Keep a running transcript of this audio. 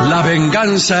La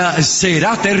venganza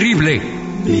será terrible.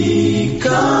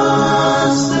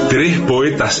 Tres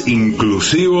poetas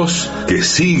inclusivos que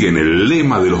siguen el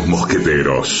lema de los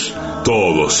mosqueteros.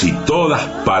 Todos y todas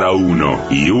para uno,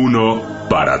 y uno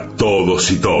para todos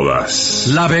y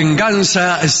todas. La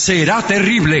venganza será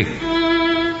terrible.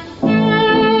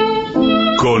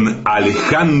 Con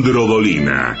Alejandro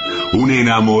Dolina, un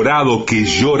enamorado que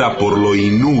llora por lo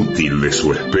inútil de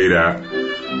su espera,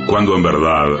 cuando en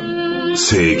verdad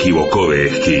se equivocó de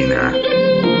esquina.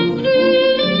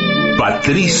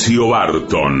 Patricio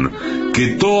Barton,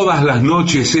 que todas las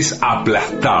noches es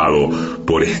aplastado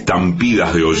por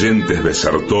estampidas de oyentes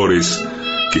desertores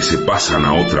que se pasan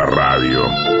a otra radio.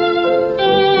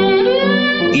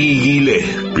 Y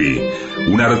Gillespie,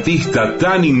 un artista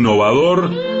tan innovador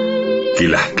que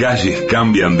las calles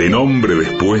cambian de nombre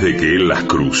después de que él las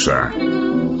cruza.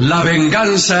 La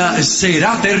venganza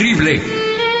será terrible.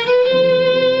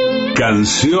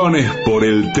 Canciones por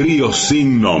el trío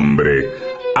sin nombre: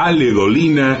 Ale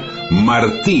Dolina,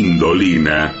 Martín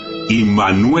Dolina y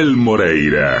Manuel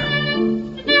Moreira.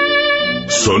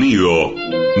 Sonido: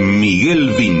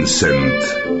 Miguel Vincent.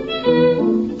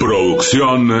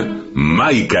 Producción: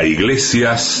 Maica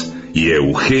Iglesias y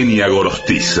Eugenia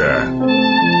Gorostiza.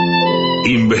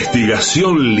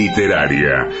 Investigación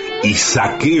literaria y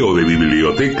saqueo de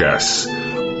bibliotecas: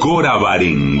 Cora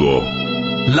Barengo.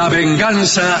 La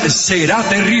venganza será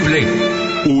terrible.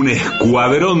 Un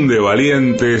escuadrón de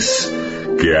valientes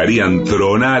que harían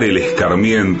tronar el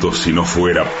escarmiento si no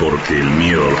fuera porque el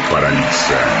miedo los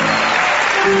paraliza.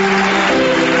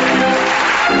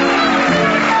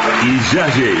 Y ya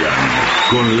llegan,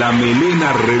 con la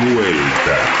melena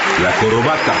revuelta, la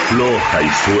corbata floja y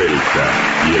suelta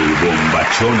y el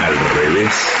bombachón al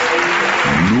revés,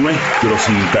 nuestros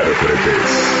intérpretes.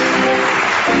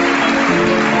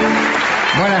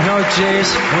 Buenas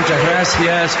noches, muchas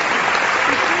gracias.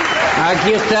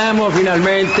 Aquí estamos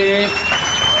finalmente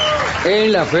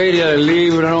en la Feria del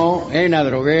Libro, en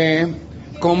Adrogué,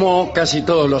 como casi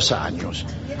todos los años.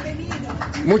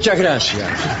 Muchas gracias.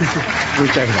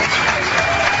 Muchas gracias.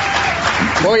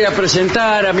 Voy a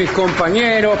presentar a mis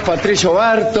compañeros, Patricio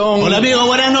Barton. Hola amigo,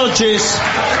 buenas noches.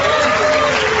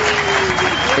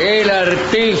 El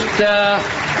artista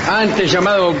antes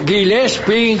llamado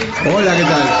Gillespie. Hola, ¿qué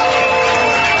tal?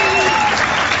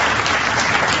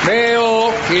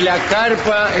 Veo que la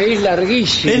carpa es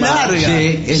larguísima. Es larga.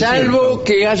 Sí, es salvo cierto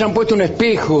que hayan puesto un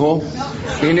espejo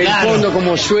en el fondo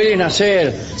como suelen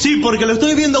hacer. Sí, porque lo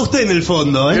estoy viendo a usted en el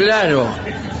fondo, ¿eh? Claro.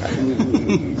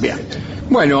 Bien.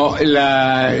 Bueno,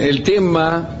 el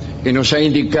tema que nos ha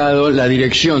indicado la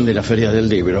dirección de la Feria del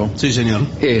Libro. Sí, señor.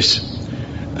 Es,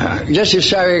 ya se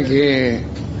sabe que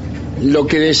lo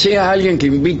que desea alguien que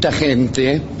invita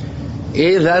gente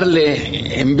es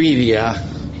darle envidia.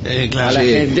 Claro, a la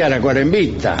gente a la cual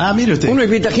invita. Mire usted. Uno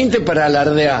invita gente para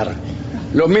alardear.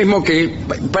 Lo mismo que...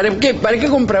 ¿Para qué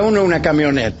compra uno una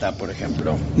camioneta, por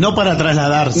ejemplo? No para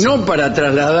trasladarse. No para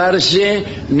trasladarse,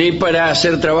 ni para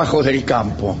hacer trabajos del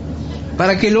campo.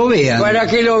 Para que lo vean. Para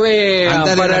que lo vean,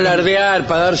 para alardear,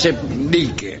 para darse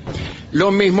dique. Lo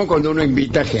mismo cuando uno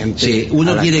invita gente. Sí,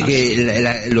 uno quiere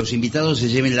que los invitados se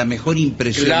lleven la mejor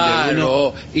impresión de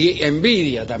uno. Y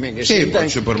envidia también, que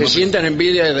sientan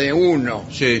envidia de uno.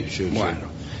 Sí.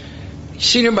 Bueno.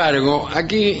 Sin embargo,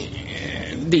 aquí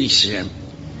dice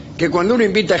que cuando uno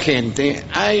invita gente,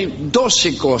 hay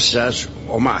 12 cosas,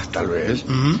 o más tal vez,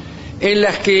 en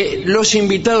las que los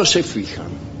invitados se fijan.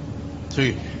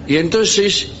 Sí. Y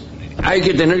entonces hay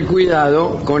que tener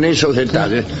cuidado con esos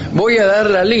detalles. Voy a dar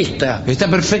la lista. Está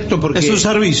perfecto porque... Es un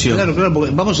servicio. Claro,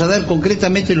 porque vamos a dar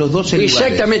concretamente los 12 lugares.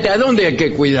 Exactamente, ¿a dónde hay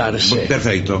que cuidarse?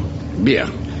 Perfecto. Bien.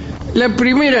 La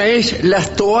primera es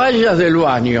las toallas del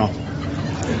baño.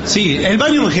 Sí, el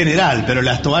baño en general, pero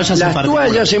las toallas en particular.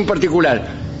 Las toallas en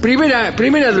particular. Primera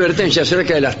advertencia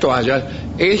acerca de las toallas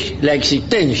es la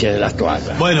existencia de las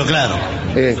toallas. Bueno, claro.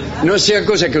 No sea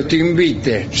cosa que usted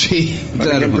invite, por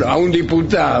ejemplo, a un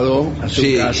diputado a su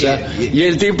casa y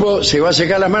el tipo se va a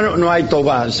secar las manos, no hay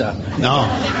toalla. No.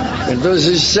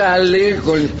 Entonces sale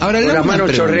con las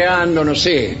manos chorreando, no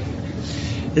sé.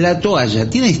 ¿La toalla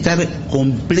tiene que estar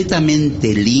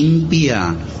completamente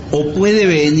limpia o puede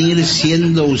venir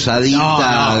siendo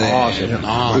usadita?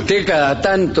 No. Usted, cada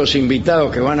tantos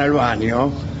invitados que van al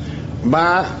baño,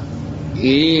 va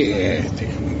y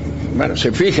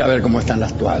se fija a ver cómo están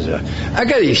las toallas.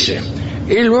 Acá dice,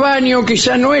 el baño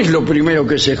quizá no es lo primero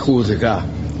que se juzga.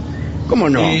 ¿Cómo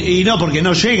no? Y no, porque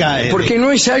no llega. Porque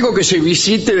no es algo que se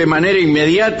visite de manera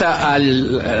inmediata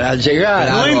al llegar.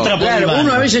 No entra por el baño.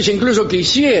 Uno a veces incluso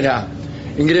quisiera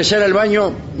ingresar al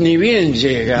baño ni bien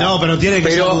llega. No, pero tiene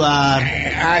que saludar.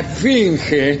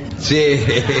 Finge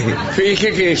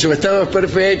que su estado es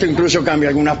perfecto, incluso cambia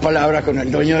algunas palabras con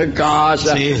el dueño de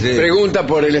casa, Sí. pregunta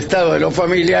por el estado de los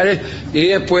familiares y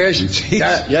después,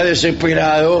 ya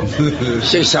desesperado,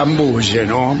 se zambulle,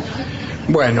 ¿no?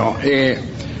 Bueno,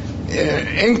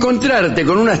 encontrarte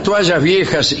con unas toallas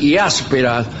viejas y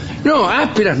ásperas. No,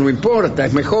 ásperas no importa,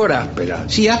 es mejor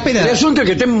ásperas. Sí, ásperas. El asunto es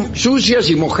que estén sucias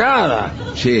y mojadas.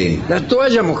 Sí. Las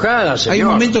toallas mojadas, señor. Hay un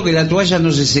momento que la toalla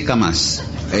no se seca más.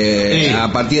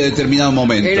 A partir de determinado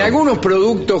momento. En algunos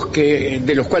productos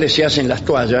de los cuales se hacen las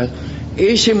toallas,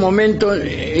 ese momento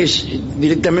es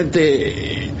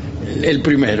directamente el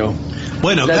primero.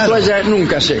 Bueno, la toalla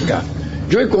nunca seca.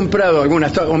 Yo he comprado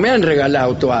algunas toallas, o me han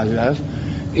regalado toallas,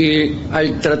 y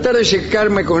al tratar de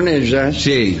secarme con ellas,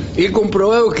 he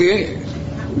comprobado que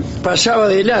pasaba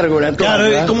de largo la toalla. Claro,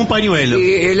 es como un pañuelo.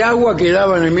 Y el agua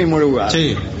quedaba en el mismo lugar.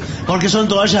 Sí, porque son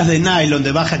toallas de nylon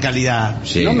de baja calidad.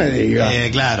 Sí. No me diga.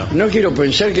 Claro. No quiero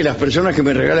pensar que las personas que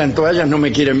me regalan toallas no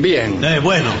me quieren bien.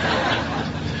 Bueno.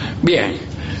 Bien.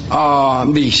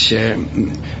 Dice,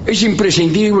 es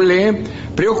imprescindible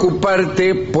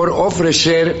preocuparte por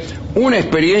ofrecer una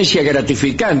experiencia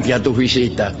gratificante a tus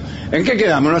visitas. ¿En qué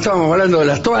quedamos? ¿No estábamos hablando de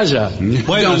las toallas?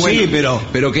 Bueno, No, sí,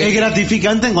 pero que es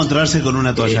gratificante encontrarse con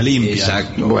una toalla limpia.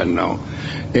 Exacto. Bueno,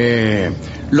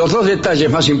 los dos detalles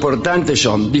más importantes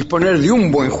son disponer de un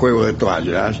buen juego de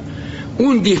toallas,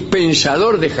 un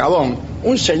dispensador de jabón,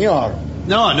 un señor,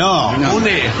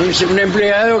 un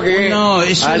empleado que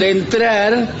al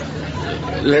entrar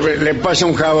le pasa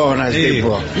un jabón al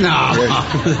tipo.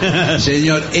 No,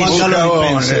 señor, es un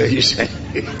jabón, le dice.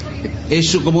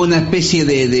 Es como una especie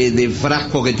de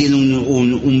frasco que tiene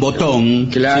un botón.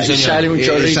 Claro, sí, y sale un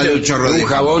chorrito, un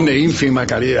jabón de ínfima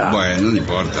calidad. Bueno, no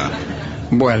importa.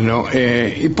 Bueno,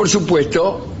 y por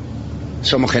supuesto,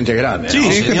 somos gente grande, sí, ¿no?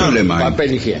 ¿qué problema hay?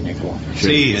 Papel higiénico.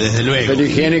 Sí, desde luego. Papel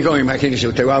higiénico, imagínese,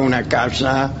 usted va a una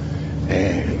casa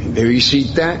de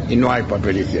visita y no hay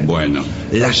papel higiénico. Bueno,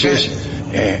 entonces,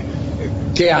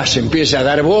 ¿qué hace? ¿Empieza a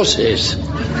dar voces?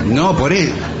 No, por él.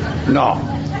 No.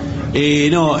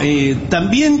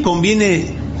 También conviene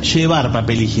llevar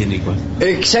papel higiénico.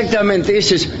 Exactamente,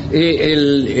 ese es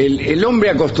el hombre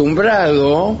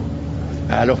acostumbrado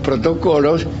a los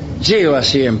protocolos. Lleva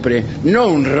siempre, no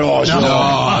un rollo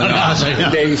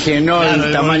de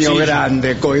higienol tamaño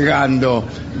grande colgando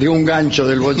de un gancho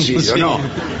del bolsillo, no,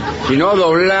 sino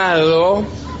doblado,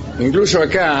 incluso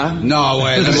acá,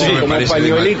 como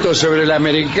pañuelito sobre la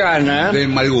americana, de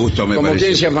mal gusto, me como parece.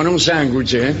 quien se llama un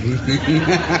sándwich,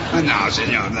 No,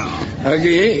 señor, no. aquí,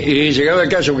 y llegado el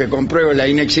caso que compruebe la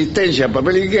inexistencia de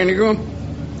papel higiénico,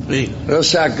 lo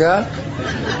saca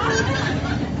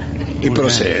y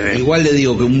procede. Igual le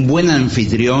digo que un buen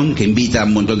anfitrión que invita a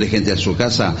un montón de gente a su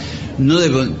casa no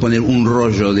debe poner un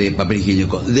rollo de papel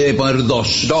higiénico, debe poner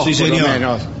dos. Sí, por lo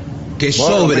menos. Que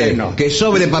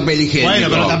sobre papel higiénico. Bueno,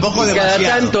 pero tampoco demasiado.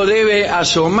 Cada tanto debe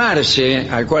asomarse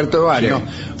al cuarto de baño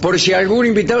por si algún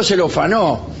invitado se lo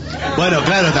fanó. Bueno,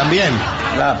 claro, también.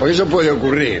 Porque eso puede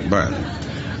ocurrir.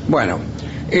 Bueno,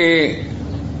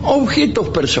 objetos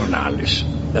personales.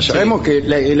 Ya sabemos que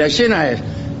la escena es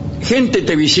gente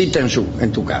te visita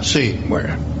en tu casa. Sí.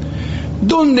 Bueno,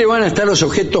 ¿dónde van a estar los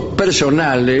objetos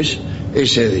personales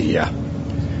ese día?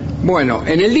 Bueno,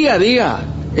 en el día a día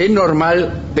es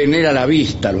normal tener a la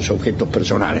vista los objetos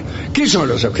personales. ¿Qué son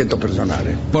los objetos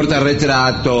personales?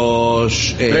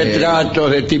 Portarretratos.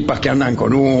 Retratos de tipas que andan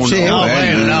con uno. Sí,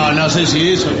 no sé si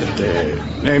eso.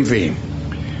 En fin.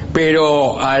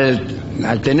 Pero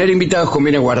al tener invitados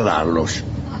conviene guardarlos.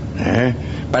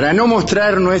 Para no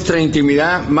mostrar nuestra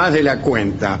intimidad más de la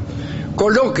cuenta.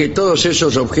 Coloque todos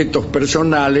esos objetos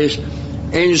personales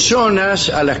en zonas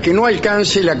a las que no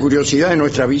alcance la curiosidad de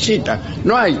nuestra visita.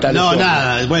 No hay tal No, zona.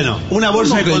 nada. Bueno, una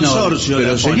bolsa de consorcio.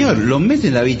 Pero señor, lo mete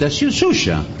en la habitación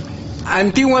suya.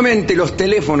 Antiguamente los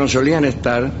teléfonos solían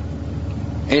estar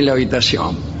en la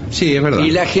habitación. Sí, es verdad.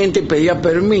 Y la gente pedía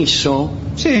permiso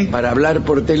para hablar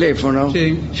por teléfono.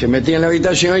 Se metía en la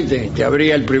habitación y te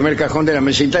abría el primer cajón de la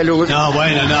mesita de luz. No,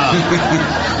 bueno, no.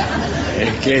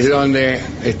 Que es donde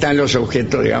están los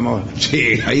objetos, digamos.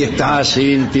 Sí, ahí está. Más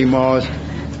íntimos.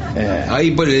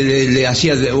 Ahí pues, le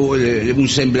hacía un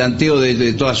semblanteo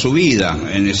de toda su vida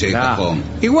en ese cajón.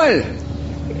 Igual,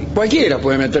 Cualquiera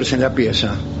puede meterse en la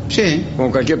pieza, Sí. con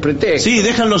cualquier pretexto. Sí,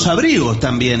 dejan los abrigos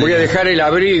también. Voy a dejar el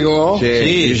abrigo Sí.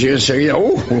 y enseguida...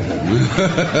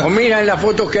 O miran las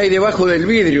fotos que hay debajo del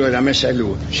vidrio de la mesa de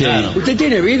luz. Sí. Claro. ¿Usted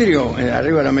tiene vidrio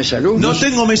arriba de la mesa de luz? No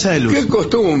tengo mesa de luz. ¡Qué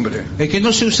costumbre! Es que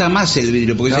no se usa más el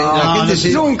vidrio, porque No, la gente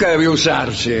se... nunca debió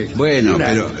usarse. Bueno, Una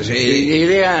pero... sí.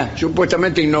 idea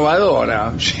supuestamente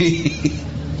innovadora. Sí.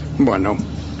 Bueno,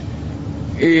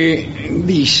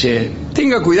 dice,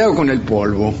 tenga cuidado con el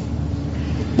polvo.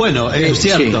 Bueno, es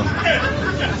cierto.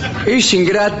 Sí. Es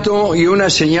ingrato y una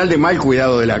señal de mal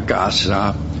cuidado de la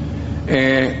casa.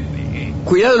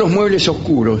 Cuidado de los muebles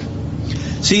oscuros.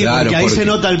 Sí, Claro, porque ahí porque- se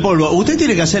nota el polvo. Usted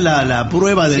tiene que hacer la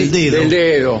prueba del dedo. Del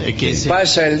dedo. Que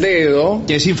Pasa el dedo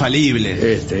es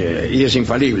infalible. y es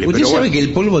infalible. Usted Pero sabe bueno, que el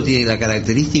polvo tiene la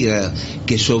característica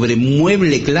que sobre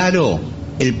mueble claro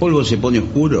el polvo se pone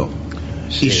oscuro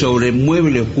y sobre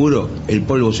mueble oscuro el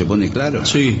polvo se pone claro.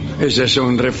 Sí. ese es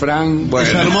un refrán. Bueno.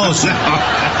 Es hermoso.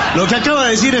 Lo que acaba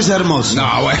de decir es hermoso.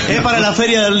 No, bueno. Es para la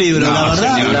Feria del Libro, No, la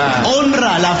verdad. señor.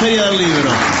 Honra la Feria del Libro.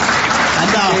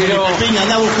 Andá, Pero- Felipe Peña,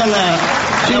 andá a buscarla.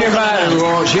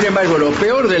 Sin embargo, lo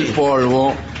peor del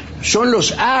polvo son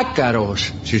los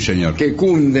ácaros Sí, señor. que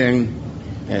cunden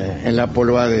en la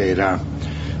polvadera.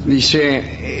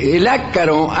 Dice, el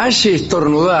ácaro hace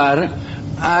estornudar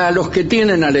a los que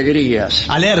tienen alegrías.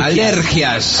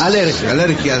 Alergias. Alergias.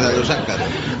 Alergias a los ácaros.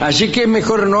 Así que es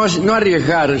mejor no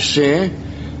arriesgarse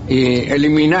y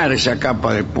eliminar esa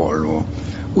capa de polvo.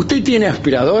 ¿Usted tiene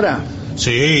aspiradora?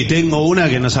 Sí, tengo una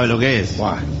que no sabe lo que es.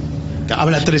 Buah.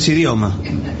 Habla 3 idiomas.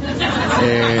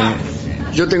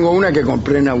 Yo tengo una que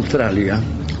compré en Australia.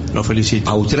 Lo felicito.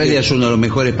 Australia es uno de los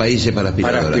mejores países para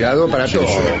Para aspiradoras. aspirador, para Sí, todo.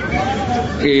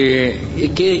 Y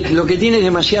que lo que tiene es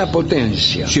demasiada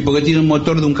potencia. Sí, porque tiene un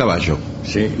motor de un caballo.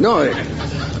 Sí. No,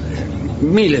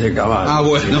 miles de caballos. Ah,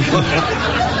 bueno.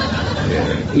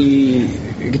 Y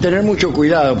hay que tener mucho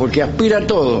cuidado porque aspira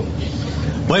todo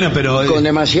Bueno, pero... con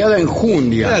demasiada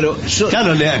enjundia. Claro,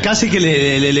 Claro, casi que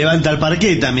le levanta el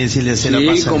parqué también si se Sí, lo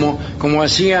pasa. como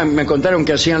hacían, me contaron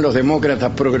que hacían los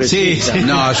demócratas progresistas. Sí, sí.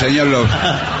 No, señor,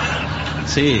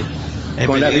 Sí. Es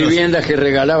Con las peligroso. viviendas que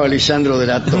regalaba Lisandro de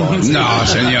la Torre. No,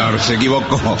 señor, se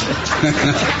equivocó.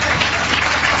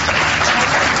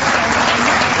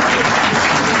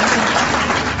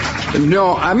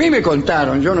 No, a mí me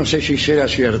contaron, yo no sé si será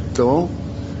cierto,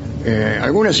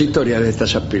 algunas historias de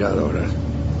estas aspiradoras.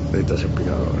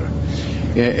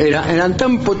 Eran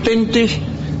tan potentes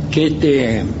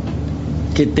que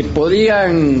te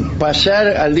podían pasar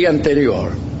al día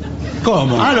anterior.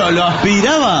 ¿Cómo? Ah, ¿lo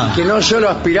aspiraba? Que no solo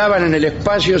aspiraban en el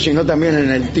espacio, sino también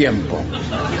en el tiempo.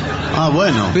 Ah,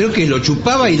 bueno. Pero que lo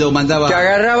chupaba y lo mandaba. Que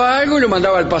agarraba algo y lo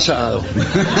mandaba al pasado.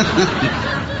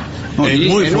 Es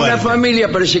muy En una fuerte.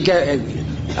 familia parece que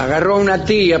agarró a una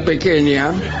tía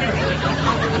pequeña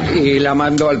y la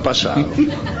mandó al pasado.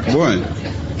 Bueno.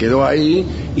 Quedó ahí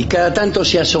y cada tanto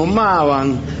se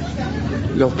asomaban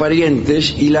los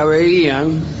parientes y la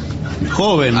veían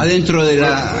Joven. Adentro de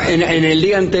la. en el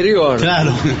día anterior.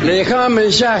 Claro. Le dejaban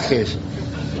mensajes.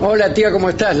 Hola tía, ¿cómo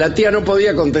estás? La tía no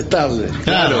podía contestarle.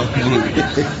 Claro.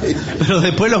 Pero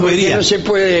después los Porque vería. no se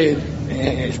puede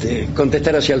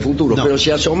contestar hacia el futuro, No. pero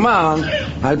se asomaban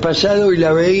al pasado y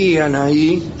la veían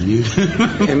ahí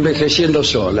envejeciendo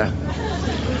sola.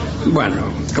 Bueno,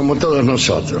 como todos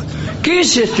nosotros. ¿Qué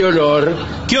es este olor?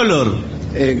 ¿Qué olor?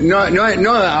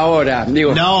 No ahora,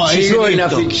 digo, No, sigo es en la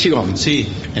esto. ficción. Sí,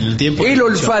 en el tiempo. El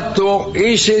olfato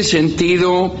es el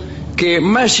sentido que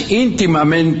más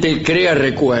íntimamente crea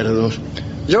recuerdos.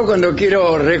 Yo cuando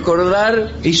quiero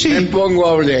recordar Y sí. me pongo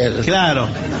a oler. Claro.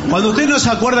 Cuando usted no se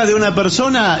acuerda de una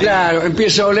persona, Claro,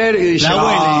 empiezo a oler y dice, la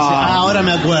abuela dice, "Ah". ahora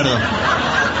me acuerdo.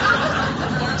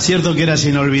 Cierto que eras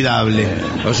inolvidable.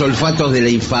 Los olfatos de la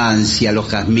infancia, los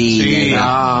jazmines. Sí.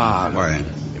 Ah, Bueno.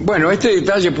 bueno, este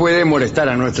detalle puede molestar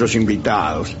a nuestros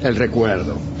invitados, el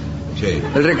recuerdo. Sí.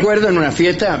 El recuerdo en una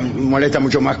fiesta molesta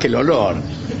mucho más que el olor.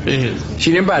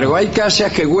 Sin embargo, hay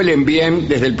casas que huelen bien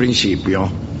desde el principio.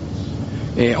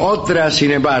 Otras, sin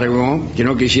embargo, que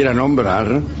no quisiera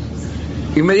nombrar,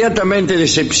 inmediatamente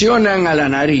decepcionan a la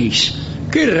nariz.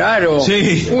 Qué raro,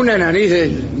 Sí. una nariz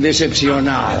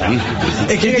decepcionada.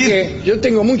 Es que Mire tiene- que yo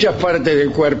tengo muchas partes del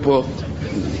cuerpo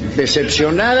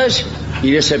decepcionadas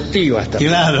y deceptivas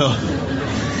también. Claro.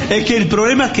 Es que el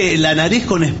problema es que la nariz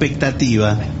con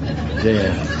expectativa. Sí.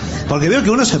 Porque veo que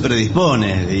uno se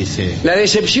predispone, dice. La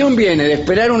decepción viene de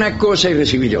esperar una cosa y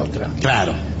recibir otra.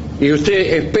 Claro. Y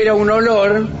usted espera un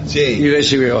olor Sí. y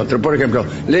recibe otro. Por ejemplo,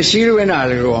 le sirven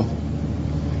algo,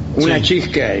 una Sí.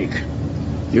 cheesecake,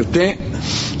 y usted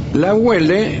la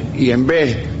huele y en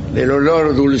vez del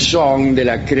olor dulzón de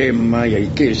la crema y el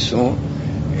queso,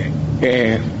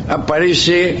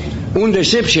 aparece un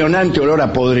decepcionante olor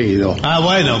a podrido. Ah,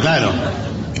 bueno, claro.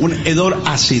 Un hedor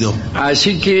ácido.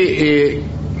 Así que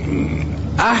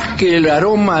haz que el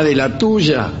aroma de la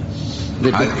tuya,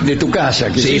 de tu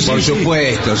casa, que Sí, por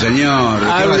supuesto, señor. ¿Qué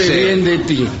va a hable hacer? bien de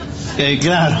ti.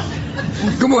 Claro.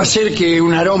 ¿Cómo hacer que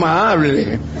un aroma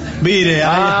hable? Mire,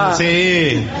 Ah.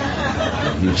 sí.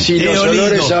 Si He los olido.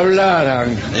 olores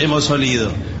hablaran. Hemos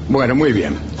olido. Bueno, muy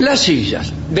bien. Las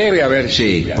sillas. Debe haber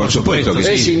Sí, sillas. por supuesto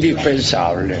que Es sí.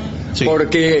 indispensable. Sí.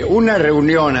 Porque una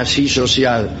reunión así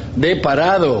social de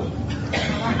parado,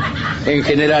 en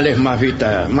general es más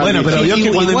vista. Más Bueno, vista. pero vio que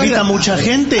igual- cuando invita mucha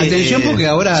gente. Atención, porque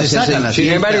ahora se se sacan hacen- las Sin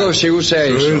sillas. embargo, se usa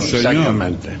eso. Sí, señor.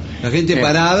 Exactamente. La gente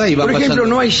parada y va Por ejemplo,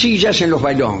 pasando. no hay sillas en los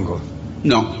bailongos.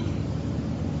 No.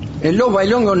 En los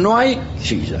bailongos no hay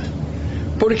sillas.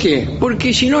 ¿Por qué?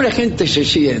 Porque si no la gente se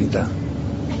sienta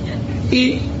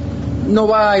y no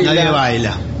baila, Nadie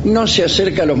baila. no se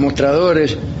acerca a los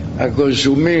mostradores a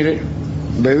consumir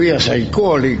bebidas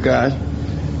alcohólicas,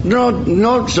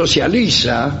 no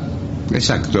socializa,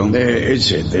 Exacto.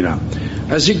 etcétera.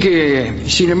 Así que,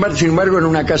 sin embargo, en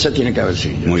una casa tiene que haber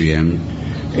sillas. Muy bien.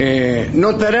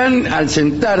 Notarán al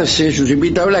sentarse sus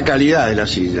invitados la calidad de la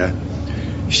silla.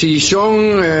 Si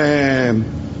son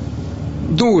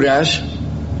duras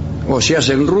o si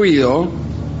hacen ruido,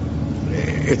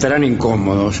 estarán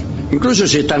incómodos. Incluso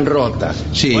si están rotas.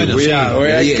 Sí, Bueno, Cuidado,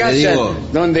 sí, hay le casas digo-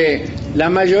 donde la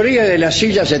mayoría de las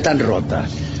sillas están rotas.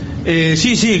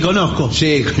 Sí, conozco.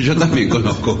 Sí, yo también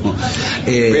conozco.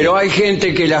 Pero hay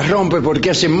gente que las rompe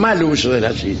porque hacen mal uso de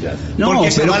las sillas. no,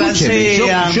 porque se pero escúcheme,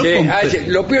 balancean.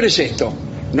 Lo peor es esto.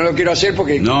 No lo quiero hacer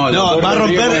porque No, corro va a el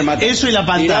riesgo romper de matar. eso y la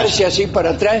pantalla. Tirarse así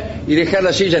para atrás y dejar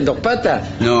la silla en dos patas.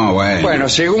 No, bueno. Bueno,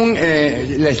 según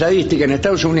la estadística en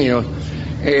Estados Unidos,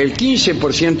 el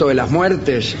 15% de las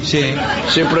muertes Sí.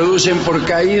 se producen por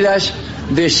caídas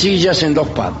de sillas en dos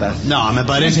patas. No, me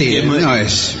parece Sí, que es muy, no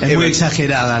es muy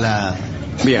exagerada la.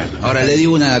 Bien. Ahora le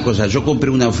digo una cosa, yo compré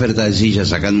una oferta de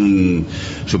sillas acá en un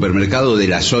supermercado de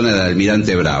la zona de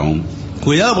Almirante Brown.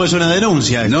 Cuidado, porque es una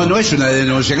denuncia. No, no es una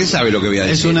denuncia, ¿qué sabe lo que voy a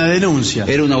decir? Es una denuncia.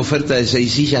 Era una oferta de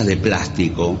 6 sillas de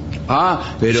plástico.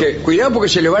 Pero cuidado porque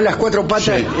se le van las cuatro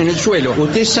patas Sí. en el suelo.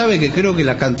 Usted sabe que creo que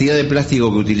la cantidad de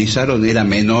plástico que utilizaron era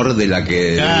menor de la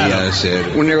que Claro. debía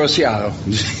ser. Un negociado.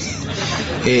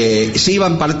 Se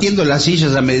iban partiendo las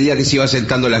sillas a medida que se iba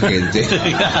sentando la gente.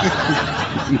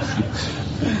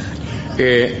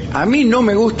 A mí no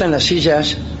me gustan las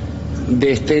sillas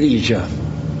de esterilla.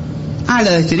 Ah,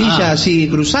 la de esterilla Ah. así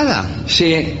cruzada.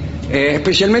 Sí,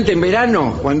 especialmente en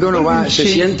verano, cuando uno va, se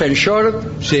Sí. sienta en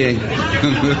short Sí.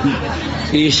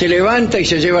 y se levanta y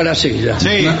se lleva la silla.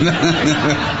 Sí.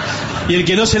 Y el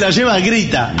que no se la lleva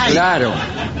grita. ¡Ay! Claro.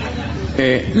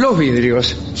 Los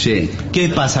vidrios Sí. ¿Qué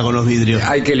pasa con los vidrios?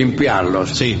 hay que limpiarlos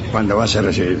Sí. cuando vas a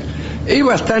recibir. Es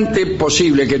bastante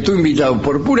posible que tu invitado,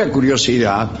 por pura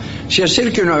curiosidad, se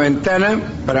acerque a una ventana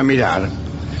para mirar.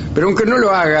 Pero aunque no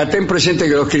lo haga, ten presente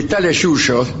que los cristales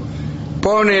yuyos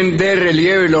ponen de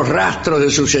relieve los rastros de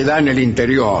suciedad en el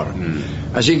interior.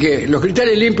 Así que los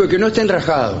cristales limpios que no estén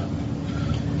rajados.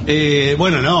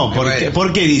 Bueno, no.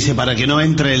 ¿Por qué dice? ¿Para que no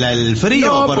entre el frío?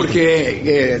 No, ¿Por-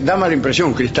 porque da mala impresión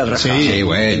un cristal rajado. Sí,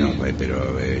 bueno,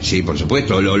 pero sí, por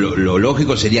supuesto. Lo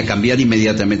lógico sería cambiar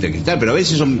inmediatamente el cristal, pero a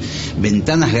veces son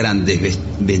ventanas grandes,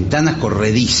 ventanas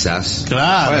corredizas.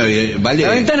 Claro. Bueno, vale. La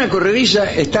ventana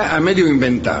corrediza está a medio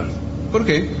inventar. ¿Por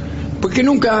qué? Porque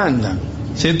nunca andan.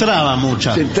 Se traba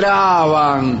mucha. Se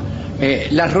traban,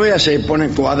 las ruedas se ponen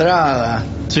cuadradas.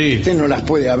 Sí. Usted no las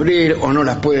puede abrir o no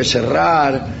las puede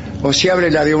cerrar, o si abre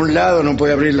la de un lado no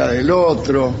puede abrir la del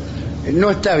otro.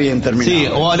 No está bien terminado. Sí,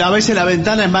 o a veces la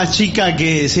ventana es más chica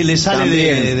que se le sale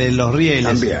También. de los rieles.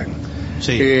 También.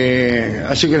 Sí.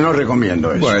 Así que no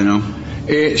recomiendo eso. Bueno,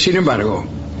 Sin embargo,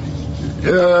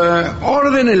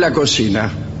 orden en la cocina.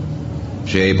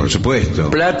 sí, por supuesto.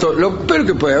 Lo peor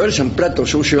que puede haber son platos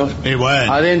sucios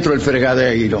Bueno. adentro del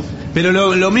fregadero. Pero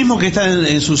lo mismo que están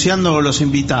ensuciando los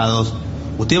invitados.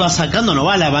 Usted va sacando, no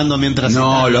va lavando mientras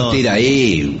No, están los tira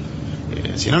ahí.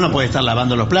 Si no, no puede estar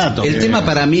lavando los platos. El tema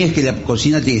para mí es que la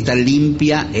cocina tiene que estar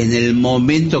limpia en el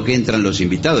momento que entran los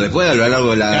invitados. Después a lo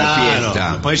largo de la Claro,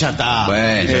 fiesta. después ya está.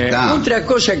 Bueno, ya está. Otra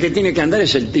cosa que tiene que andar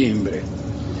es el timbre.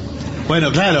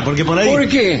 Bueno, claro, porque por ahí. ¿Por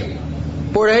qué?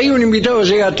 Por ahí un invitado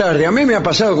llega tarde. A mí me ha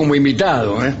pasado como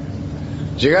invitado, ¿eh?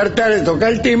 Llegar tarde,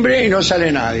 tocar el timbre y no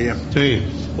sale nadie. Sí.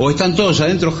 O están todos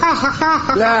adentro. Ja, ja, ja,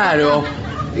 ja. Claro.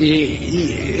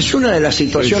 Y es una de las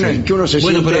situaciones Sí, sí. que uno se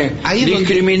Bueno, siente pero ahí es donde-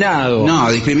 discriminado.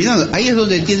 No, discriminado. Ahí es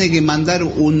donde tiene que mandar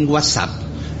un WhatsApp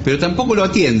Pero tampoco lo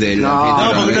atiende. No,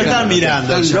 porque lo están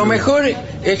mirando. Lo mejor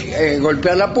es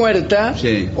golpear la puerta,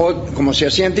 Sí. o, como se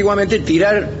hacía antiguamente,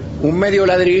 tirar un medio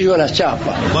ladrillo a las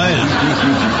chapas. Bueno.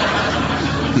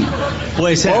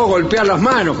 Puede ser. O golpear las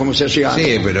manos, como se hacía Sí,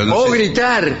 antes. pero no o sé.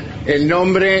 gritar el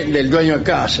nombre del dueño de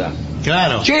casa.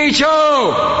 Claro. ¡Chicho!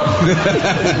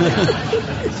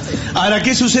 Ahora,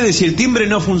 ¿qué sucede si el timbre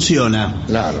no funciona?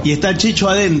 Claro. Y está Chicho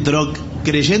adentro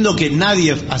creyendo que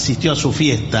nadie asistió a su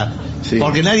fiesta. Sí.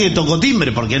 Porque nadie tocó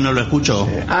timbre, porque él no lo escuchó.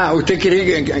 Ah, usted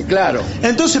cree que claro.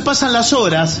 Entonces pasan las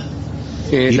horas.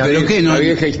 ¿Y La, pero qué? No, la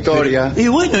vieja historia. Y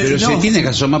bueno, Pero no. se tiene que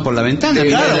asomar por la ventana.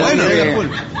 Claro, bueno,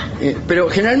 pero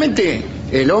generalmente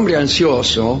el hombre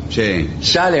ansioso Sí.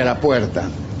 sale a la puerta.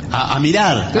 a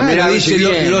mirar. Claro, Mira, a ver dice, si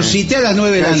viene. lo cité a las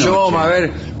 9 de la Se asoma, noche. a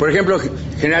ver, por ejemplo,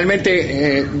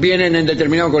 generalmente vienen en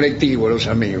determinado colectivo los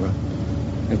amigos.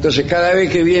 Entonces cada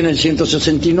vez que viene el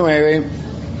 169,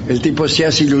 el tipo se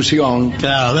hace ilusión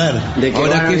Claro, a ver. de que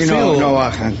Ahora, van qué y feo. no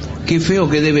bajan. Qué feo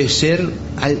que debe ser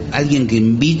alguien que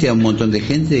invite a un montón de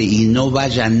gente y no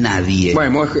vaya nadie.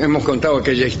 Bueno, hemos contado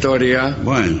aquella historia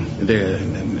Bueno,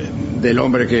 del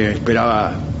hombre que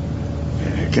esperaba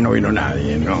que no vino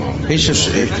nadie, ¿no? eso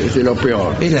es de lo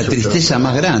peor. la tristeza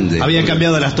más grande. Había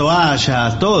cambiado las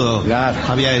toallas, todo. Claro.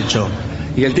 Había hecho.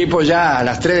 Y el tipo ya a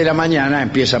las 3 de la mañana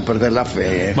empieza a perder la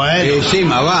fe. Bueno, Sí,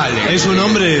 más vale. es un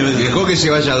hombre. Dejó que se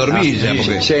vaya a dormir ya,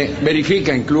 porque... Se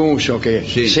verifica incluso que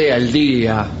Sí. sea el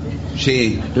día.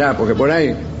 Sí. Claro, porque por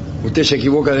ahí usted se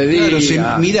equivoca de día. Claro, se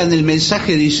mira en el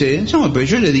mensaje, dice, no, pero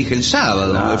yo le dije el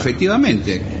sábado, Claro.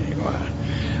 efectivamente.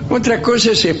 Otra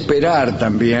cosa es esperar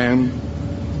también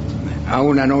a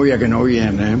una novia que no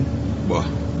viene. Buah.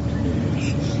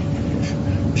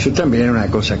 Eso también es una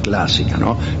cosa clásica,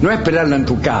 ¿no? No esperarla en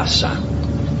tu casa.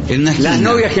 En una esquina. Las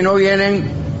novias que no vienen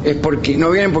es porque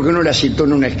no vienen porque uno las citó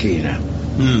en una esquina.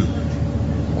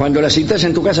 Cuando las citas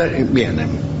en tu casa vienen,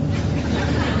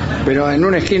 pero en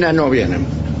una esquina no vienen.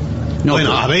 No,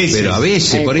 Bueno, a veces. Pero a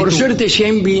veces, por ahí Por tú- suerte se ha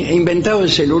inventado el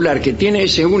celular que tiene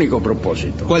ese único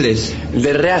propósito, ¿Cuál es?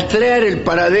 de rastrear el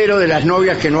paradero de las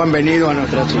novias que no han venido a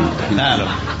nuestra cita. Claro.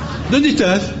 ¿Dónde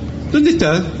estás? ¿Dónde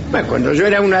estás? Bueno, cuando yo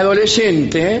era un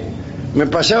adolescente, me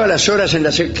pasaba las horas en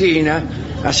las esquinas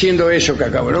haciendo eso que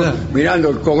acabo, ¿no? Claro.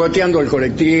 Mirando, cogoteando el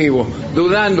colectivo,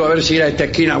 dudando a ver si era esta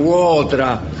esquina u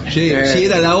otra. Sí, si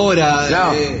era la hora.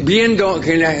 Claro, viendo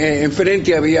que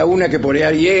enfrente había una que por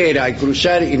ahí era, y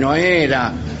cruzar y no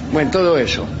era. Bueno, todo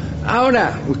eso.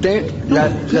 Ahora usted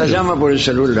la llama por el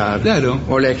celular. Claro.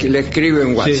 O le escribe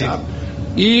en WhatsApp.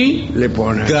 Y le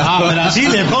pone. Claro. Ah, pero así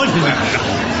le pone.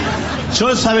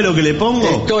 ¿Yo sabe lo que le pongo?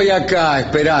 Estoy acá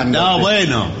esperando. No,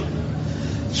 bueno.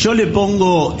 Yo le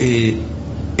pongo.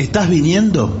 ¿Estás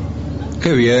viniendo?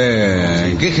 Qué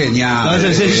bien, qué genial.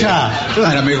 Entonces ella- Una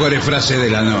de las mejores frases de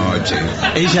la noche.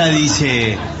 Ella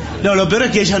dice. No, lo peor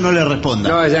es que ella no le responda.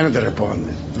 No, ella no te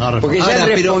responde. No responde. Porque ya Ahora,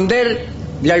 pero- responder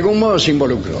de algún modo se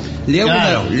involucró. Le hago,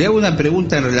 Claro. le hago una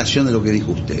pregunta en relación a lo que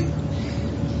dijo usted.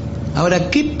 Ahora,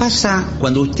 ¿qué pasa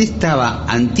cuando usted estaba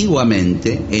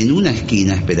antiguamente en una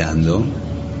esquina esperando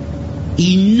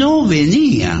y no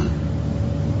venía?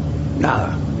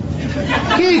 Nada.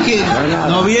 ¿Qué? Nada.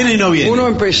 No viene y no viene. Uno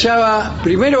empezaba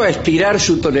primero a estirar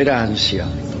su tolerancia.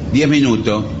 10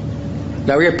 minutos.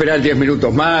 La voy a esperar 10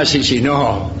 minutos más y si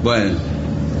no, Bueno,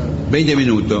 20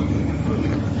 minutos.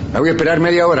 la voy a esperar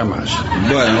media hora más.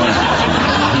 Bueno.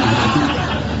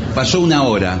 Pasó una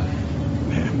hora.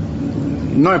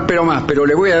 No espero más, pero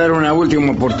le voy a dar una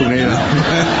última oportunidad.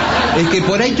 Es que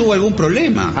por ahí tuvo algún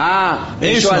problema. Ah,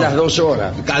 eso Eso. a las 2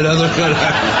 horas. A las 2 horas.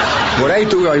 Por ahí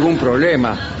tuve algún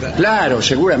problema. Claro,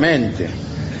 seguramente.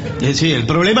 Sí, el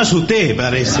problema es usted,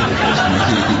 parece.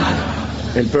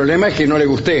 El problema es que no le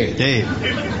gusté. Sí.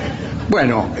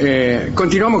 Bueno,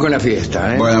 continuamos con la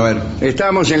fiesta. Bueno, a ver.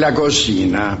 Estábamos en la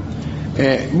cocina.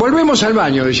 Volvemos al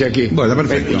baño, dice aquí. Bueno,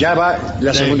 perfecto. Ya va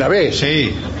la segunda vez.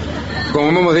 Sí. Como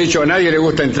hemos dicho, a nadie le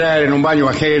gusta entrar en un baño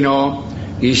ajeno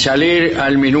y salir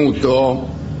al minuto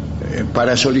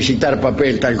para solicitar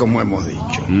papel, tal como hemos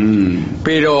dicho.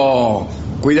 Pero,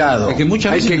 cuidado, Es que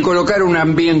muchas hay veces que no- colocar un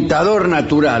ambientador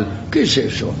natural. ¿Qué es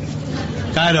eso?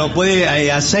 Claro, puede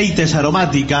aceites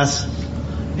aromáticas.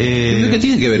 ¿Qué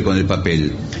tiene que ver con el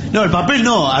papel? No, el papel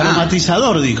no,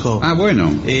 aromatizador dijo. Ah,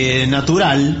 bueno.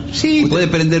 Natural. Sí, puede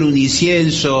prender un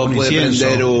incienso, Un puede incienso.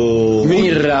 prender un...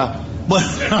 Mirra. Bueno,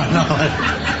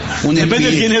 no. Un Depende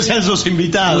de espí- quiénes sean sus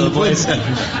invitados, puede ser.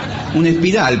 Una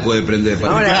espiral puede prender.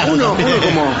 para- Ahora, Claro. uno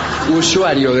como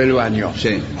usuario del baño,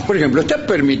 Sí. por ejemplo, ¿está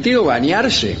permitido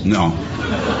bañarse? No.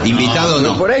 Invitado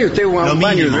Pero no. por ahí usted va a Lo un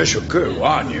baño mínimo. y dice, qué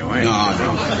baño,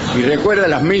 No. Y recuerda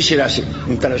las míseras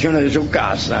instalaciones de su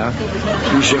casa.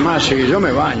 Y dice, más, sí, yo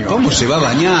me baño. ¿Cómo se va a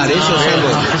bañar? Eso es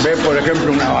algo... Ve, por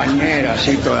ejemplo, una bañera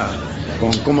así toda,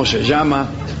 con, ¿cómo se llama?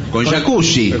 Con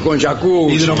jacuzzi. Con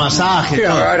jacuzzi. Hidromasaje, Que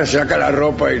todo. agarra, saca la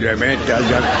ropa y le mete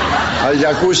al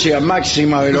jacuzzi a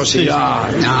máxima velocidad.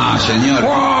 No, señor.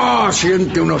 ¡Oh!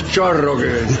 Siente unos chorros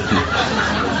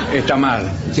que está mal.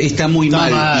 Está muy Está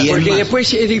mal. mal. Y es Porque más-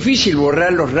 después es difícil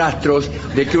borrar los rastros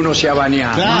de que uno se ha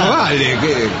bañado. Claro. No vale,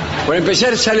 que... Por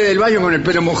empezar, sale del baño con el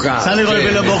pelo mojado. Sale con el Sí.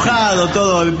 pelo mojado,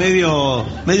 todo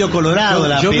medio colorado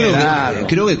la Yo piel. creo Claro.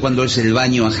 creo que cuando es el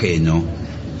baño ajeno,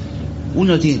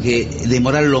 uno tiene que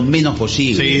demorar lo menos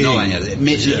posible, Sí. no bañar.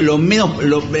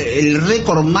 El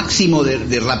récord máximo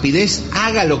de rapidez,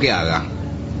 haga lo que haga.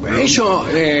 Eso,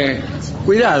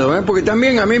 cuidado, porque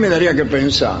también a mí me daría que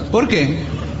pensar. ¿Por qué?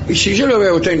 Y si yo lo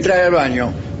veo a usted entrar al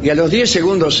baño y a los 10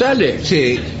 segundos sale,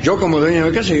 Sí. yo como dueño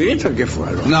de casa diría, ¿esto qué fue?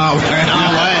 No, No, bueno.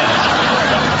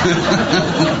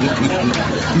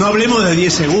 No hablemos de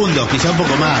 10 segundos, quizá un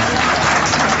poco más.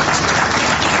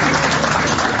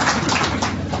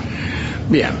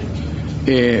 Bien.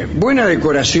 Buena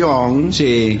decoración.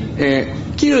 Sí.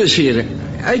 Quiero decir,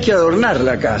 hay que adornar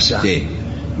la casa. Sí.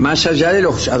 Más allá de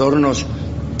los adornos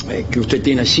que usted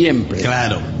tiene siempre.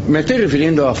 Claro. Me estoy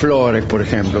refiriendo a flores, por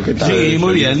ejemplo. ¿Qué tal? Sí,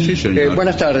 muy bien. Sí, señor.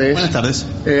 Buenas tardes. Buenas tardes.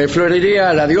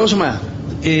 Florería La Diosma.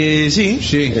 Sí.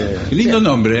 Sí. Lindo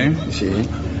nombre, ¿eh? Sí.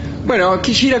 Bueno,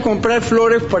 quisiera comprar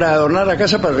flores para adornar la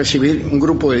casa para recibir un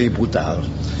grupo de diputados.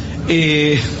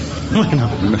 Bueno,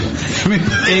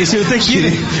 si usted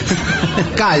quiere.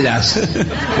 Calas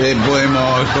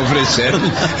podemos ofrecer.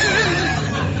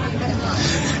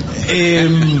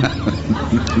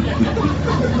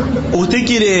 ¿Usted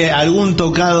quiere algún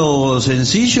tocado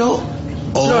sencillo?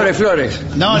 O... Flores.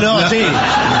 No, sí.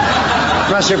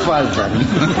 No hace falta.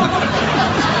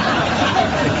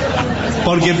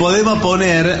 Porque podemos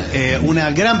poner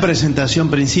una gran presentación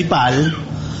principal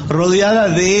rodeada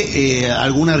de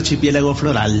algún archipiélago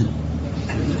floral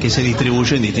que se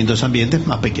distribuye en distintos ambientes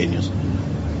más pequeños.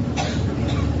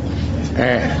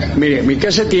 Mire, mi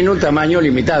casa tiene un tamaño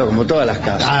limitado, como todas las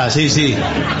casas. Ah, sí.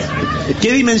 ¿De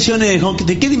qué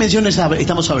dimensiones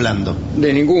estamos hablando?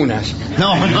 De ningunas.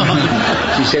 No.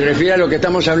 Si se refiere a lo que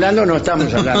estamos hablando, no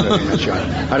estamos hablando de dimensiones.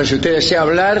 Ahora, si usted desea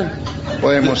hablar,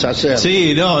 podemos hacerlo.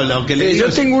 Sí, no, lo que le digo Yo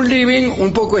es- tengo un living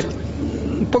un poco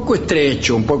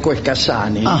estrecho, un poco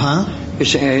escasani. Ajá.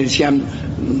 Decían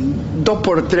 2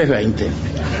 por 3,20.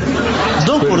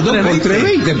 2 por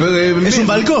 3,20. pero Es un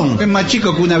balcón. Es más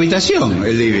chico que una habitación,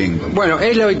 el living. Bueno,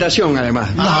 es la habitación además.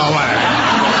 No, bueno.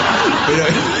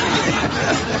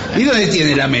 Pero, ¿y dónde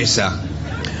tiene la mesa?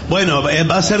 Bueno,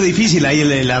 va a ser difícil ahí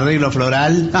el arreglo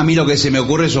floral. A mí lo que se me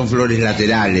ocurre son flores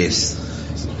laterales.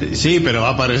 Sí, pero va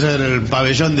a aparecer el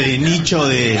pabellón de nicho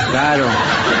de... Claro.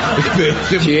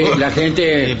 Sí, la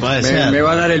gente Sí, puede ser. me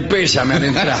va a dar el pésame al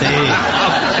entrar. Sí.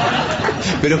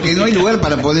 Pero que no hay lugar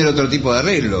para poner otro tipo de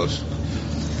arreglos.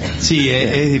 Sí,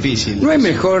 es difícil. ¿No es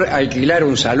mejor alquilar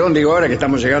un salón? Digo, ahora que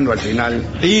estamos llegando al final.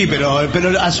 Sí, pero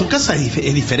a su casa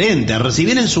es diferente. A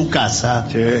recibir en su casa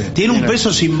Sí, tiene un tiene-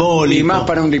 peso simbólico. Y más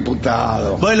para un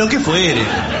diputado. Bueno, lo que fuere.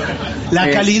 La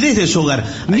calidez de su hogar.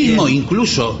 Mismo,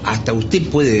 incluso, hasta usted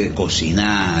puede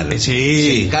cocinar. Sí.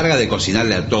 Se encarga de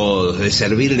cocinarle a todos, de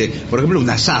servirle, por ejemplo, un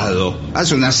asado.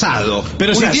 Hace un asado.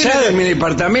 Pero Un si asado tiene en mi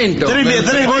departamento.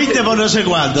 3,20 por no sé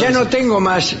cuánto. Ya no tengo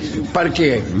más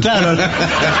parqué. Claro.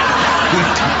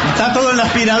 Está todo en la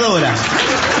aspiradora.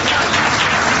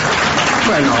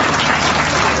 Bueno,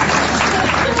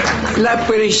 la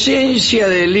presencia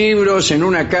de libros en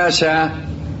una casa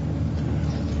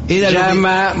Era lo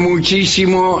llama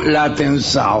muchísimo la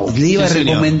atención. que le iba Sí, a señor.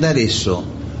 recomendar eso.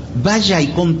 Vaya y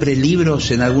compre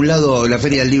libros en algún lado, la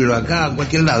Feria del Libro acá, en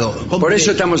cualquier lado. Compre- Por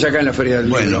eso estamos acá en la Feria del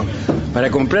Bueno. Libro. Para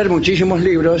comprar muchísimos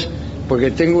libros,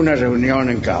 porque tengo una reunión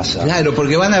en casa. Claro,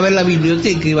 porque van a ver la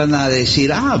biblioteca y van a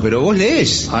decir, pero vos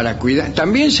lees. Ahora, cuida.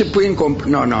 También se pueden comprar.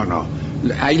 No.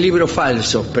 Hay libros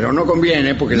falsos, pero no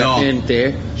conviene porque No. la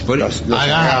gente Por- los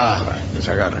agarra.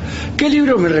 agarra. ¿Qué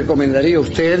libro me recomendaría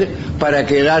usted para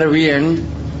quedar bien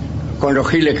con los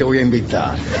giles que voy a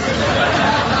invitar?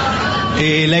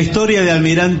 La historia de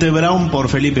Almirante Brown por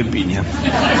Felipe Piña.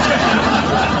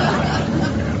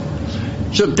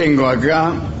 Yo tengo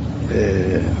acá.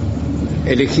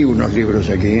 Elegí unos libros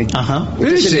aquí. Ajá.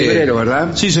 Usted es el Ese. librero, ¿verdad?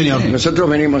 Sí, señor. Nosotros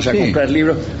venimos a Sí. comprar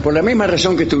libros. Por la misma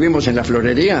razón que estuvimos en la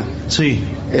florería, Sí.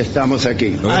 estamos aquí.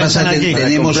 Lo que pasa están es que aquí. Para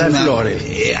tenemos comprar una... flores.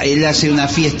 él hace una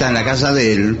fiesta en la casa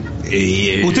de él.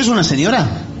 ¿Usted es una señora?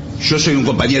 Yo soy un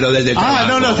compañero del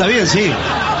trabajo. No, está bien, sí.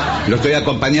 Lo estoy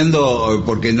acompañando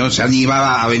porque no se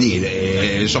animaba a venir.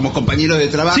 Somos compañeros de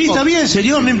trabajo. Sí, está bien,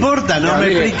 señor, no importa, no me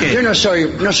explique. Yo no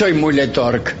soy muy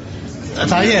letorc.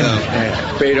 Está bien.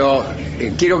 Pero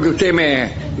quiero que usted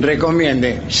me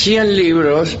recomiende 100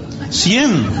 libros.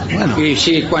 ¿100? Bueno. Y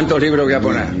sí, ¿cuántos libros voy a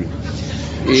poner?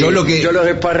 Y yo los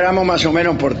desparramos más o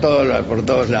menos por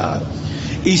todos lados.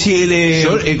 Y si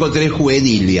Yo encontré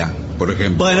Juvenilia, por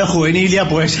ejemplo. Bueno, Juvenilia,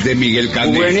 pues. De Miguel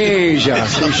Candel. Juvenilla,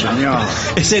 sí, señor.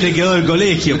 Ese le quedó del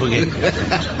colegio, porque.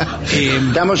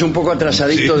 Estamos un poco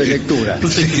atrasaditos de lectura.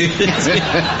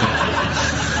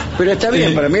 Pero está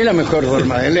bien, para mí es la mejor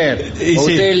forma de leer.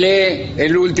 Usted lee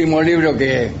el último libro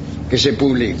que se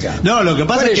publica. No, lo que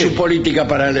pasa ¿Cuál es que... su política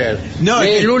para leer? No, ¿Lee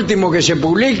es que... el último que se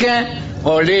publica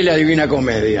o lee la Divina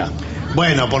Comedia?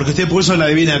 Bueno, porque usted puso la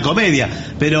Divina Comedia,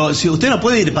 pero si usted no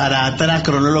puede ir para atrás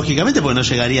cronológicamente, pues no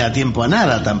llegaría a tiempo a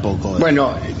nada tampoco.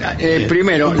 Bueno,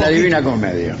 primero, la Divina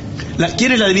Comedia.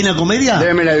 ¿Quiere la Divina Comedia?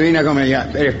 Deme la Divina Comedia.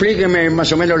 Explíqueme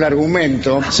más o menos el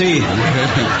argumento. Sí.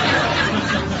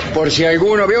 Por si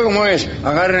alguno vio cómo es,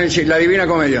 agarren la Divina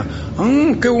Comedia.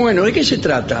 Qué bueno, ¿de qué se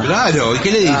trata? Claro, ¿y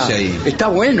qué le dice ahí? Está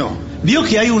bueno. ¿Vio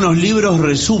que hay unos libros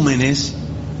resúmenes?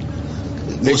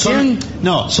 ¿De quién?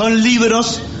 No, son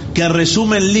libros que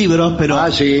resumen libros,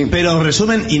 pero, sí. pero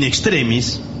resumen in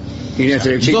extremis. Sí,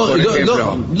 por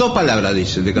ejemplo. Dos palabras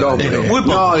dice de cada muy poco.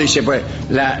 No, dice pues,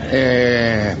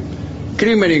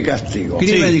 Crimen y Castigo.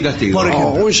 Crimen y Castigo. Por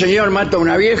ejemplo. Un señor mata a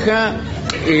una vieja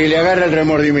y le agarra el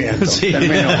remordimiento. Sí.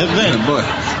 Terminó. Bueno,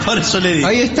 Por eso le digo.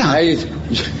 ahí está.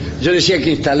 Yo decía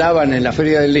que instalaban en la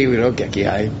Feria del Libro, que aquí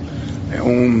hay,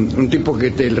 un tipo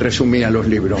que te resumía los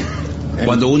libros.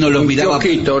 Cuando uno los miraba... Un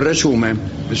kiosquito, resumen.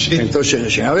 Sí. Entonces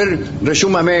decía, a ver,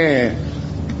 resúmame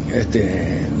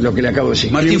lo que le acabo de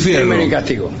decir. Martín Fierro. Crimen y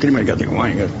Castigo. Crimen y Castigo.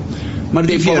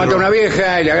 Martín Tipo Fierro. mata a una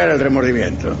vieja y le agarra el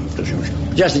remordimiento. Entonces,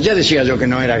 ya decía yo que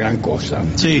no era gran cosa.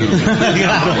 Sí.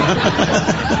 Claro.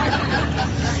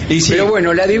 Y sí. Pero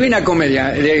bueno, la Divina Comedia,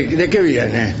 ¿de qué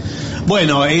viene?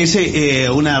 Bueno, es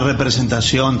una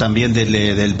representación también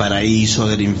del paraíso,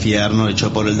 del infierno,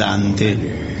 hecho por el Dante.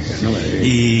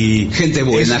 Y gente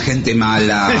buena, gente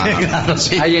mala. Claro,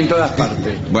 sí. Hay en todas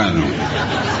partes. Bueno,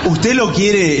 usted lo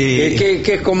quiere...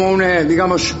 Que es como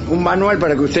digamos, un manual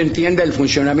para que usted entienda el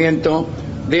funcionamiento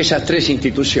de esas tres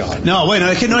instituciones. No, bueno,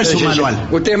 es que no es un manual.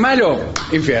 ¿Usted es malo?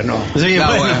 Infierno. Sí, No,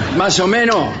 bueno. Más o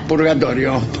menos,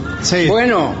 purgatorio. Sí.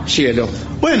 Bueno, cielo.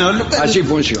 Bueno, Así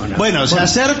funciona. Bueno, se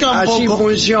acerca un Así poco.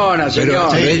 funciona, señor.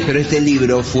 pero este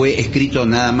libro fue escrito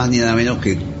nada más ni nada menos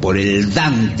que por el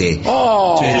Dante.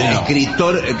 Oh.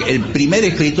 El primer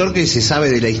escritor que se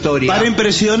sabe de la historia. Para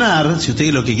impresionar, si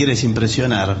usted lo que quiere es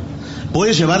impresionar,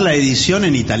 puede llevar la edición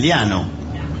en italiano,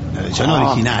 la edición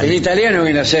original. En italiano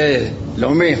viene a ser lo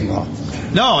mismo.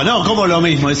 No, ¿cómo lo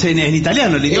mismo? Es en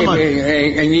italiano el idioma.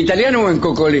 En italiano o en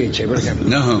cocoliche, por ejemplo.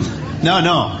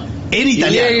 No, en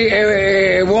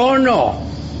italiano. Buono,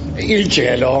 il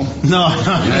cielo. No.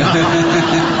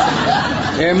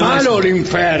 È malo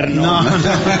l'inferno.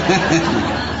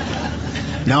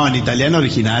 No, en italiano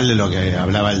original de lo que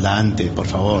hablaba el Dante, por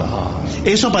favor.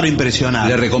 Eso para impresionar.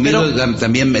 Le recomiendo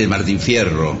también el Martín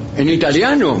Fierro. ¿En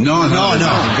italiano? No. No. Martín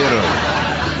Fierro.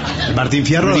 El Martín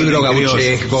Fierro. Un libro escribió,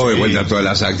 gauchesco que sí. cuenta todas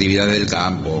las actividades del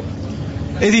campo.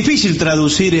 Es difícil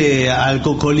traducir al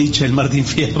cocoliche el Martín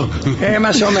Fierro.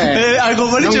 Más o menos. Al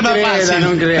cocoliche es más fácil.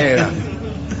 No creda.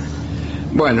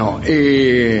 Bueno,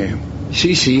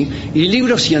 sí. ¿Y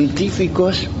libros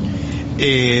científicos?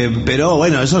 Pero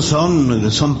bueno, esos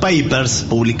son papers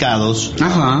publicados.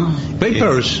 Ajá.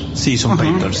 Papers. Sí, son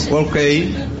papers. Ok.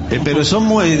 Pero son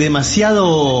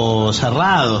demasiado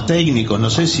cerrados, técnicos,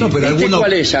 no sé si... No, pero alguno...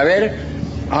 ¿Cuál es? A ver.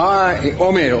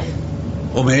 Homero.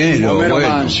 Homero, bueno.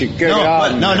 Mansi, qué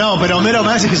grande. No, pero Homero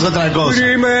Mansi es otra cosa.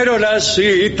 Primero la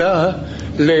cita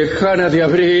lejana de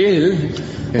abril.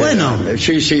 Bueno.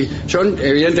 Sí, son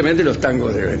evidentemente los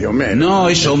tangos de Homero. No,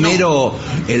 es Homero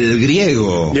el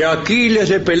griego. De Aquiles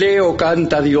de Peleo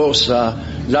canta diosa,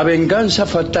 la venganza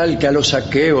fatal que a los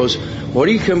aqueos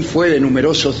origen fue de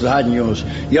numerosos daños,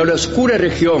 y a la oscura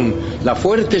región las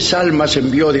fuertes almas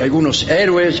envió de algunos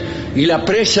héroes, y la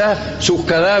presa sus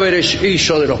cadáveres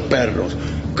hizo de los perros.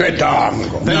 ¡Qué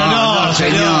tango! Pero no,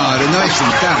 señor, no es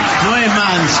un tango. No es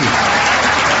Mansi.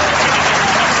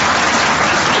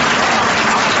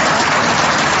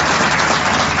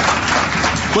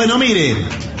 Bueno, mire,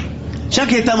 ya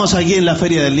que estamos aquí en la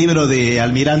Feria del Libro de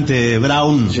Almirante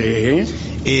Brown, Sí.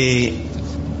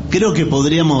 Creo que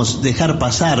podríamos dejar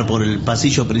pasar por el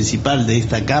pasillo principal de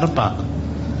esta carpa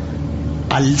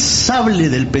al sable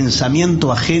del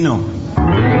pensamiento ajeno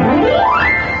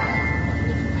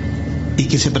y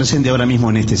que se presente ahora mismo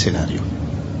en este escenario.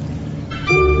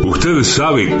 ¿Usted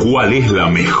sabe cuál es la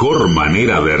mejor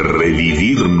manera de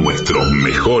revivir nuestros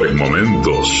mejores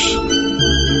momentos?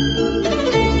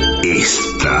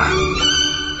 Esta.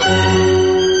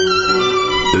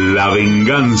 La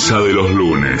venganza de los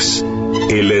lunes.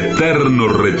 El eterno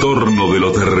retorno de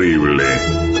lo terrible.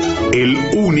 El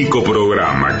único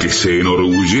programa que se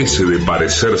enorgullece de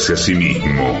parecerse a sí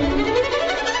mismo.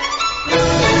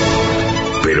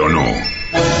 Pero no.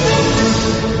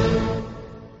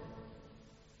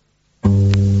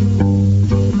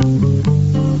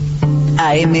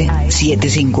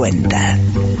 AM750.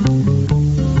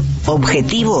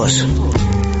 Objetivos,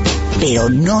 pero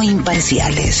no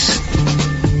imparciales.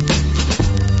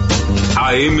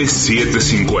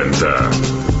 AM750.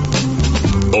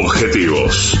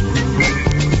 Objetivos,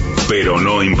 pero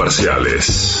no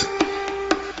imparciales.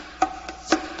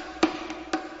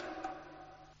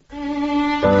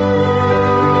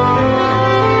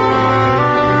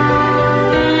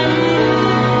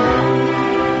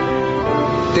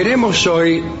 Tenemos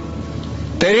hoy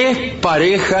 3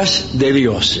 parejas de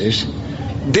dioses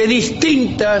de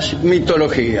distintas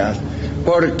mitologías,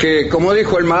 porque como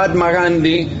dijo el Mahatma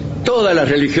Gandhi, todas las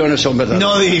religiones son verdaderas.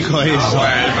 No dijo eso.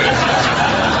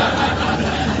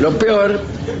 Lo peor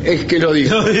es que lo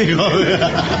dijo. No dijo.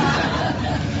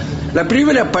 La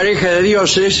primera pareja de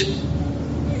dioses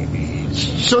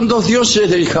son 2 dioses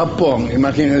del Japón,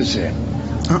 imagínense.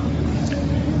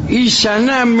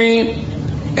 Izanami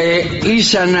e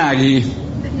Izanagi.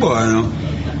 Bueno,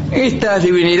 Estas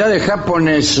divinidades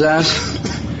japonesas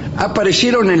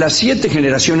aparecieron en las 7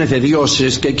 generaciones de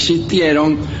dioses que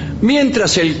existieron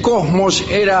mientras el cosmos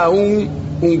era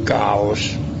un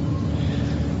caos.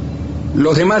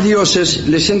 Los demás dioses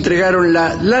les entregaron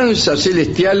la lanza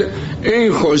celestial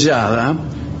enjollada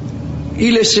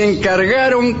y les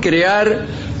encargaron crear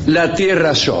la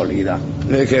tierra sólida.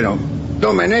 Le dijeron,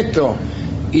 tomen esto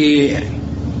y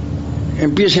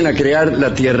empiecen a crear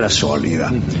la tierra sólida.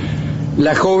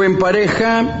 La joven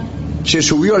pareja se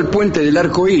subió al puente del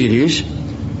arco iris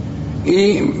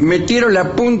y metieron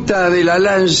la punta de la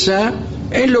lanza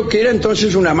en lo que era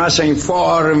entonces una masa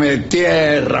informe,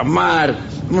 tierra, mar,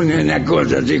 una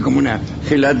cosa así como una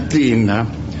gelatina.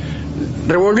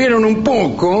 Revolvieron un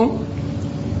poco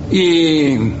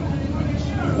y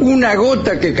una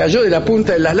gota que cayó de la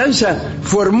punta de la lanza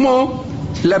formó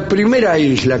la primera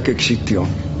isla que existió,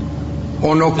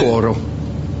 Onokoro.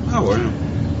 bueno.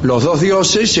 Los 2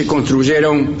 dioses se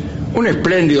construyeron un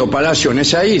espléndido palacio en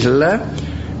esa isla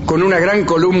con una gran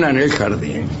columna en el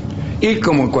jardín. Y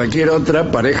como cualquier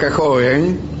otra pareja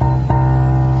joven,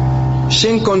 se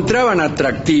encontraban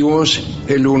atractivos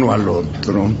el uno al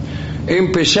otro.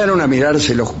 Empezaron a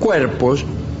mirarse los cuerpos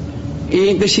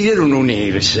y decidieron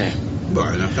unirse.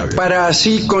 Bueno, está bien. Para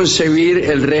así concebir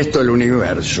el resto del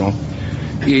universo.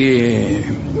 Y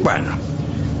bueno,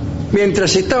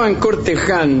 mientras estaban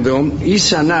cortejando,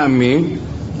 Izanami,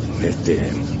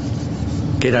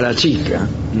 que era la chica,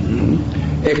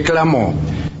 exclamó: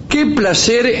 ¡qué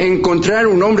placer encontrar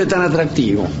un hombre tan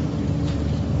atractivo!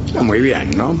 Está muy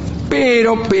bien, ¿no?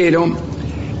 Pero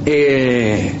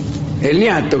el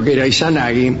ñato, que era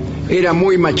Izanagi, era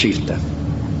muy machista.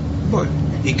 Bueno,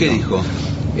 ¿y qué dijo?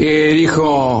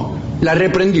 Dijo, la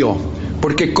reprendió,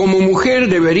 porque como mujer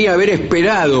debería haber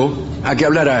esperado a que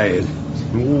hablara él.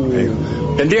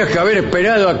 Tendrías que haber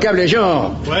esperado a que hable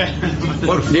yo. Bueno,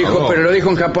 Dijo, pero lo dijo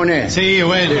en japonés. sí,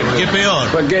 bueno, qué peor.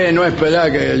 ¿Por qué no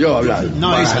esperar que yo hablara?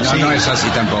 No es así. No es así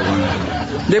tampoco.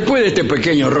 Después de este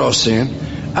pequeño roce,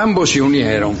 ambos se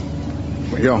unieron.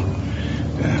 Yo.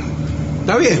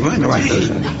 Está bien, bueno, basta.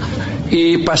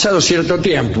 Y pasado cierto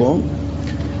tiempo,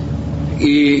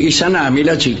 Izanami,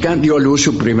 la chica, dio a luz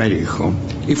su primer hijo.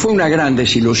 Y fue una gran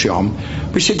desilusión,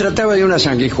 pues se trataba de una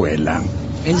sanguijuela.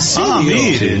 ¿En serio?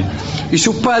 Mire. Y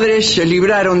sus padres se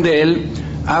libraron de él,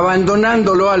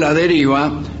 abandonándolo a la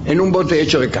deriva en un bote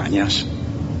hecho de cañas.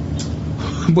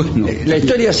 Bueno. La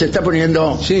historia se está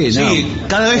poniendo Sí, no. Sí,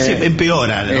 cada vez se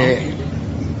empeora, ¿no?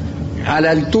 a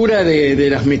la altura de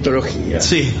las mitologías.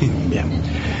 Sí. Bien.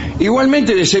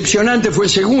 Igualmente decepcionante fue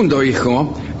el segundo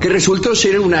hijo, que resultó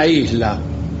ser una isla.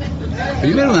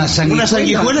 Primero una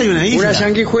sanguijuela y una isla. Una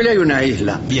sanguijuela y una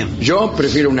isla. Bien. Yo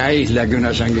prefiero una isla que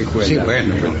una sanguijuela. Sí,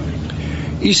 bueno.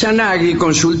 Izanagi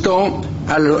consultó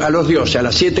a los dioses, a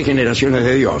las 7 generaciones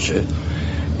de dioses,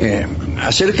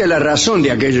 acerca de la razón de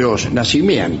aquellos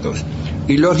nacimientos.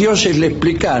 Y los dioses le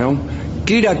explicaron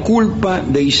que era culpa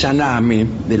de Izanami,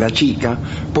 de la chica,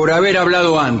 por haber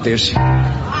hablado antes.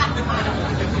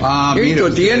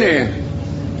 Esto tiene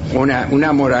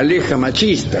una moraleja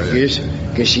machista, que es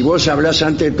que si vos hablas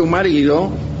antes de tu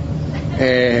marido,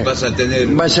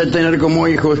 vas a tener como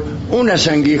hijos una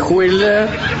sanguijuela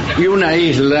y una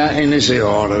isla en ese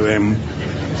orden.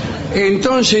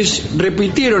 Entonces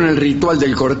repitieron el ritual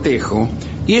del cortejo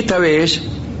y esta vez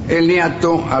el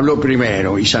niato habló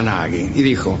primero, Izanagi, y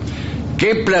dijo: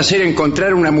 qué placer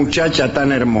encontrar una muchacha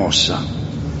tan hermosa.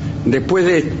 Después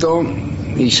de esto,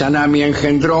 Izanami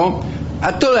engendró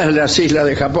a todas las islas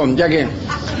de Japón, ya que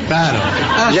Claro.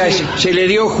 se le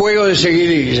dio juego de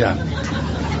seguidilla.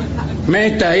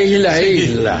 Meta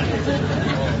isla.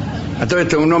 A todo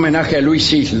esto un homenaje a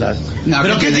Luis Islas. No,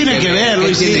 ¿Pero qué tiene que ver,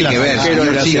 Luis ¿Qué tiene Islas? que ver? Pero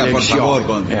de la Siga, por selección.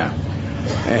 favor.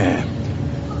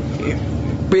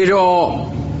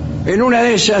 Pero en una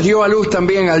de ellas dio a luz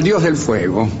también al dios del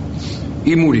fuego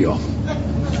y murió.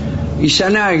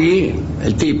 Izanagi,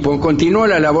 el tipo, continuó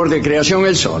la labor de creación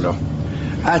él solo,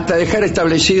 hasta dejar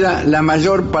establecida la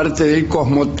mayor parte del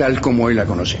cosmos tal como hoy la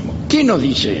conocemos. ¿Qué nos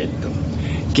dice esto?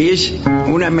 Que es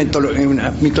una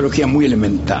mitología muy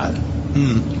elemental,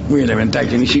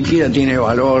 que ni siquiera tiene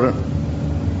valor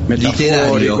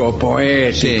metafórico, literario,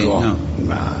 poético. Sí, no.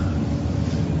 Nada.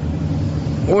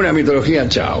 Una mitología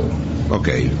chau. Ok.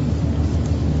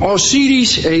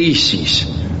 Osiris e Isis.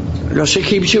 Los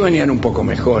egipcios venían un poco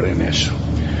mejor en eso.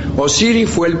 Osiris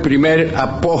fue el primer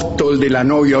apóstol de la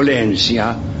no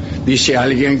violencia, dice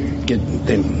alguien que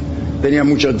tenía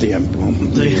mucho tiempo.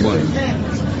 Sí.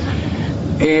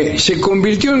 Se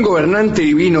convirtió en gobernante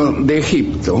divino de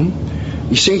Egipto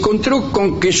y se encontró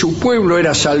con que su pueblo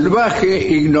era salvaje,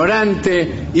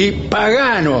 ignorante y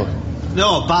pagano.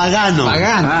 No, pagano.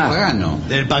 Pagano.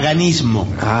 Del paganismo.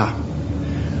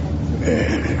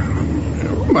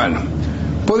 Bueno,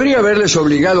 podría haberles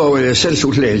obligado a obedecer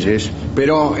sus leyes,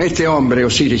 pero este hombre,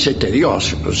 Osiris, este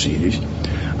dios Osiris,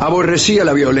 aborrecía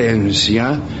la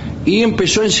violencia y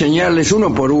empezó a enseñarles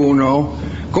uno por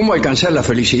uno cómo alcanzar la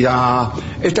felicidad,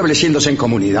 estableciéndose en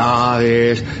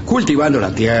comunidades, cultivando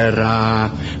la tierra,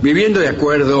 viviendo de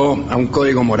acuerdo a un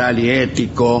código moral y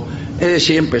ético, es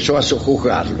decir, empezó a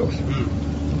sojuzgarlos.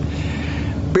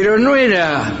 Pero no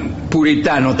era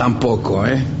puritano tampoco,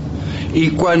 Y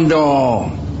cuando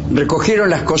recogieron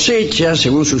las cosechas,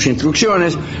 según sus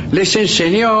instrucciones, les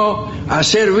enseñó a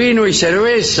hacer vino y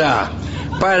cerveza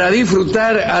para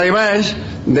disfrutar, además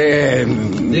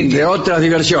de otras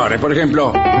diversiones. Por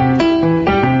ejemplo,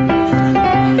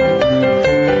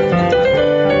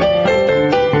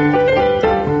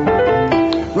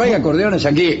 no hay acordeones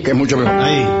aquí, que es mucho mejor.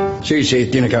 Ahí. Sí,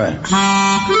 tiene que haber.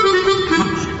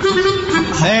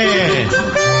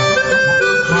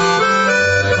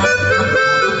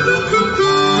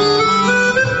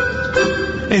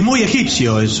 Es muy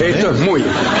egipcio eso. Esto es muy...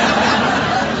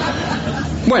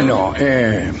 Bueno,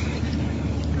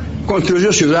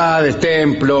 construyó ciudades,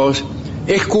 templos,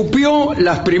 escupió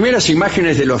las primeras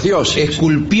imágenes de los dioses.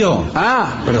 Esculpió.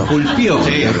 Perdón.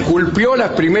 Esculpió las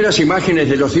primeras imágenes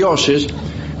de los dioses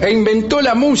e inventó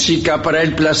la música para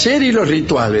el placer y los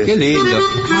rituales. Qué lindo.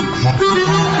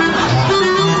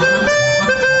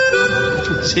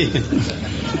 Sí.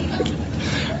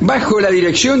 Bajo la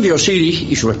dirección de Osiris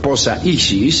y su esposa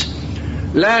Isis,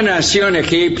 la nación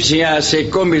egipcia se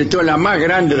convirtió en la más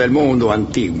grande del mundo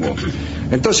antiguo.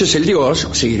 Entonces el dios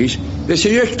Osiris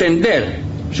decidió extender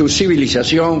su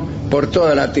civilización por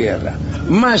toda la tierra.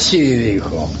 Más sí,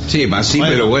 dijo. Sí, más sí,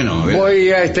 pero bueno. Voy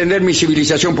a extender mi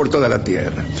civilización por toda la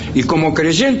tierra. Y como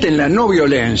creyente en la no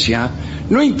violencia,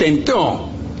 no intentó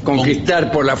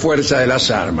conquistar por la fuerza de las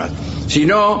armas,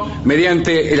 sino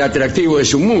mediante el atractivo de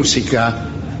su música.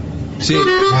 Sí.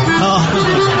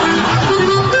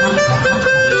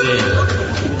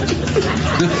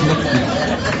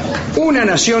 Una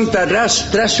nación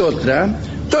tras otra,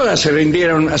 todas se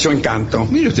rindieron a su encanto.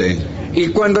 Mire usted. Y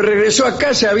cuando regresó a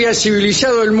casa había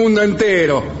civilizado el mundo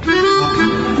entero.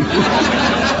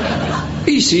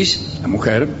 Isis, la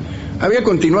mujer, había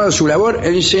continuado su labor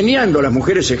enseñando a las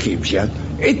mujeres egipcias,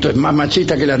 esto es más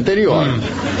machista que el anterior,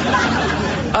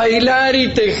 a hilar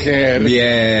y tejer.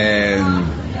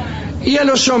 Bien. Y a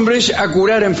los hombres a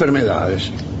curar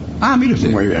enfermedades. Mire usted.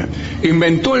 Muy bien.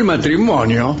 Inventó el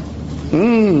matrimonio.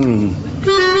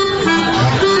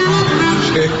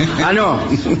 No.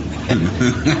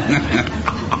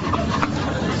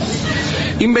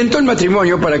 Inventó el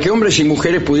matrimonio para que hombres y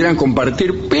mujeres pudieran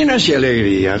compartir penas y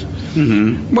alegrías.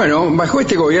 Bueno, bajo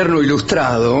este gobierno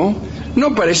ilustrado,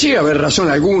 no parecía haber razón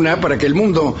alguna para que el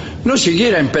mundo no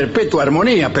siguiera en perpetua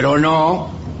armonía, pero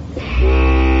no.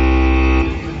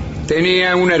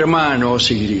 Tenía un hermano,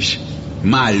 Osiris.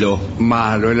 Malo,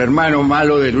 el hermano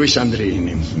malo de Luis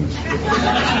Andrini.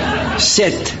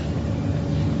 Set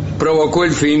provocó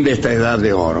el fin de esta edad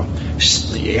de oro.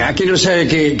 Aquí no sabe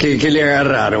que le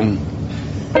agarraron.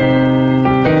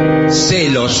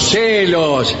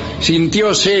 Celos,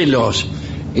 sintió celos.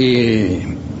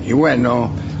 Y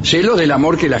bueno, celos del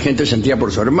amor que la gente sentía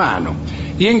por su hermano.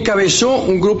 Y encabezó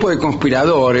un grupo de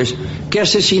conspiradores que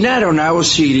asesinaron a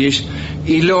Osiris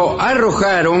y lo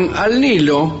arrojaron al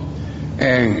Nilo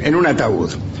en un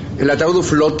ataúd. El ataúd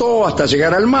flotó hasta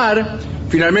llegar al mar.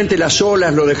 Finalmente las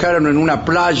olas lo dejaron en una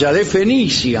playa de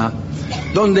Fenicia,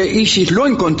 donde Isis lo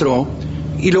encontró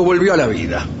y lo volvió a la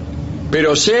vida.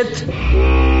 Pero Set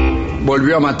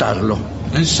volvió a matarlo.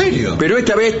 ¿En serio? Pero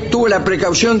esta vez tuvo la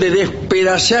precaución de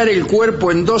despedazar el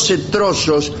cuerpo en 12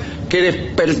 trozos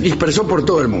que dispersó por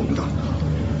todo el mundo.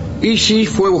 Isis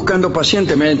fue buscando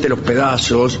pacientemente los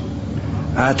pedazos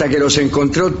hasta que los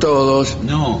encontró todos,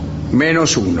 No.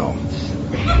 menos uno.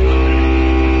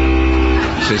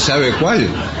 ¿Se sabe cuál?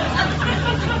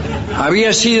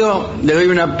 Había sido, le doy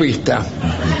una pista,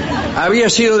 había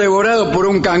sido devorado por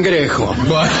un cangrejo.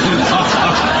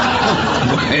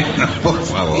 Bueno, por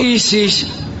favor. Isis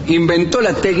inventó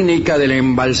la técnica del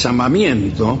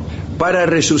embalsamamiento para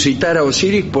resucitar a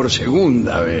Osiris por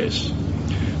segunda vez.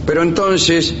 Pero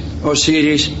entonces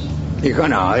Osiris dijo,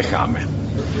 no, déjame.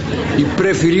 Y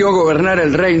prefirió gobernar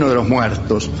el reino de los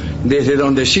muertos, desde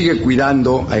donde sigue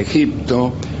cuidando a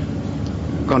Egipto,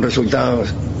 con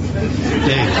resultados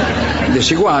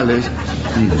desiguales,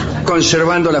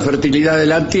 conservando la fertilidad de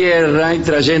la tierra y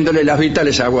trayéndole las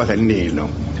vitales aguas del Nilo.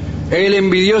 El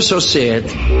envidioso Set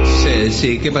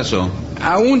Sí, ¿qué pasó?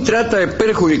 aún trata de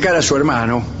perjudicar a su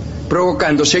hermano,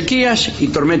 provocando sequías y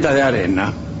tormentas de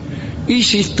arena.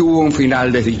 Isis tuvo un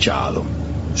final desdichado.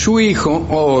 Su hijo,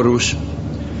 Horus,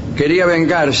 quería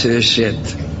vengarse de Set,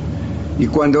 y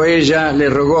cuando ella le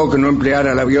rogó que no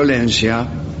empleara la violencia,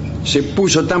 se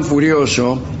puso tan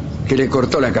furioso que le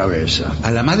cortó la cabeza.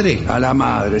 ¿A la madre? A la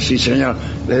madre, sí señor.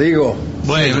 Le digo,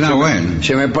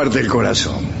 se me parte el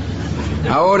corazón.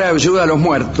 Ahora ayuda a los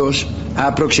muertos a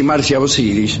aproximarse a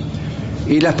Osiris.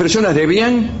 Y las personas de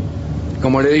bien,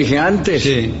 como le dije antes,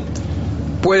 Sí.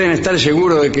 pueden estar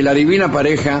seguros de que la divina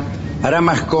pareja hará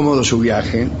más cómodo su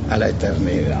viaje a la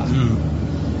eternidad.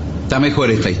 Está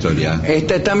mejor esta historia.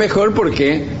 Esta está mejor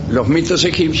porque los mitos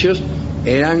egipcios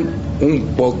eran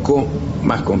un poco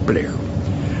más complejos.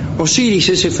 Osiris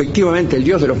es efectivamente el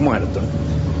dios de los muertos.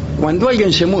 Cuando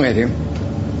alguien se muere,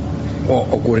 o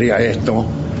ocurría esto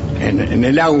en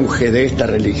el auge de esta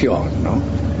religión, ¿no?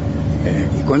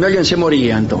 Y cuando alguien se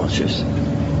moría, entonces,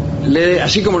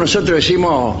 así como nosotros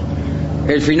decimos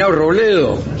el finado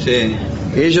Robledo, Sí.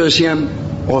 ellos decían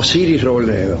Osiris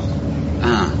Robledo.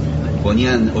 Ah,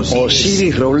 ponían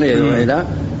Osiris Robledo, era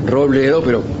Robledo,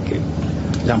 pero que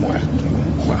la muerte.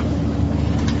 Bueno.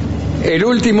 El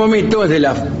último mito es de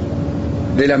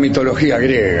la mitología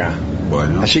griega.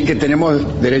 Bueno. Así que tenemos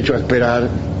derecho a esperar.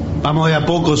 Vamos de a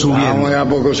poco subiendo. Vamos de a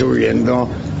poco subiendo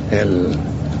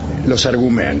los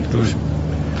argumentos.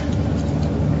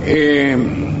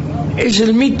 Es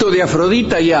el mito de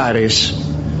Afrodita y Ares.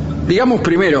 Digamos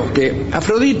primero que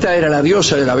Afrodita era la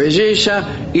diosa de la belleza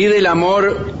y del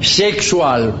amor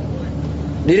sexual.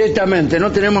 Directamente, no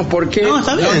tenemos por qué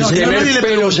Está bien, señor, tener nadie le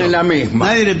pelos preguntó. en la misma.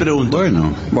 Nadie le preguntó.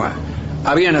 Bueno. Bueno,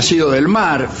 había nacido del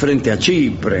mar frente a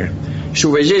Chipre.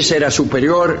 Su belleza era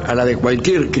superior a la de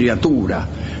cualquier criatura.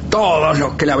 Todos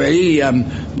los que la veían,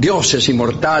 dioses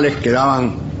inmortales,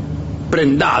 quedaban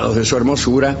prendados de su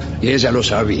hermosura y ella lo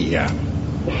sabía.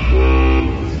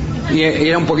 Y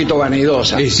era un poquito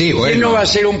vanidosa. Sí, bueno. ¿Quién no va a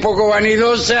ser un poco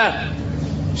vanidosa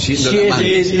si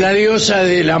es la diosa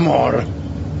del amor?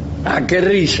 Ah, qué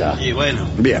risa. Y bueno.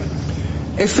 Bien.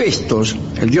 Hefestos,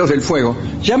 el dios del fuego,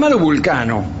 llamado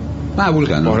Vulcano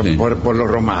Vulcano. Sí. por los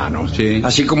romanos. Sí.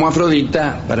 Así como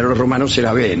Afrodita, para los romanos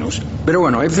era Venus. Pero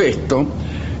bueno, Hefesto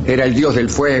era el dios del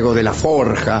fuego, de la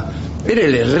forja, era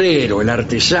el herrero, el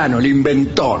artesano, el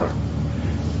inventor.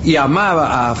 Y amaba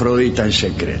a Afrodita en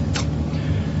secreto.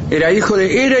 Era hijo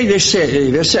de Hera y de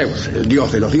Zeus, el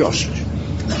dios de los dioses.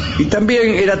 Y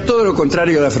también era todo lo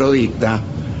contrario de Afrodita,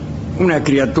 una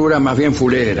criatura más bien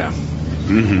fulera.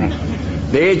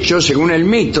 De hecho, según el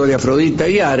mito de Afrodita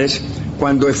y Ares,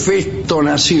 cuando Hefesto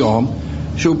nació,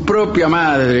 su propia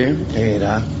madre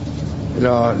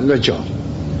lo echó.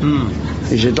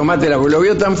 Dice, tómatela, porque lo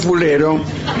vio tan fulero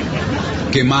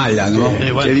Qué mala, ¿no?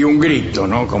 que dio un grito,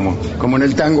 ¿no? Como en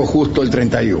el tango Justo el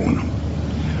 31.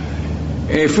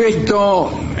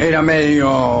 Hefesto era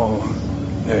medio...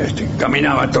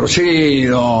 caminaba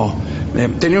torcido,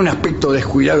 tenía un aspecto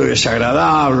descuidado y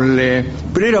desagradable,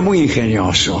 pero era muy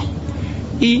ingenioso.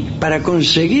 Y para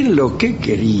conseguir lo que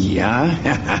quería,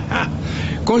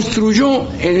 construyó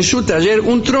en su taller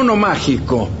un trono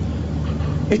mágico.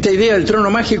 Esta idea del trono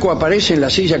mágico aparece en la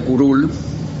silla curul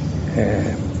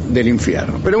del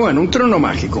infierno. Pero bueno, un trono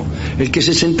mágico. El que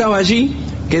se sentaba allí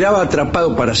quedaba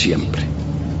atrapado para siempre.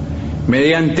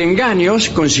 Mediante engaños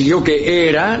consiguió que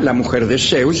Hera, la mujer de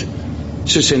Zeus,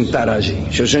 se sentara allí.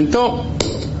 Se sentó,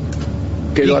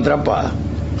 quedó atrapada.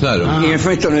 Claro. Y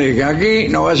Hefesto le dije, aquí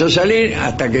no vas a salir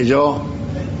hasta que yo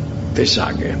te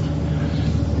saque.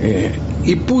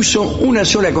 Y puso una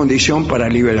sola condición para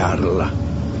liberarla: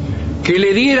 que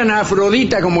le dieran a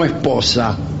Afrodita como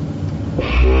esposa.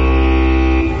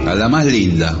 A la más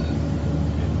linda.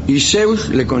 Y Zeus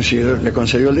le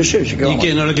concedió el deseo. ¿Y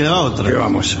que no le quedaba otra? ¿Qué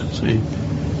vamos a hacer? Sí.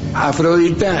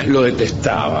 Afrodita lo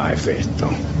detestaba a Hefesto.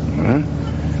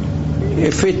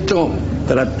 Hefesto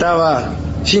trataba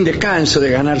sin descanso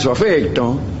de ganar su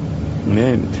afecto.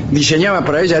 Diseñaba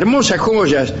para ella hermosas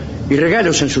joyas y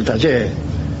regalos en su taller.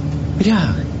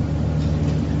 Mirá,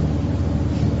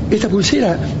 esta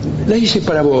pulsera la hice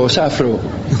para vos, Afro.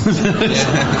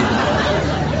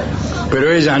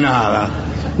 Pero ella nada,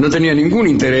 no tenía ningún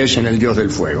interés en el dios del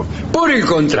fuego. Por el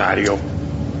contrario,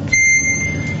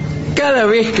 cada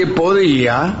vez que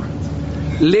podía,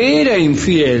 le era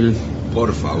infiel.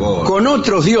 Por favor. Con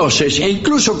otros dioses e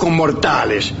incluso con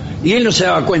mortales, y él no se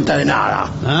daba cuenta de nada.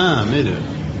 Ah, mire.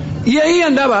 Y ahí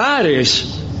andaba Ares,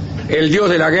 el dios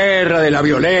de la guerra, de la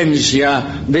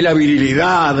violencia, de la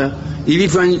virilidad, y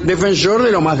defensor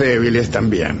de los más débiles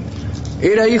también.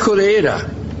 Era hijo de Hera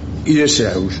y de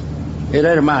Zeus.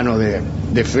 Era hermano de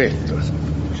Hefesto.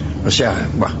 O sea,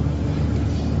 bueno,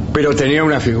 pero tenía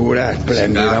una figura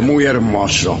espléndida, claro, muy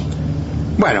hermoso.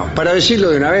 Bueno, para decirlo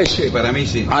de una vez, sí, para mí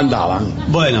sí. Andaban.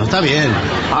 Bueno, está bien.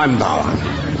 Andaban.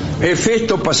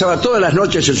 Hefesto pasaba todas las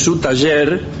noches en su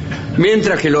taller,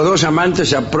 mientras que los dos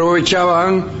amantes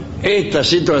aprovechaban esta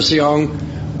situación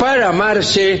para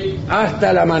amarse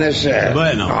hasta el amanecer.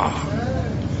 Bueno.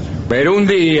 Pero un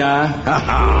día,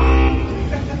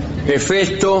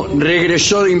 Hefesto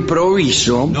regresó de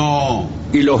improviso. No.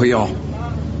 Y los vio.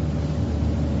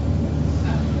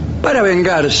 Para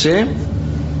vengarse,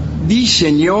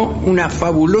 diseñó una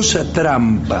fabulosa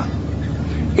trampa.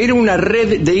 Era una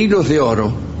red de hilos de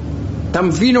oro,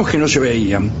 tan finos que no se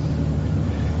veían,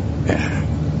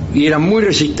 y eran muy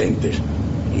resistentes.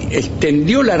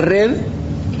 Extendió la red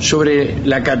sobre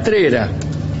la catrera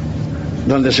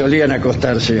donde solían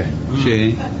acostarse,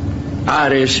 sí,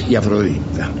 Ares y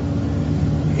Afrodita.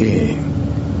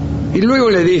 Y luego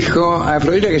le dijo a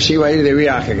Afrodita que se iba a ir de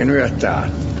viaje, que no iba a estar.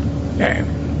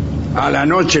 A la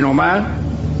noche nomás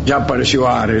ya apareció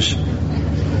Ares.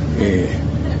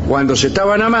 Cuando se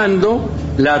estaban amando,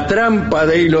 la trampa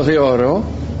de hilos de oro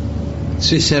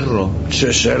se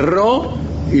cerró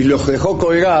y los dejó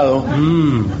colgados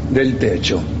del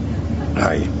techo.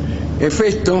 Ahí.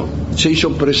 Hefesto se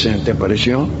hizo presente,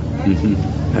 apareció,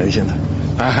 diciendo,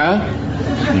 ajá,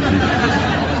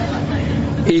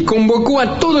 y convocó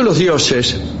a todos los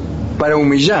dioses para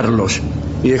humillarlos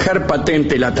y dejar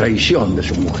patente la traición de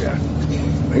su mujer.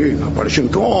 Apareció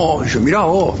entonces, mirá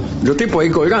vos, los tipos ahí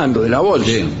colgando de la bolsa.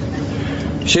 Sí.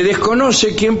 Se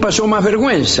desconoce quién pasó más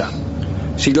vergüenza,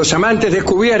 si los amantes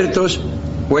descubiertos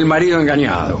o el marido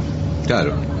engañado.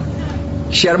 Claro.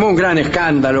 Se armó un gran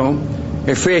escándalo.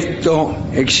 Hefesto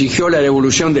exigió la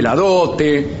devolución de la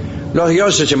dote. Los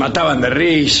dioses se mataban de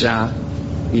risa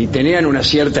y tenían una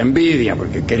cierta envidia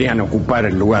porque querían ocupar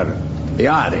el lugar de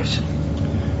Ares.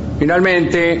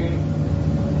 Finalmente,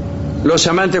 los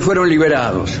amantes fueron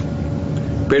liberados,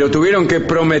 pero tuvieron que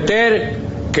prometer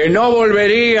que no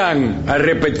volverían a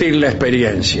repetir la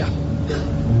experiencia.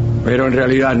 Pero en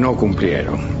realidad no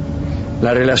cumplieron.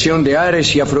 La relación de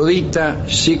Ares y Afrodita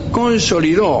se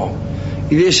consolidó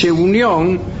y de esa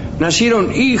unión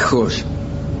nacieron hijos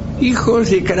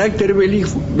de carácter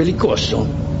belicoso.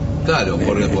 Claro,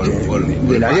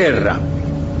 de la guerra.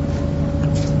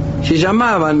 Se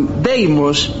llamaban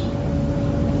Deimos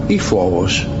y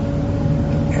Fobos,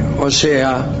 o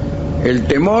sea, el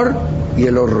temor y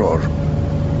el horror.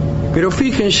 Pero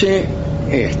fíjense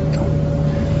esto.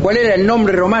 ¿Cuál era el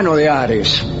nombre romano de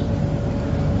Ares?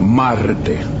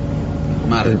 Marte.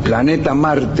 El planeta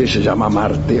Marte se llama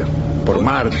Marte, por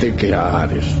Marte, que era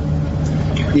Ares.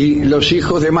 Y los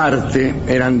hijos de Marte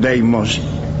eran Deimos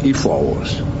y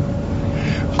Fobos.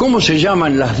 ¿Cómo se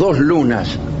llaman las dos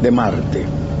lunas de Marte?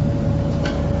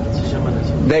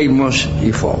 Deimos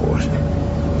y Fobos.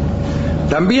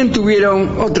 También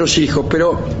tuvieron otros hijos,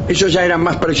 pero ellos ya eran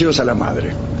más parecidos a la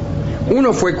madre.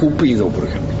 Uno fue Cupido, por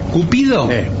ejemplo. ¿Cupido?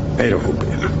 Pero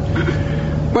Cupido.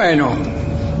 Bueno,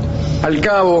 al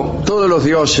cabo, todos los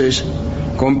dioses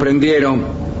comprendieron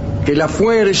que la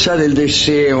fuerza del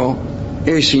deseo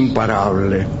es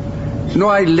imparable.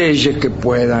 No hay leyes que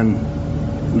puedan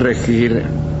regir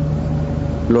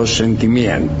los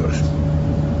sentimientos.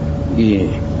 y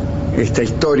esta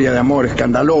historia de amor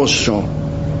escandaloso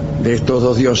de estos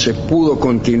dos dioses pudo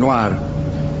continuar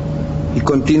y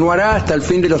continuará hasta el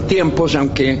fin de los tiempos,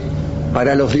 aunque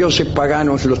para los dioses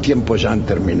paganos los tiempos ya han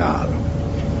terminado.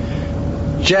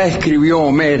 Ya escribió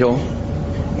Homero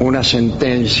una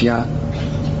sentencia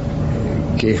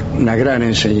que es una gran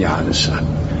enseñanza.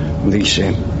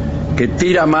 Dice que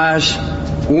tira más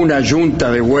una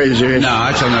yunta de bueyes. No,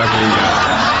 eso no lo escribió.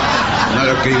 No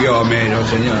lo escribió Homero,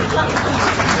 señor.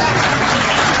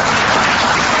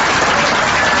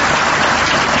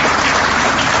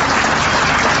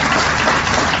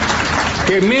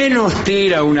 Que menos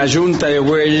tira una yunta de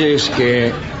bueyes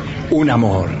que un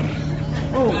amor.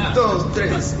 1, 2,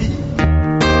 3 y...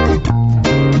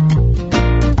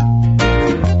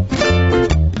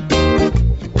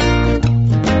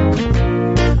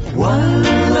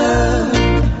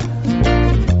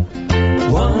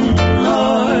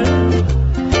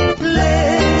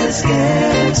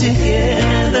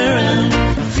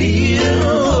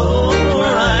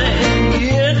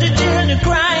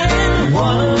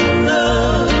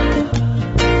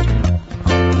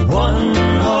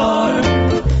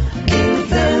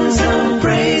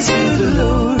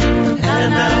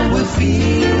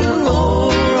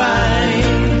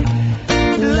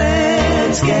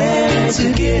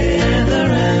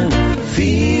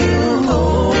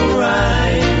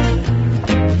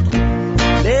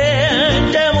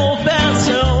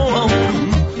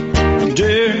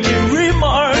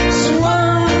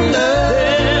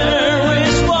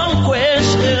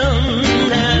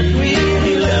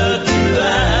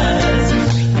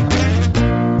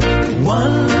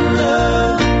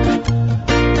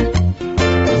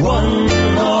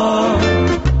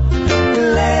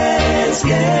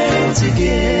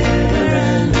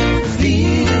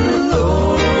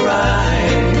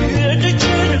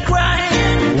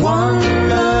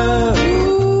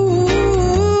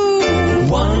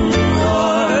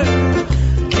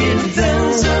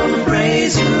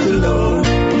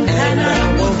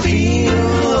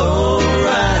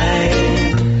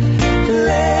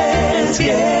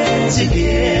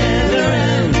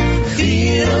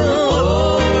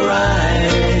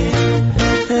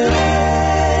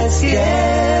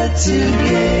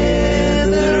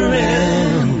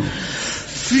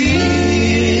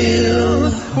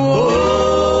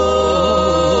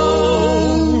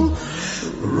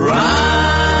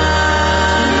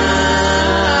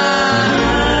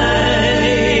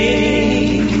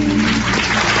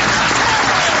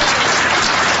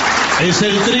 Es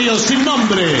el trío sin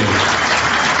nombre.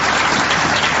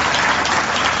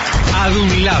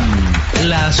 ADUNLAM,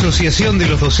 la Asociación de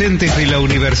los Docentes de la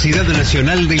Universidad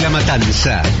Nacional de La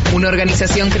Matanza. Una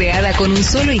organización creada con un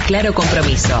solo y claro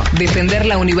compromiso: defender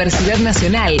la Universidad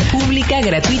Nacional, pública,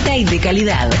 gratuita y de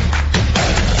calidad.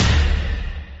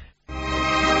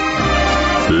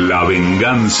 La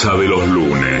venganza de los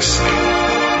lunes.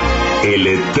 El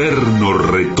eterno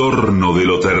retorno de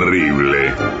lo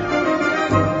terrible.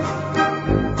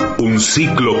 Un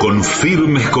ciclo con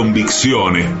firmes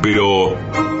convicciones, pero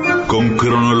con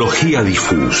cronología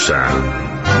difusa.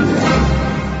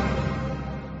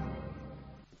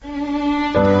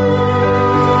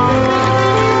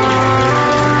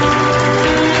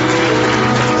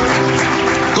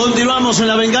 Continuamos en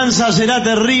La Venganza Será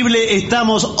Terrible.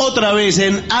 Estamos otra vez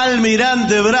en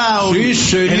Almirante Brown. Sí,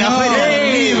 señor. En la Feria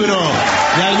del Libro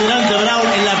de Almirante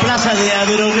Brown, en la plaza de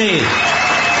Adrogué.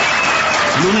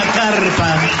 En una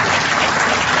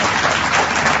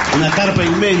carpa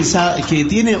inmensa que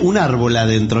tiene un árbol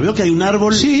adentro. ¿Vio que hay un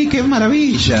árbol? Sí, qué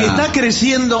maravilla. Que está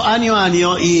creciendo año a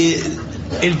año y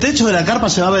el techo de la carpa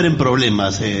se va a ver en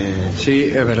problemas.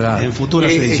 Sí, es verdad. En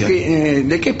futuras ediciones.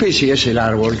 ¿De qué especie es el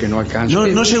árbol que no alcanza?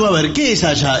 No llego a ver. ¿Qué es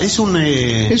allá? Es un...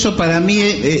 Eso para mí,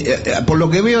 por lo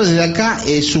que veo desde acá,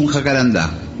 es un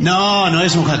jacarandá. No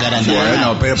es un jacarandá.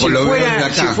 Bueno, pero por lo que veo desde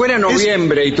acá. Si fuera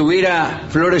noviembre y tuviera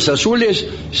flores azules,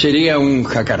 sería un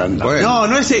jacarandá. Bueno.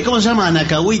 No es... ¿Cómo se llama?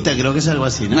 Anacahuita, creo que es algo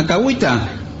así, ¿no? ¿Anacahuita?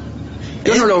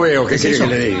 Yo no lo veo, ¿qué ¿Es quiere eso?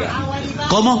 que le diga?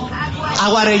 ¿Cómo?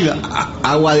 Aguarello.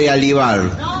 Agua de alivar.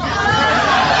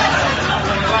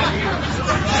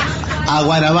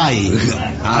 Aguarabay.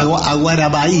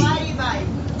 Aguarabay.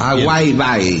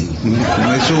 Aguaybay.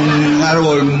 No es un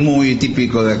árbol muy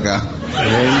típico de acá.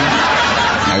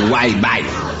 Aguaybay.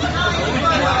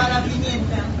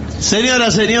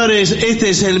 Señoras, señores, este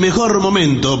es el mejor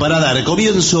momento para dar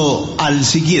comienzo al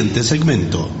siguiente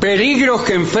segmento. Peligros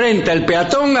que enfrenta el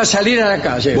peatón a salir a la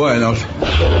calle. Bueno,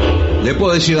 ¿le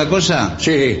puedo decir una cosa?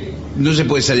 Sí. No se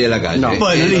puede salir a la calle. No.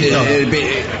 Bueno, listo.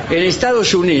 En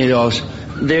Estados Unidos,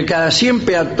 de cada 100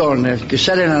 peatones que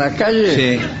salen a la calle,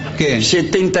 Sí. ¿Qué?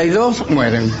 72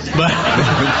 mueren.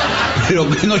 Pero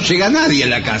que no llega nadie a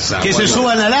la casa. Que Bueno. se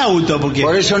suban al auto, porque...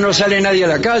 Por eso no sale nadie a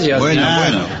la calle. Bueno, Claro.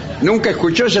 bueno. ¿Nunca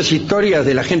escuchó esas historias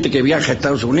de la gente que viaja a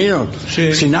Estados Unidos?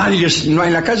 Sí. Si nadie, no hay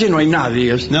en la calle, no hay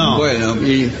nadie. No. Bueno,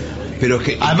 Y pero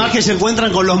que... Además que se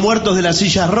encuentran con los muertos de las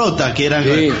sillas rotas, que eran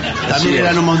Sí, así también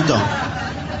eran es. un montón.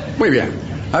 muy bien.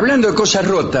 Hablando de cosas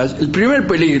rotas, el primer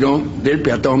peligro del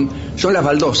peatón son las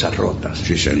baldosas rotas.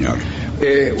 Sí, señor.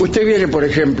 Usted viene, por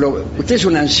ejemplo, usted es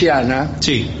una anciana,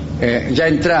 Sí. ya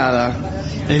entrada.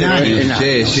 En años.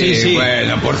 Sí,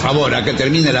 bueno, por favor, a que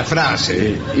termine la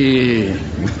frase. Y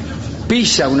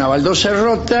pisa una baldosa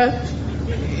rota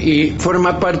y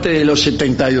forma parte de los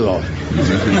 72.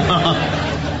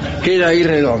 Queda ahí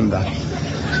redonda.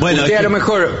 Bueno, Usted es a que- lo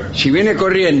mejor, si viene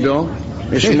corriendo,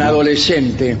 es un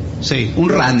adolescente, Sí. Un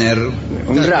runner.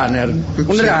 un runner,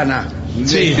 un Sí. rana.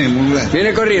 Sí, un runner.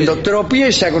 Viene corriendo,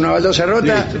 tropieza con una baldosa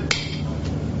rota,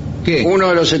 ¿Qué? uno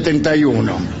de los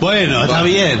 71. Bueno, está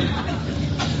bien.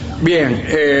 Bien,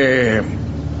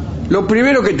 lo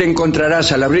primero que te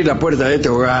encontrarás al abrir la puerta de este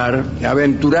hogar,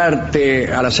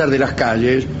 aventurarte al azar de las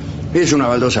calles, es una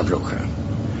baldosa floja.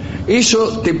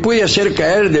 Eso te puede hacer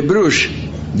caer de bruce,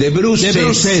 De Bruce. De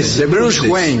Bruces. de Bruce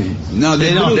Wayne, No,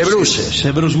 de No, de Bruce. bruces,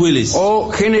 De Bruce Willis.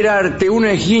 o generarte un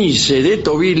esguince de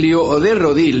tobillo o de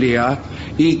rodilla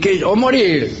o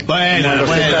morir. Bueno, Como los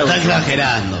bueno, Estados está Unidos.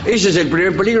 exagerando. Ese es el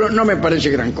primer peligro, no me parece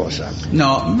gran cosa.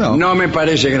 No. No me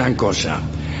parece gran cosa.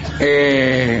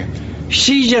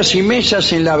 Sillas y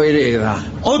mesas en la vereda.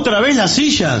 ¿Otra vez las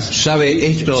sillas? ¿Sabe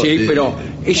esto? Sí, pero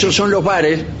esos son los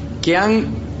bares que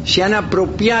se han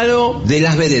apropiado De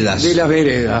las veredas. de las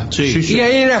veredas. Sí. Y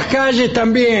ahí en las calles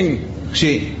también.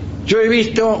 Sí. Yo he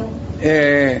visto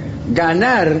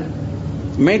ganar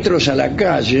metros a la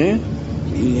calle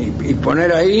y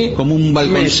poner ahí Como un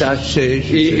balcón. mesas. Sí,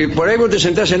 sí, y sí. por ahí vos te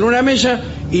sentás en una mesa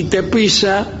y te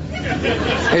pisa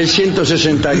el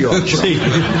 168. Sí.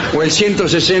 O el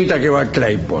 160 que va a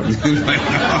Claypole. Bueno,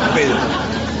 pero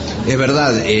es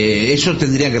verdad, eso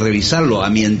tendría que revisarlo. A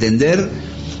mi entender,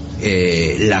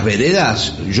 las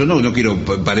veredas, yo no quiero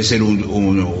parecer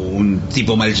un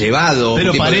tipo mal llevado.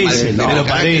 Pero un tipo de parece, mal- pero no,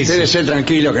 parece. Debe ser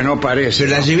tranquilo que no parece.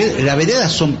 pero las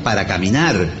veredas son para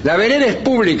caminar. La vereda es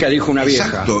pública, dijo una vieja.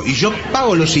 Exacto. Y yo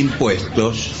pago los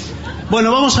impuestos. Bueno,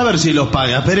 vamos a ver si los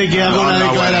paga. Espere que haga una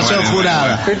declaración bueno,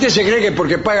 jurada. Usted se cree que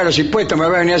porque paga los impuestos me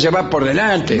va a venir a llevar por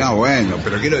delante. No, bueno,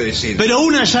 pero quiero decir. Pero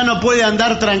una ya no puede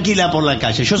andar tranquila por la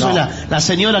calle. Yo soy No. la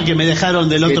señora que me dejaron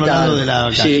del ¿Qué otro tal? lado de la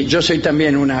calle. Sí, yo soy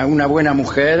también una buena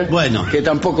mujer. Bueno. Que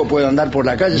tampoco puedo andar por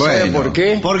la calle. ¿Sabe Bueno. por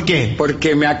qué? ¿Por qué?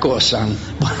 Porque me acosan.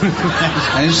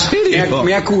 ¿En serio?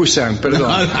 Me acusan, perdón.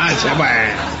 No, ya,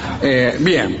 bueno.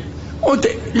 Bien.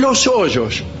 Los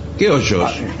hoyos. ¿Qué hoyos?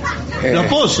 Los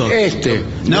pozos.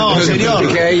 No, señor.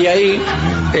 Que hay ahí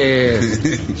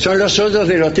son los hoyos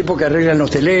de los tipos que arreglan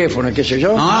los teléfonos, qué sé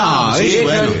yo. Ah, Y sí,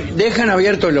 dejan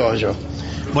abierto el hoyo.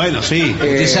 Bueno, sí.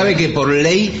 Usted sabe que por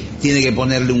ley tiene que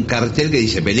ponerle un cartel que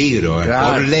dice peligro,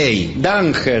 Claro. por ley.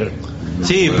 Danger.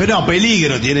 Sí, pero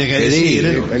peligro tiene que Peligro,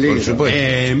 decir. peligro. por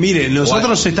supuesto. Mire,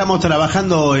 nosotros estamos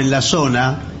trabajando en la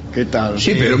zona. ¿Qué tal?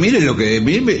 Sí, pero miren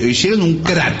hicieron un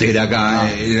cráter acá.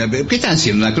 ¿Qué están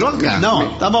haciendo? ¿Una cloaca?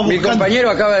 No, estamos Mi buscando. compañero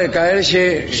acaba de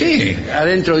caerse Sí.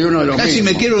 adentro de uno de los Casi me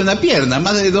mismos. quiero una pierna,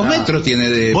 más de 2 metros tiene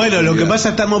de... Bueno, lo que pasa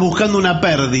es que estamos buscando una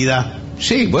pérdida.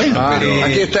 Sí, bueno, Ah, pero...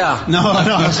 aquí está.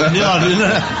 No, señor.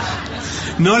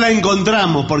 No la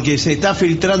encontramos porque se está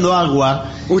filtrando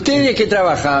agua. ¿Usted de qué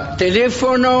trabaja?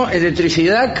 ¿Teléfono,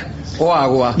 electricidad o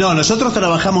agua? No, nosotros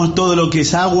trabajamos todo lo que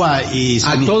es agua y...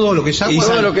 todo lo que es agua. y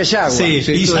Todo lo que es agua. Sí,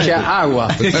 Sí, y O sea, agua.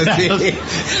 Claro.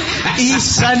 Y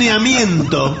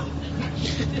saneamiento.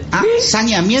 Ah,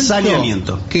 saneamiento.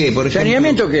 Saneamiento. ¿Qué, por ejemplo?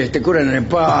 ¿Saneamiento qué? ¿Te curan el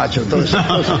empacho? Todas esas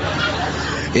cosas.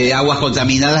 Aguas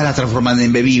contaminadas las transforman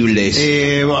en bebibles.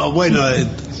 Bueno,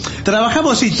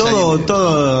 trabajamos sí todo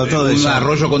Un eso.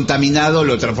 arroyo contaminado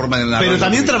lo transforman en un arroyo. Pero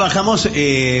también trabajamos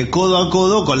codo a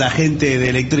codo con la gente de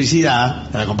electricidad,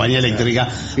 de la compañía eléctrica.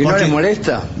 ¿Y no porque- le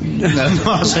molesta?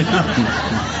 No, señor.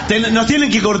 Nos tienen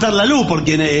que cortar la luz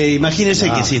porque imagínense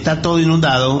que si está todo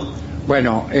inundado.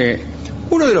 Bueno,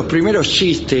 uno de los primeros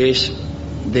chistes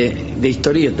de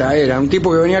historieta era un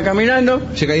tipo que venía caminando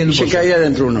Se caía en un y se pozo. caía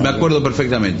dentro de un Me hoyo. acuerdo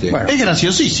perfectamente. Bueno. Es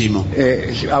graciosísimo.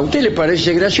 A usted le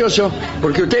parece gracioso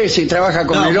porque usted sí trabaja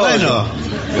con No, el hoyo.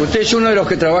 bueno. Usted es uno de los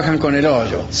que trabajan con el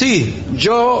hoyo. Sí.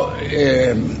 Yo,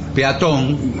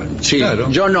 Peatón. sí, Claro.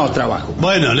 yo no trabajo.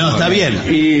 Bueno, no, está bien.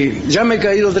 Y ya me he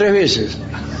caído 3 veces.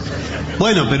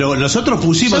 Bueno, pero nosotros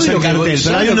pusimos ¿Sabe el lo que cartel, voy- pero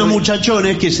sabe hay lo unos que-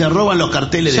 muchachones que se roban los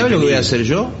carteles de ¿Sabe lo que voy a peligro. hacer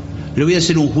yo? Le voy a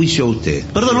hacer un juicio a usted.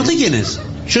 Perdón, ¿usted quién es?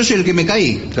 Yo soy el que me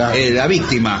caí, Claro. La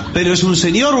víctima. ¿Pero es un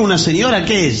señor o una señora?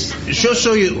 ¿Qué es? Yo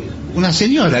soy una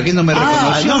señora que no me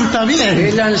reconoció. No, está Es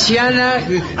bien. la anciana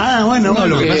Bueno, No,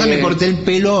 lo que pasa Eh, me corté el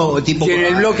pelo tipo. que en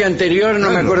el bloque anterior no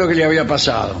me acuerdo qué le había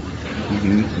pasado.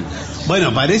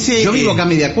 Bueno, parece... Yo vivo acá a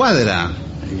media cuadra.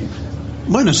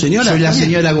 Bueno, señora... Soy la está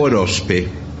bien. señora Gorospe.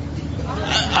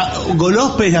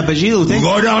 ¿Golospe es de apellido usted?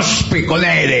 Gorospe con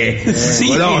R. Sí,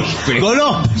 Gorospe.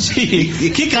 Golospe,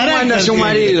 sí. ¿Qué carácter? anda su tiene?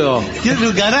 marido? Tiene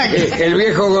un carácter. El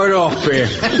viejo Gorospe.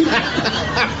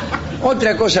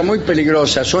 Otra cosa muy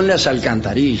peligrosa son las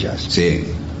alcantarillas. Sí.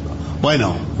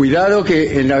 Bueno, Cuidado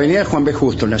que en la avenida Juan B.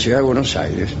 Justo, en la ciudad de Buenos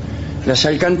Aires, las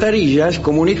alcantarillas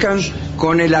comunican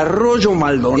con el arroyo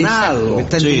Maldonado,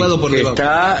 Está entubado por que debajo.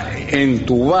 está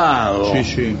entubado. Sí,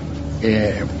 sí.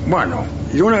 Bueno,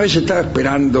 yo una vez estaba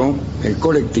esperando el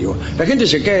colectivo. La gente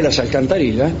se cae de las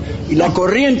alcantarillas y la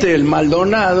corriente del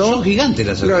Maldonado Son gigantes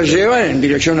las lo alcantarillas. lleva en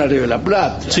dirección a Río de la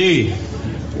Plata. sí.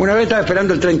 Una vez estaba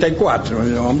esperando el 34,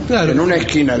 ¿no? Claro. En una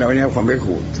esquina de la avenida Juan B.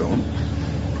 Justo.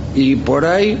 Y por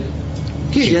ahí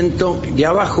siento de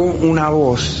abajo una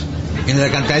voz. ¿En la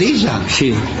alcantarilla?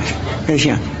 Sí. Que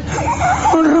decía,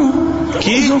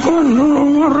 ¿Qué?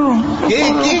 socorro.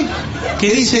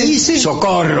 ¿Qué dice?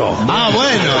 Socorro.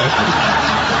 Bueno.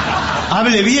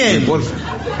 Hable bien.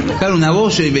 Claro, una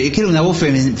voz, que era una voz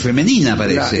femenina,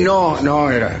 parece. No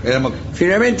era.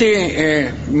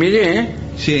 Finalmente miré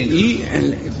Sí. y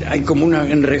hay como un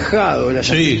enrejado de la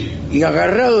Sí. y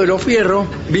agarrado de los fierros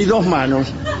vi dos manos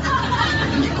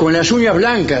con las uñas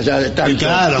blancas ya de tanto.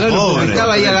 Claro, Claro, pobre.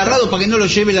 estaba ahí agarrado para que no lo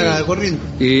lleve la corriente.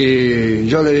 Y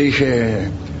yo le dije,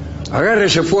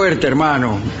 agárrese fuerte,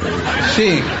 hermano,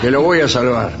 Sí. que lo voy a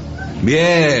salvar.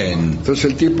 Bien. Entonces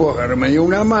el tipo me dio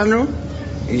una mano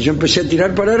y yo empecé a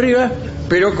tirar para arriba,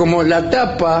 pero como la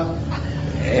tapa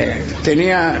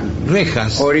tenía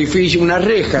Rejas. orificio, una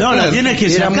reja. No, la tienes que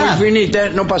y era sacar. muy finita,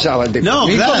 no pasaba el tipo. No,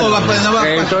 ¿Y claro. cómo va a no va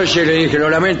a- Entonces le dije, lo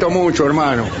lamento mucho,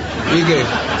 hermano. ¿Y qué?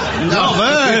 No,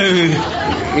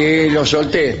 Y lo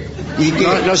solté. ¿Y qué?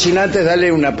 No sin antes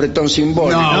darle un apretón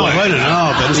simbólico. no, bueno,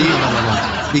 no, pero sí.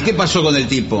 ¿Y qué pasó con el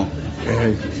tipo?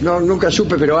 No, nunca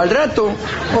supe, pero al rato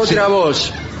otra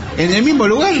voz. ¿En el mismo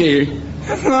lugar? Sí.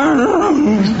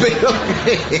 Pero,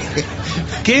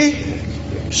 ¿Qué?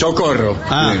 Socorro.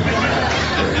 Ah,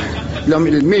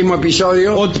 El mismo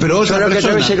episodio, Pero otra solo que esta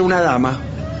persona. vez era una dama.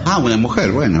 una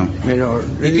mujer, bueno. Pero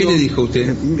 ¿Y qué le dijo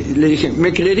usted? Le dije,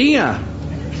 ¿me creería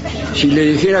si le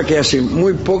dijera que hace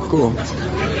muy poco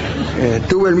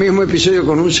tuve el mismo episodio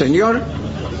con un señor?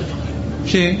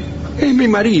 Sí. Es mi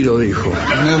marido, dijo.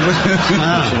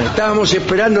 Estábamos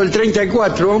esperando el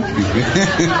 34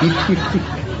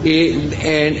 y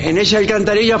en esa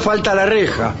alcantarilla falta la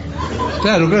reja.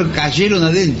 Claro, cayeron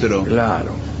adentro.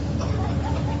 Claro.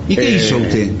 ¿Y qué hizo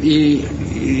usted? Y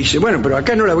dice, bueno, pero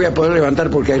acá no la voy a poder levantar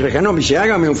porque hay reja. No, me dice,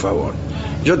 hágame un favor.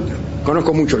 Yo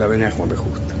conozco mucho la avenida Juan B.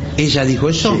 Justo. ¿Ella dijo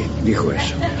eso? Sí, dijo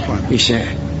eso. Dice,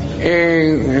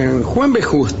 en Juan B.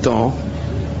 Justo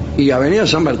y avenida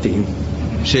San Martín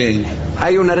Sí.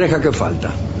 hay una reja que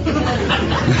falta.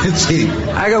 Sí.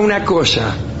 Haga una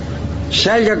cosa,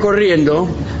 salga corriendo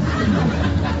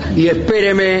y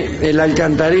espéreme en la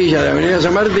alcantarilla de avenida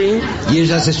San Martín Y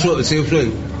ella se fue.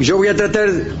 y yo voy a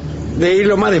tratar de ir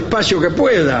lo más despacio que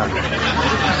pueda.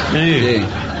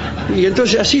 Sí. Y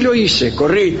entonces así lo hice,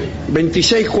 corrí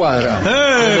 26 cuadras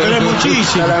pero es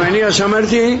muchísimo. a la avenida San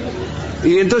Martín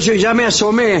y entonces ya me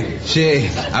asomé Sí.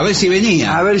 A ver si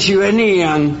venía. a ver si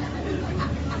venían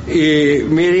y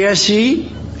miré así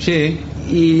Sí.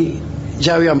 y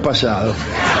ya habían pasado,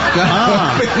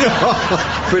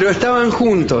 pero estaban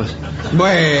juntos,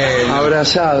 Bueno.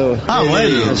 abrazados,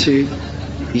 bueno. así,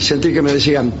 y sentí que me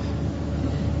decían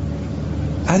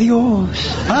adiós.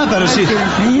 Pero sí.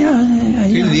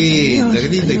 Qué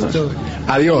linda historia.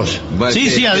 Adiós.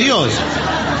 Sí, adiós.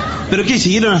 ¿Pero qué?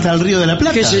 ¿Siguieron hasta el Río de la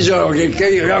Plata? ¿Qué sé yo?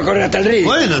 ¿Qué va a correr hasta el río?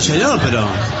 Bueno, señor, pero...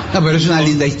 No, pero es una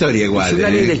linda historia igual. Es una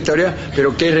linda historia,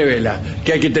 pero que revela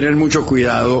que hay que tener mucho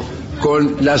cuidado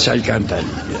con las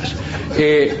alcantarillas.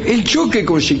 El choque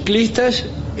con ciclistas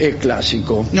es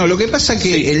clásico. No, lo que pasa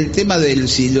que el tema del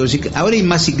ahora hay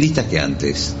más ciclistas que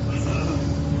antes.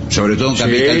 Sobre todo en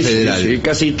Capital Federal. Sí,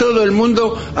 casi todo el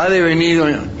mundo ha devenido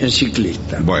en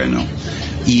ciclista. Bueno.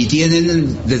 Y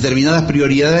tienen determinadas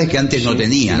prioridades que antes no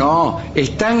tenían. No,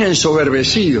 están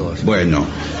ensoberbecidos. Bueno.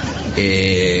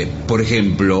 por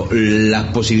ejemplo, las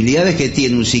posibilidades que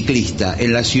tiene un ciclista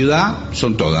en la ciudad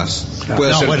son todas.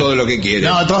 Puede hacer todo lo que quiere.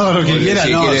 No, todo lo que quiera,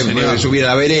 si no, quiere señor. subir a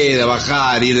la vereda,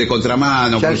 bajar, ir de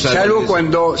contramano, cruzar. Salvo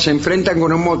cuando se enfrentan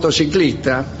con un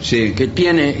motociclista que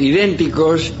tiene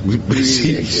idénticos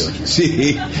privilegios.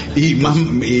 Sí, y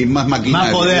más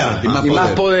maquinaria.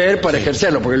 Más poder para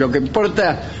ejercerlo, porque lo que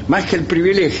importa más que el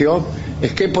privilegio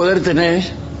es qué poder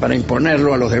tenés para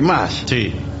imponerlo a los demás.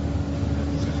 Sí.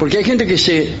 Porque hay gente que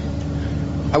se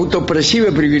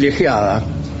autopercibe privilegiada,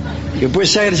 que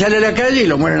después sale a la calle y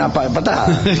lo mueren a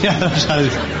patadas.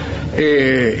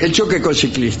 El choque con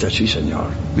ciclistas, sí señor.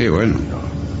 Y bueno.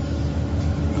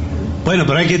 Bueno,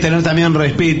 pero hay que tener también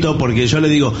respeto, porque yo le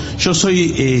digo, yo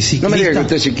soy ciclista. No me diga que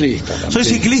usted es ciclista. También. Soy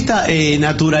ciclista,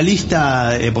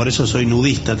 naturalista, por eso soy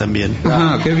nudista también.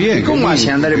 Ah, qué bien. ¿Y cómo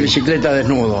hace andar en bicicleta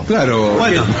desnudo? Claro.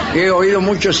 Bueno, he oído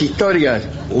muchas historias.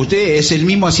 Usted es el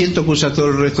mismo asiento que usa todo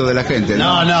el resto de la gente,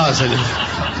 ¿no? No,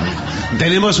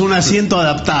 tenemos un asiento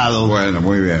adaptado. Bueno,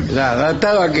 muy bien.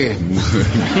 ¿Adaptado a qué?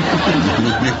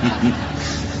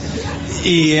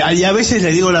 Y a veces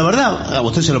le digo la verdad, a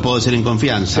usted se lo puedo decir en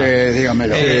confianza. Sí,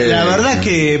 dígamelo. La verdad es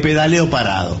que pedaleo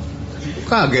parado.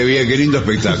 Ah, qué bien, qué lindo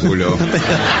espectáculo.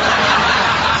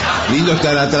 Lindo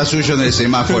estar atrás suyo en el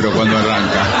semáforo cuando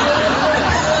arranca.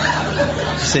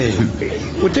 Sí.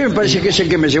 Usted me parece que es el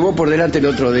que me llevó por delante el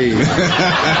otro día.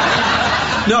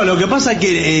 No, lo que pasa es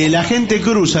que la gente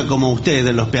cruza como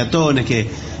ustedes, los peatones que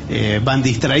van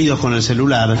distraídos con el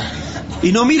celular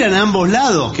y no miran a ambos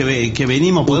lados que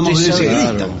venimos, podemos ver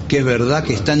ciclistas. Que es verdad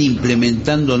que están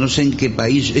implementando, no sé en qué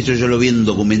país, esto yo lo vi en un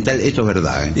documental, esto es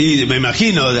verdad, ¿eh? Y me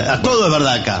imagino, todo es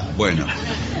verdad acá. Bueno,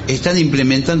 están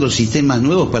implementando sistemas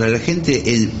nuevos para la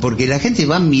gente, porque la gente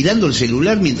va mirando el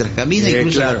celular mientras camina y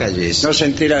cruza las calles. No se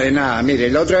entera de nada.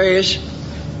 Mire, la otra vez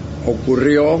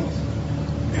ocurrió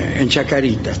en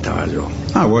Chacarita, estaba yo.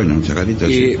 Ah, bueno, en Chacarita,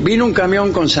 y sí. vino un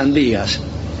camión con sandías.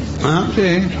 ¿Ah?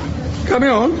 Sí.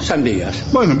 Camión, sandías.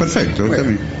 Bueno, perfecto.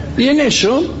 Bueno, y en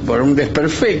eso, por un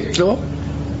desperfecto,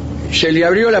 se le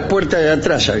abrió la puerta de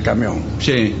atrás al camión.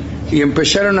 Sí. Y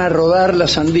empezaron a rodar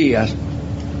las sandías.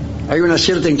 Hay una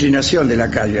cierta inclinación de la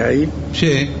calle ahí.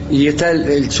 Sí. Y está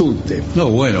el subte. No,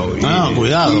 bueno.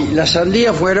 Cuidado. Y las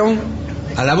sandías fueron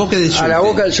a la boca del subte. A la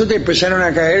boca del subte, empezaron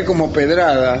a caer como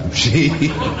pedrada. Sí.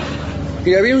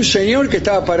 Y había un señor que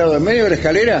estaba parado en medio de la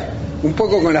escalera, un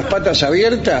poco con las patas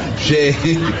abiertas, sí,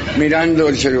 mirando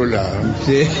el celular.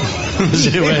 Sí.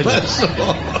 Sí, bueno.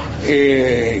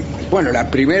 Bueno, la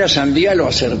primera sandía lo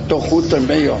acertó justo en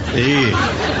medio del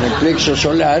plexo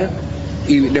solar,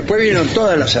 y después vieron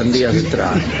todas las sandías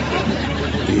detrás.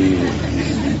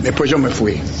 Y después yo me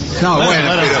fui. No, bueno,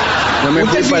 pero no me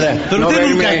fui para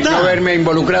no verme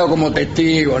involucrado como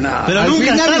testigo, nada. Pero al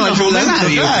nunca final no ayuda a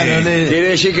nadie. Claro, Quiere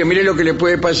decir que mire lo que le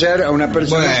puede pasar a una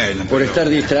persona por estar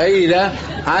distraída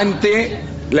ante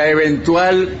la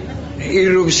eventual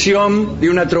irrupción de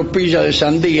una tropilla de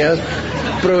sandías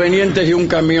provenientes de un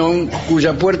camión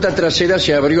cuya puerta trasera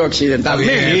se abrió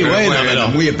accidentalmente. Está bien, Sí, pero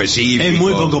muy específico. Es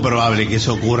muy poco probable que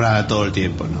eso ocurra todo el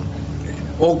tiempo, ¿no?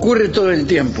 Ocurre todo el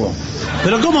tiempo.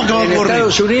 ¿Pero cómo que va a En ocurrir?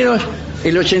 Estados Unidos,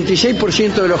 el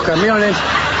 86% de los camiones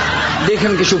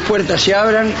dejan que sus puertas se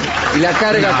abran y la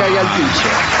carga cae al piso.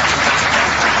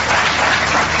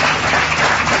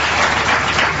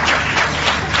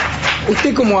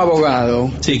 Usted como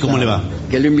abogado... Sí, ¿cómo le va?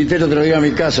 Que lo invité el otro día a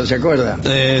mi casa, ¿se acuerda?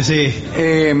 Sí.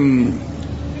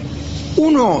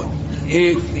 Uno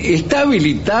está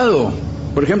habilitado,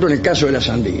 por ejemplo en el caso de las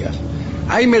sandías.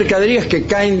 Hay mercaderías que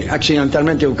caen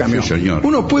accidentalmente de un camión. Sí, señor.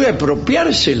 Uno puede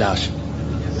apropiárselas.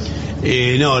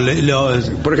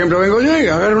 Por ejemplo, vengo yo y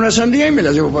agarro una sandía y me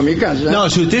la llevo para mi casa. No,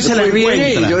 si usted se la Después viene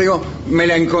encuentra. y yo digo, me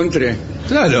la encontré.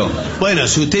 Claro. Bueno,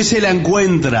 si usted se la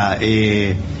encuentra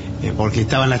porque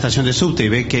estaba en la estación de subte y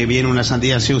ve que viene una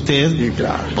sandía hacia usted, Sí,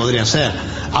 claro. podría ser.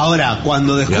 Ahora,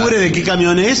 cuando descubre de qué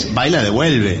camión es, va y la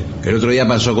devuelve. El otro día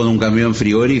pasó con un camión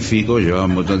frigorífico, llevaba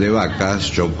un montón de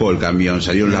vacas, chocó el camión,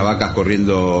 salieron las vacas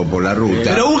corriendo por la ruta.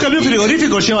 Pero un camión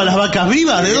frigorífico lleva las vacas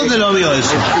vivas, ¿de dónde lo vio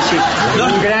eso?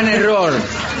 Un gran error.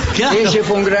 Claro. Ese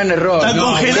fue un gran error. Está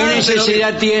congelado, ¿Qué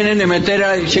necesidad tienen de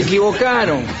meter se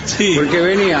equivocaron? Sí. Porque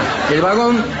venía el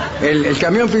vagón, el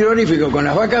camión frigorífico con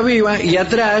las vacas vivas y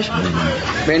atrás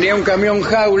venía un camión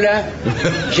jaula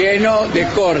lleno de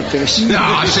cortes.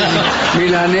 No,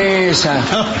 Milanesa,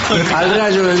 al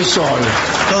rayo del sol.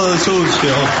 Todo sucio.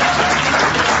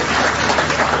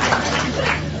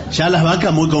 Ya las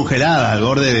vacas muy congeladas, al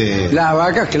borde de... Las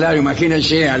vacas, claro,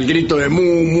 imagínense, al grito de mu,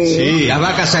 mu. Sí. Las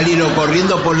vacas salieron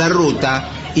corriendo por la ruta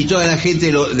y toda la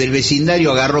gente del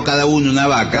vecindario agarró cada uno una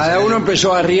vaca. Cada uno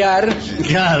empezó a arriar.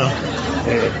 Claro.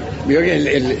 Vio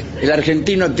que el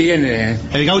argentino tiene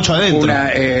El gaucho adentro.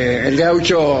 el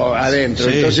gaucho adentro,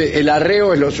 Sí. entonces el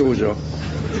arreo es lo suyo.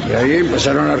 Y ahí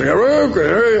empezaron a arrear,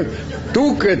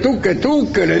 tú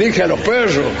que, le dije a los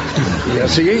perros. Y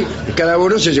así, cada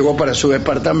uno se llevó para su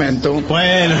departamento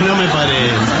Bueno, no me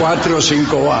parece. 4 o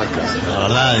 5 vacas. La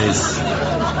verdad es.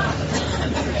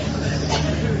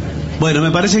 Bueno,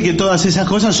 me parece que todas esas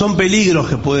cosas son peligros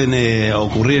que pueden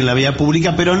ocurrir en la vía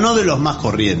pública, pero no de los más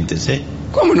corrientes, ¿eh?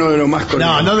 ¿Cómo no de lo más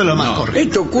corriente? No de los más corrientes.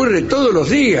 Esto ocurre todos los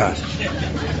días.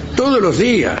 Todos los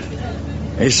días.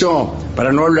 Eso,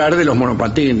 para no hablar de los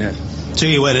monopatines.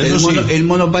 Sí, bueno, eso sí. El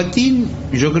monopatín,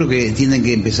 yo creo que tienen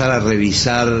que empezar a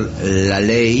revisar la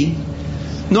ley,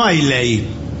 No hay ley.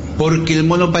 porque el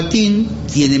monopatín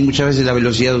tiene muchas veces la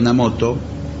velocidad de una moto,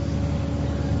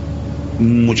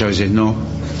 muchas veces no.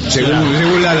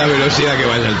 Según la velocidad que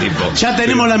vaya el tipo. Ya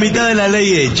tenemos la mitad de la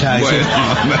ley hecha. Bueno,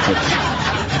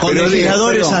 Con Pero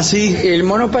legisladores perdón, así. El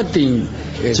monopatín,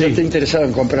 Sí. yo estoy interesado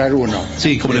en comprar uno.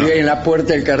 Sí, cómo no. Y en la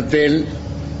puerta del cartel,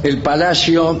 el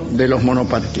Palacio de los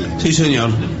Monopatines. Sí, señor.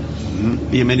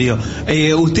 Bienvenido.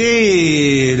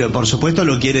 Usted, por supuesto,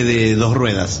 lo quiere de 2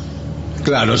 ruedas.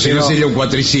 claro, si no sería un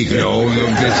cuatriciclo o un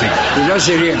triciclo.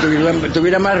 Si no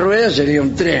tuviera más ruedas, sería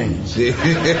un tren. Sí.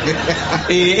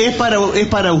 ¿Es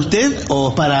para usted o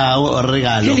es para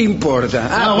regalo? ¿Qué le importa?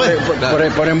 No,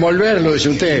 bueno, por envolverlo, dice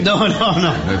usted. No.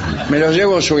 Me lo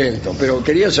llevo suelto, pero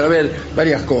quería saber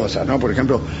varias cosas, ¿no? Por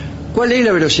ejemplo, ¿cuál es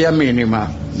la velocidad mínima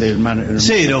del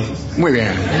 0. Muy bien.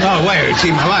 No, bueno,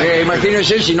 sí, más vale.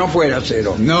 Imagínese si no fuera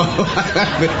 0. No.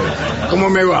 ¿Cómo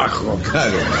me bajo?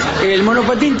 Claro. ¿El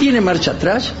monopatín tiene marcha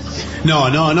atrás?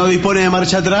 No dispone de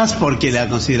marcha atrás porque la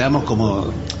consideramos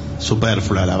como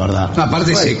superflua, la verdad.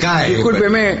 Aparte se Bueno, cae.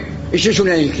 Discúlpeme, eso es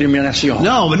una discriminación.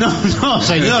 No,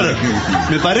 señor.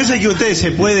 Me parece que usted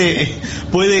se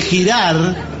puede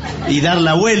girar y dar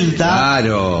la vuelta.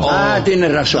 Claro. Tiene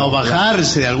razón. O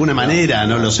bajarse de alguna manera,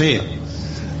 no lo sé.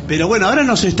 Pero bueno, ahora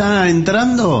nos está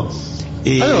entrando.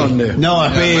 ¿A dónde? No,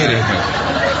 espere.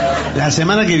 La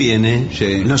semana que viene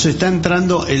Sí. nos está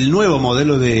entrando el nuevo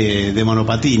modelo de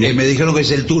monopatines. Me dijeron que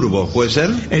es el turbo, ¿puede ser?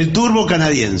 El turbo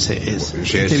canadiense es.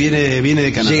 Sí, Este sí. viene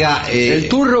de Canadá. Llega, ¿El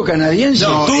turro canadiense?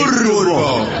 No, el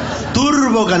turbo.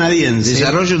 Turbo canadiense.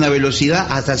 desarrolla una velocidad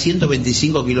hasta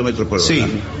 125 kilómetros por hora. Sí.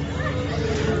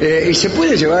 ¿Y se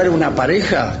puede llevar una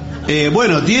pareja?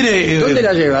 Bueno, tiene. ¿Dónde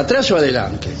la lleva? ¿Atrás o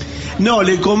adelante? No,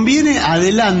 le conviene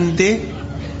adelante.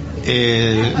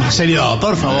 Señor,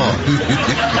 por favor.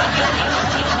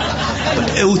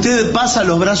 Usted pasa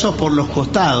los brazos por los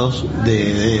costados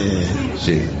de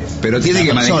Sí. Pero tiene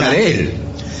que manejar persona. él.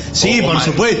 Sí, por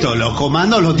supuesto, los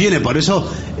comandos los tiene, por eso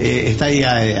está ahí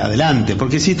adelante.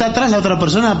 Porque si está atrás la otra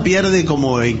persona pierde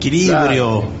como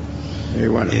equilibrio,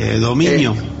 Bueno.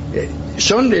 dominio.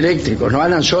 Son eléctricos, no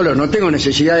andan solos, no tengo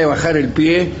necesidad de bajar el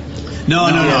pie. No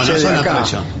hacer son de la acá.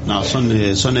 tracción. No,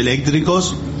 son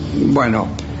eléctricos. Bueno,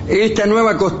 esta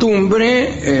nueva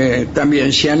costumbre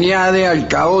también se añade al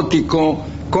caótico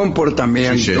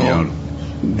comportamiento Sí, señor.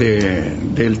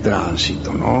 del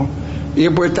tránsito, ¿no? Y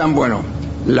después están, bueno,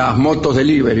 las motos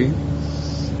delivery.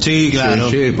 Sí, claro.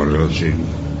 Sí,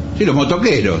 Sí, los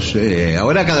motoqueros.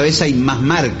 Ahora cada vez hay más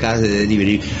marcas de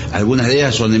delivery. Algunas de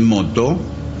ellas son en moto.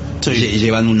 Sí.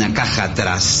 Llevan una caja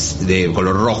atrás de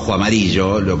color rojo,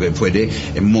 amarillo, lo que fuere,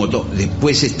 en moto.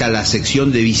 Después está la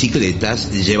sección de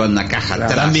bicicletas, llevan una caja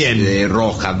atrás También. de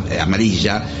roja,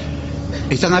 amarilla.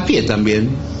 Están a pie también.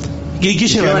 ¿Qué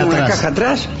llevan ¿Llevan una atrás? caja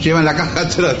atrás? Llevan la caja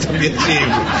atrás también.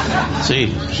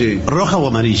 Sí. Sí. ¿Roja o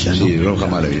amarilla? ¿no? Sí, roja,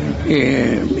 amarilla.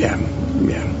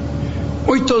 Bien.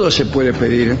 Hoy todo se puede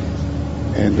pedir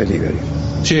en delivery.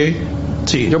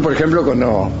 Sí. Yo, por ejemplo,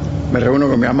 cuando me reúno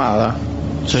con mi amada,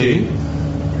 Sí.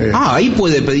 Ahí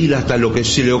puede pedir hasta lo que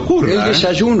se le ocurra. el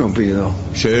desayuno pido.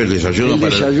 Sí, el desayuno. El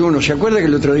desayuno. ¿Se acuerda que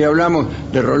el otro día hablamos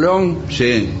de Rolón?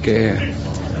 Sí. Que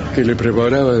le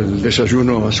preparaba el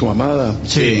desayuno a su amada.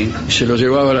 Sí. Y se lo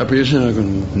llevaba a la pieza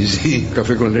con Sí.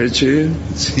 café con leche,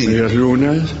 Sí. medias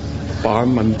lunas,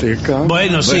 pan, manteca.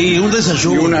 Bueno, sí, un Y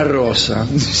desayuno. una rosa.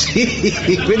 Sí,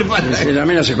 pero para- Y la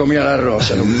mina se comía la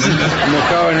rosa. Lo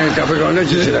mojaba en el café con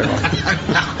leche y se la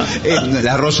comía.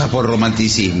 La rosa por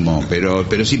romanticismo, pero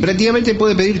sí, prácticamente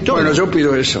puede pedir todo. Bueno, yo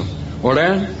pido eso.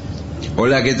 ¿Hola?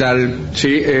 Hola, ¿qué tal? Sí,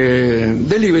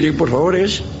 delivery, por favor,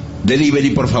 es. Delivery,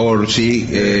 por favor, sí,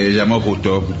 llamó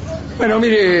justo. Bueno,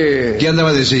 mire, ¿Qué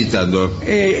andaba necesitando?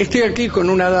 estoy aquí con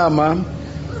una dama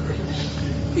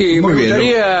y Muy me bien,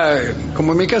 gustaría,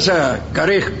 como en mi casa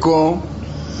carezco,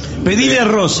 Pedile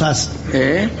rosas.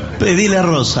 Pedile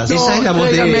rosas. Esa es la voz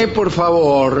de- tráigame, por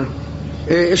favor.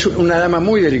 Es una dama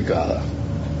muy delicada.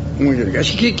 muy delicada.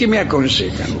 Así que, ¿qué me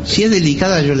aconsejan? Si es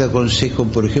delicada, yo le aconsejo,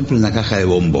 por ejemplo, una caja de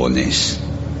bombones.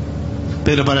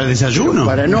 ¿Pero para el desayuno?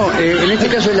 Para no, en este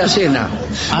caso es la cena,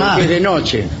 porque es de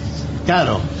noche.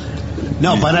 Claro.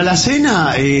 No, para la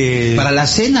cena... Para la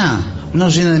cena, una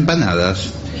docena de empanadas.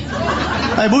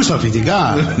 Es muy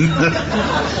sofisticado.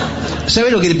 ¿Sabe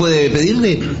lo que le puede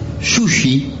pedirle?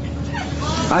 Sushi.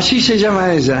 Así se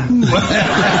llama ella.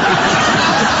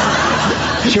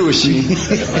 Sushi.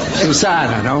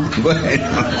 Susana, ¿no? Bueno,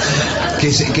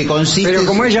 que consiste... Pero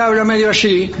como ella habla medio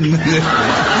así,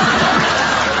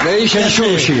 le dicen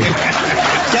sushi.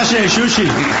 ¿Qué hace sushi?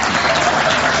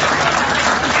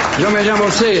 Yo me llamo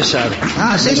César.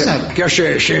 Ah, César. ¿Qué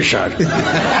hace César?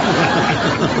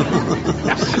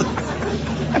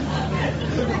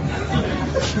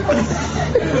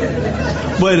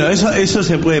 Bueno, eso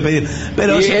se puede pedir.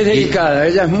 Pero y es delicada,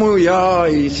 ella es muy...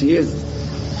 Ay, sí es...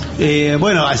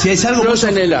 bueno, si es algo... Flota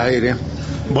en el aire.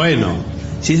 Bueno,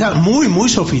 si es muy, muy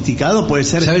sofisticado, puede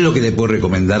ser... ¿Sabe lo que le puedo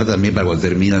recomendar también para cuando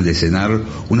terminan de cenar?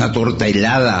 Una torta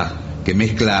helada que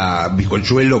mezcla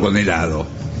bizcochuelo con helado.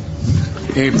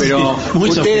 Pero sí,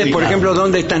 ustedes, por ejemplo,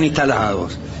 ¿dónde están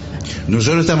instalados?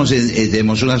 Nosotros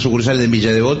tenemos una sucursal en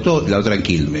Villa Devoto, la otra en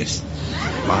Quilmes.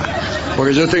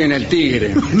 Porque yo estoy en el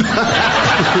Tigre.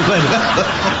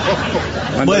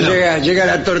 Cuando Bueno. llega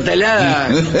la torta helada,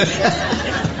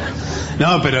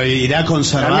 No, pero irá a mí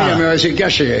conservada. no me va a decir que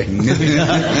llegué.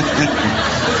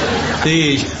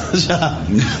 Sí, ya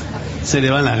se le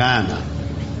van las ganas.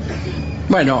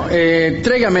 Bueno,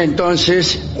 tráigame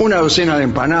entonces una docena de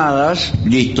empanadas.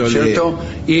 Listo, ¿cierto?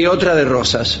 Y otra de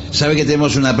rosas. ¿Sabe que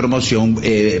tenemos una promoción?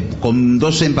 Con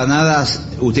 12 empanadas,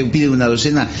 usted pide una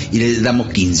docena y le damos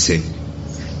 15.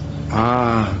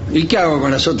 Ah, ¿y qué hago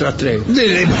con las otras 3?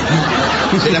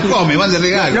 Se las come, van de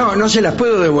regalo. No se las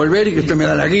puedo devolver y que usted me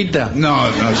da la guita. No,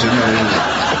 señor.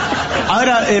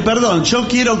 Ahora, perdón, yo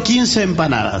quiero 15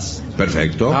 empanadas.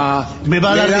 Perfecto. Me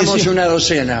va a le dar damos 18. una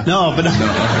docena. No, pero...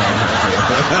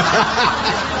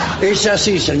 Es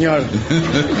así, señor.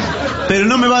 ¿Pero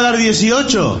no me va a dar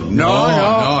 18? No.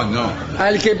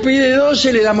 Al que pide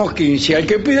 12 le damos 15. Al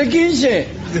que pide 15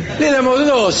 le damos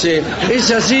 12.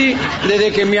 Es así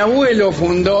desde que mi abuelo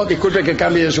fundó, disculpe que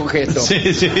cambie de sujeto, Sí.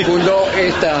 fundó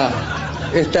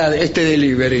este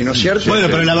delivery, ¿no es cierto? Bueno,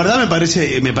 pero la verdad me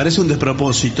parece un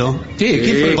despropósito.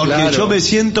 ¿Qué? Porque Claro. yo me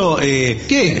siento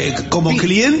como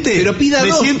cliente, pero pida me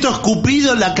dos. siento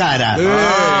escupido en la cara.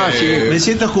 Sí. Me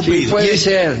siento escupido. Sí, puede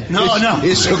ser. No.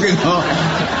 Eso que no.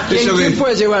 ¿Quién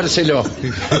puede llevárselo?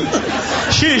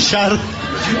 César.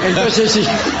 Entonces sí.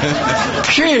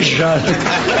 César.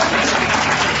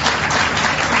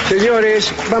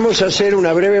 Señores, vamos a hacer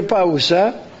una breve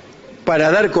pausa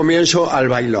para dar comienzo al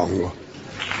bailongo.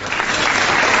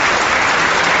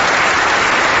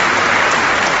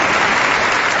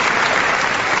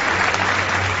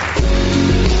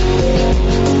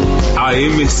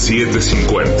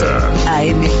 AM750.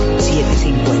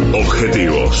 AM750.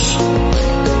 Objetivos,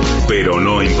 pero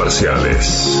no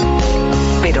imparciales.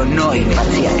 Pero no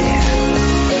imparciales.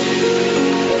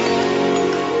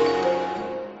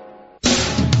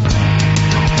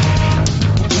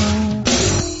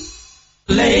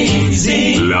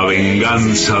 La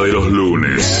venganza de los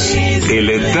lunes. El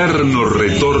eterno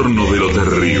retorno de lo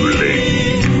terrible.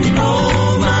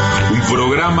 Un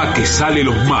programa que sale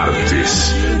los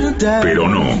martes, pero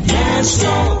no.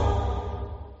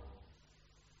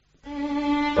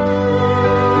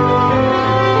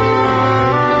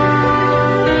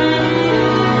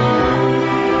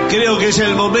 Creo que es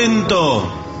el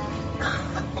momento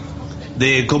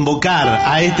de convocar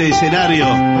a este escenario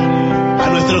a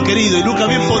nuestro querido y nunca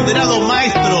bien ponderado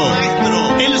maestro,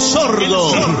 el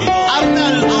sordo,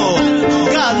 Arnaldo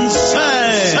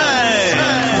Gansé.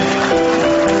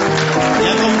 Y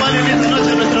acompañan esta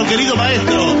noche a nuestro querido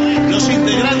maestro, los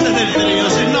integrantes del trío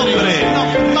sin nombre,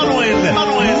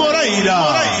 Manuel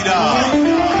Moreira.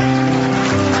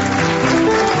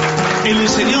 El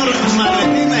señor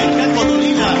Martina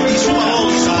Escacodolina y su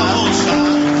babosa.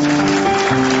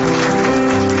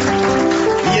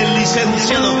 Y el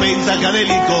licenciado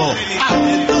pentacadélico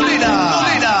Ángel Dolina.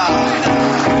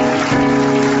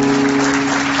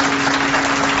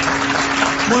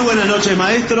 Muy buenas noches,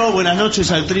 maestro. Buenas noches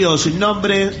al trío sin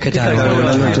nombre. ¿Qué tal?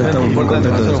 Buenas noches. Estamos muy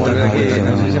contentos de estar aquí.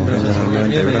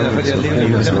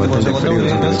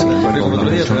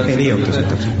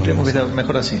 Creemos que está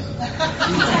mejor así.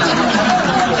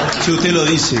 Si usted lo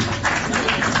dice.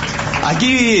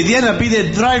 Aquí Diana pide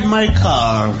Drive My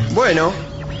Car. Bueno.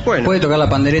 ¿Puede tocar la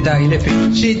pandereta,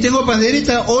 Gillespie? Sí, tengo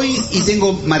pandereta hoy y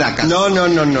tengo maracas. No.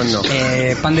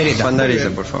 Pandereta. Pandereta,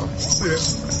 por favor.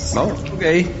 Vamos. Ok.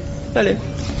 Dale.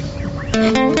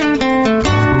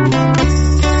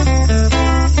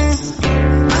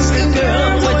 Ask a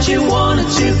girl what you wanted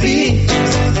to be.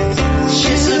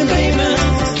 She said, baby,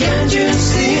 can't you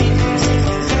see?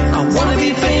 I wanna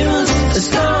be famous, a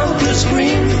star on the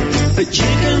screen, but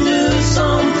you can do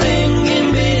something in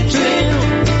between.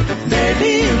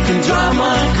 Baby, you can drive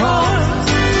my car.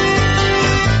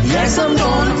 Yes, I'm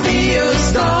gonna be a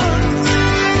star.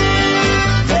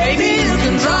 Baby, you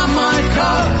can drive my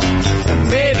car.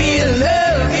 Baby, I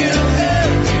love you.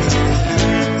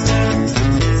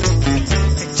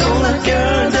 I told that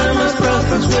girl that my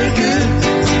prospects were good.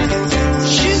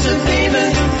 She said, baby,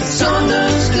 it's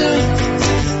understood.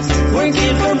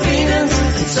 Working for peanuts,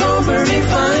 it's all very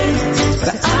fine,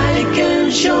 but I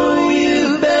can show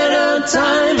you better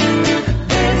time.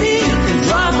 Baby, you can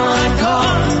drive my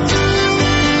car.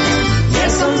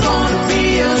 Yes, I'm gonna be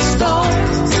a star.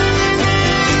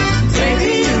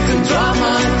 Baby, you can drive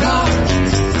my car.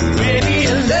 Baby,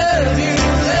 I love you,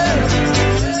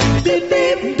 beep,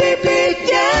 beep, beep, beep,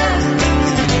 yeah.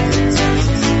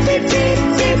 Beep, beep,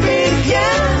 beep, beep,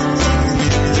 yeah.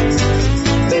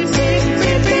 Beep, beep,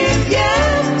 beep, beep, yeah.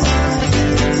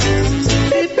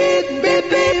 Beep, beep, beep,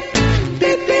 beep,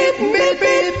 beep, beep, beep,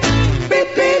 beep, beep,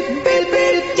 beep, beep,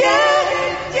 beep, yeah,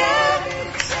 yeah.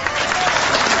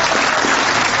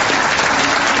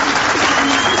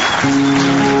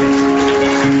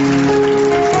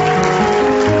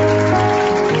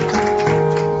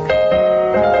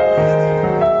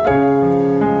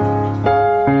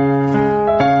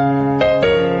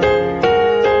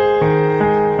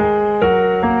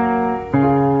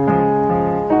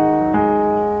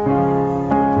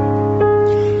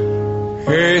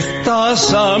 Esta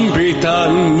zambita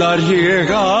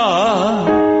nariega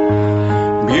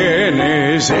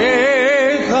viene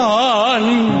llegando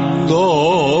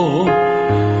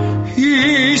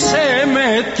y se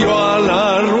metió a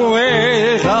la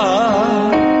rueda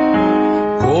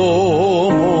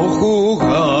como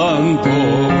jugando,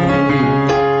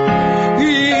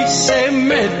 y se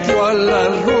metió a la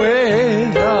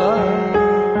rueda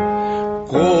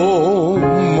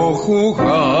como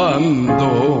jugando.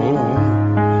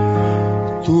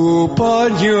 Tu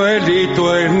pañuelito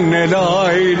en el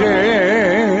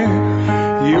aire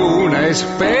y una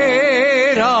esperanza,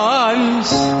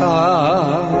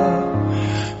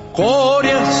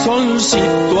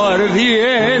 corazoncito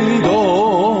ardiendo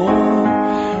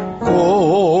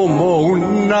como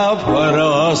una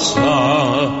brasa,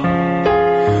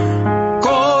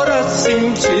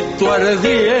 corazoncito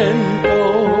ardiendo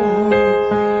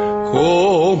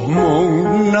como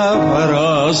una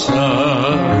brasa.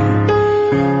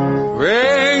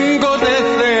 Vengo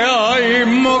desde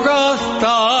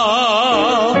Aymogasta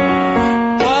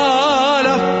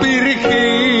para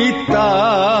Pirquita,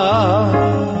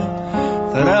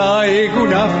 traigo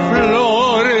una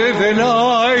flor del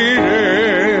aire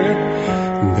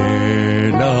de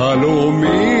la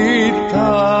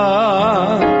lomita,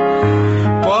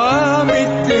 pa' mi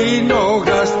tino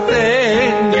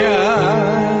gasteña,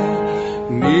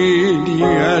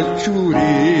 niña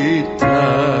churita.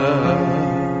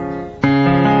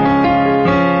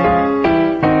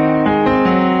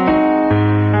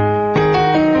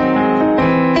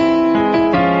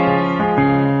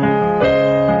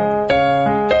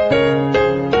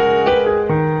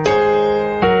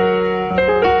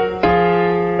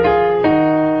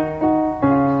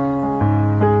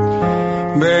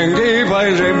 Venga y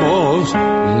bailemos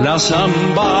la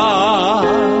samba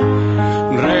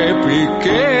repiqueteada,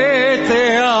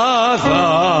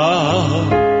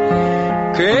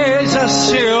 que ya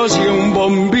se oye un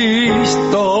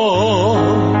bombisto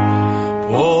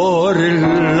por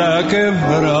la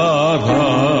quebrada,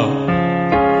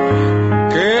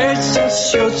 que ya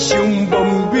se oye un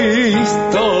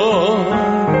bombisto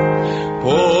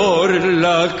por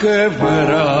la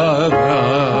quebrada.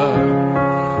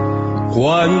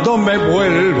 Cuando me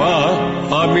vuelva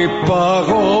a mi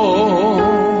pago,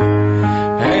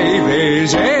 he de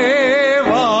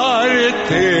llevarte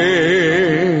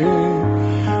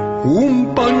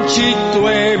un ponchito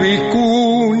de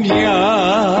vicuña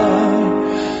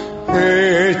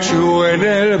hecho en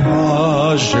el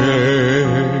valle,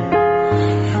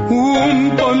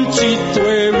 un ponchito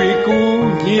de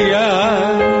vicuña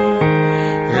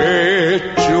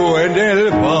hecho en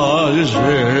el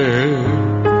valle.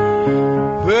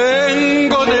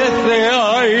 Vengo desde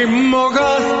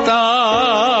Aymogasta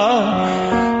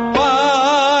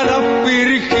para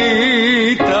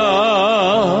Pirquita,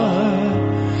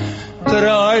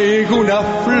 traigo una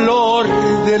flor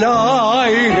del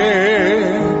aire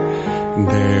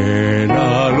de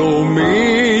la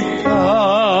lomita,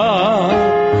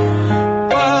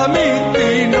 pa' mi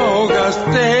tino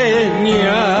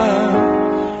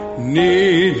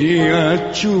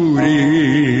niña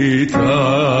churita.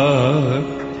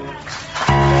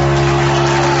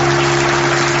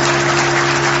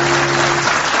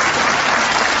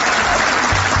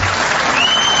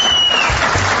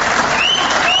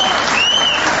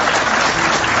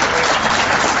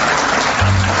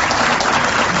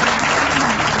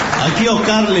 Aquí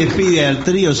Oscar le pide al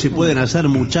trío si pueden hacer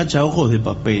Muchacha Ojos de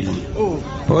Papel.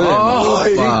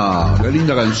 ¡Opa! ¡Qué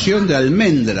linda canción de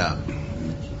Almendra!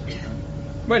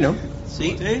 Bueno,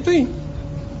 ¿Sí? sí.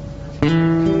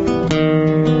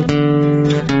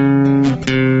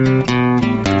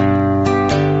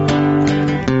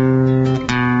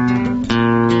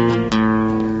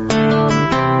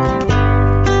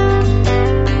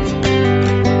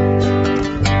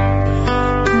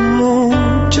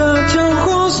 Muchacha,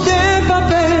 ojos de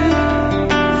papel,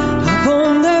 ¿a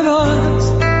dónde vas?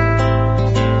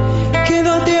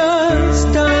 Quédate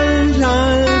hasta el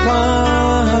alba.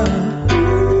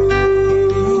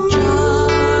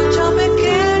 Muchacha,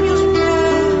 pequeños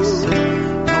pies,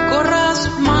 no corras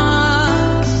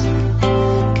más,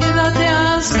 quédate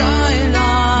hasta el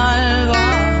alba.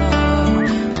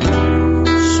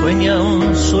 Sueña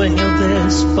un sueño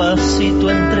despacito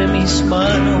entre mis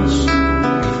manos,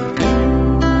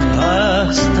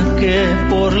 hasta que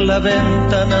por la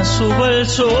ventana suba el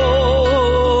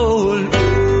sol.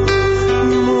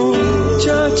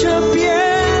 Muchacha,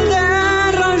 piel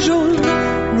de rayón,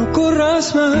 no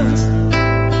corras más,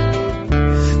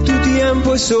 tu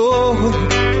tiempo es hoy.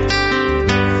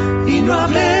 Y no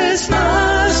hables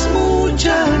más,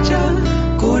 muchacha,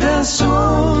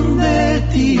 corazón de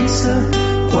tiza,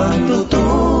 cuando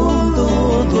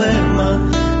todo duerma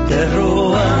te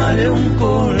robaré un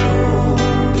color.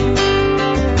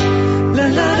 La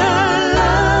la la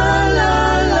la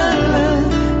la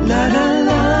la la la la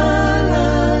la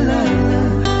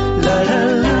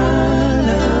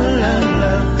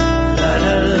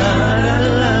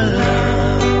la.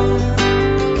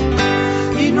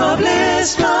 Y no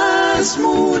hables más,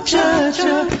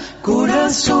 muchacha,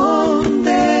 corazón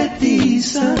de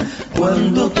tiza,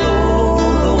 cuando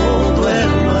todo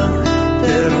duerma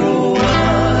te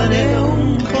robaré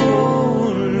un color.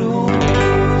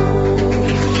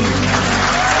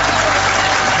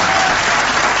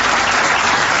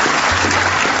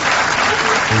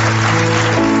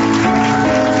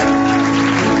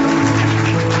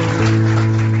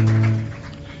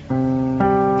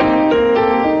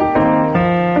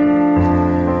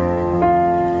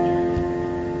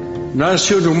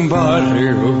 Nació en un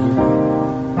barrio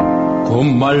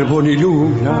con malvón y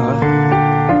luna,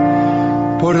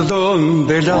 por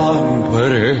donde el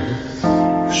hambre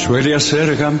suele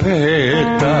hacer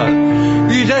gambeta,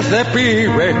 y desde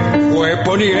pibe fue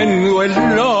poniendo el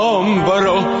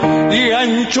hombro y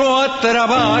ancho a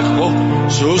trabajo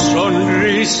su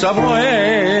sonrisa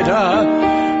buena.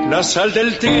 La sal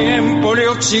del tiempo le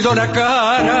oxidó la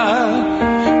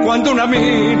cara cuando una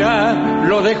mina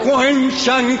lo dejó en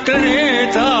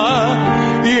chancleta,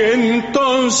 y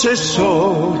entonces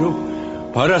solo,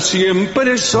 para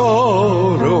siempre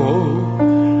solo,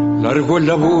 largó el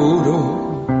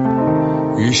laburo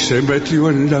y se metió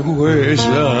en la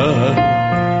huella.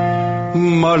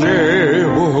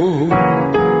 Malevo,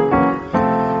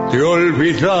 te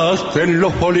olvidaste en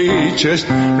los boliches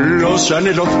los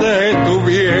anhelos de tu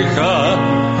vieja.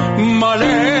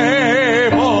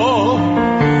 Malevo,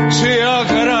 se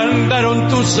agrandaron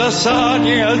tus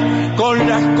hazañas con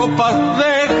las copas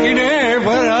de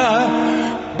ginebra.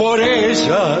 Por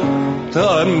ella,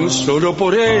 tan solo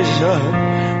por ella,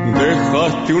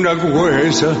 dejaste una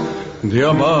huella de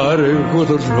amargo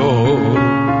dolor.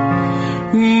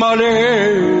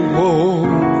 Malevo,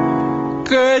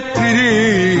 qué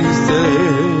triste,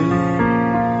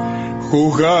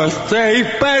 jugaste y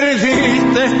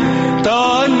perdiste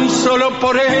tan solo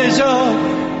por ella,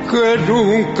 que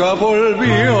nunca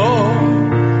volvió.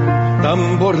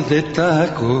 Tambor de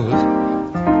tacos,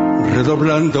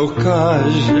 redoblando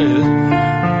calles,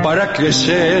 para que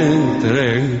se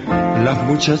entren las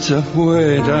muchachas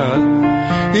buenas,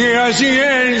 y allí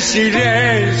en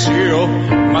silencio,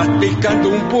 masticando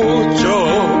un pucho,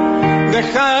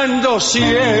 dejando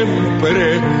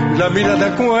siempre la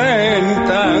mirada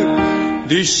cuenta.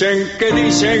 Dicen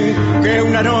que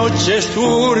una noche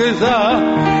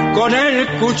zurda con el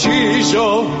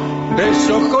cuchillo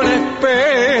deshojó la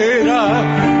espera,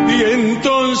 y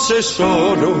entonces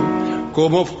solo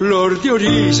como flor de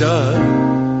orilla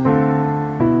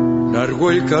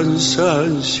largó el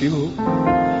cansancio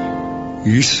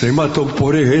y se mató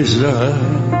por ella.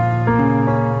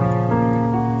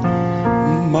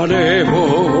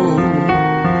 Malevo,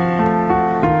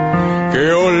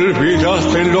 que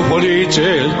olvidaste en los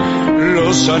boliches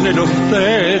los anhelos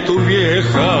de tu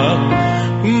vieja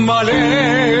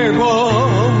malevo.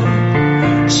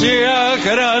 Se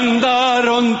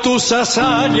agrandaron tus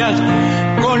hazañas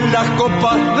con las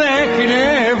copas de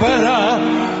Ginebra.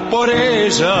 Por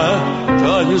ella,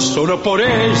 tan solo por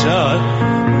ella,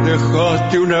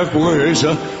 dejaste una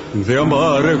huella de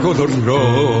amargo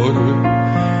dolor.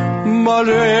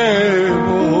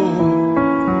 Malevo,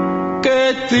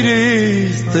 qué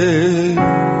triste.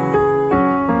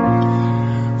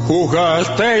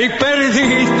 Jugaste y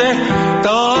perdiste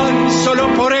tan solo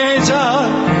por ella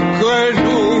que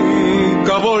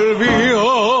nunca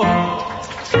volvió.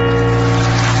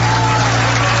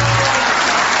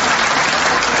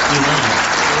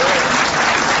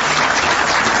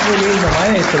 Muy lindo,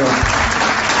 maestro.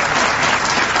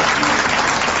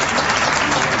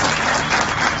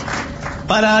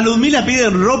 Para Ludmila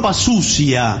piden ropa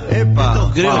sucia.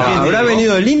 Epa. Creo que ¿Habrá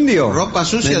venido el indio? ¿Ropa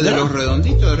sucia ¿Vendrá? de los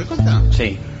redonditos de ricota?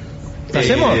 Sí. ¿Lo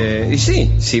hacemos? Y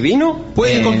sí, si vino.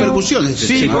 Puede ir con percusiones.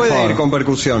 Sí, por puede favor. ir con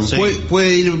percusión. Sí.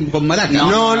 Puede ir con maracas.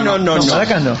 No.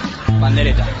 Maracas no.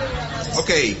 Bandereta. Ok.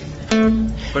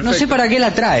 No sé para qué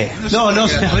la trae. No,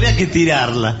 habría que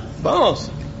tirarla.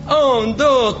 Vamos. 1,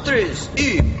 2, 3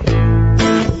 y.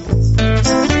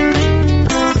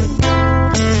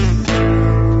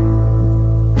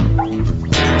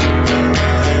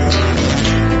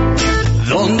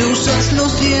 Donde usas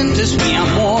los dientes, mi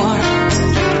amor,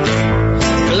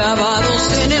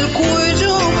 clavados en el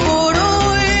cuello por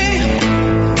hoy,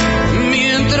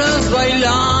 mientras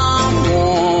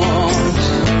bailamos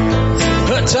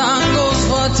tangos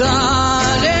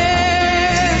fatales,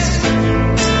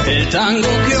 el tango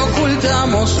que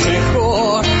ocultamos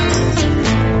mejor,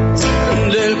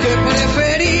 del que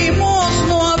preferimos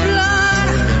no hablar,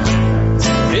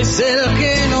 es el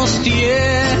que nos tiene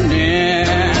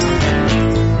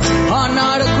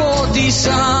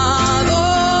narcotizado.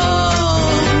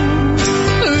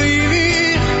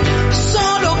 Vivir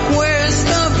solo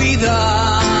cuesta vida.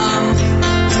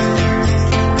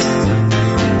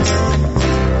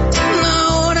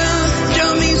 Ahora ya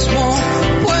mismo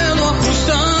puedo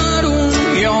ajustar un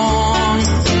guión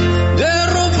de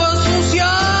ropa sucia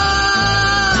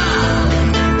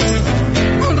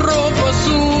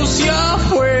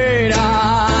afuera.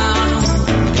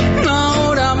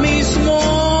 Ahora mismo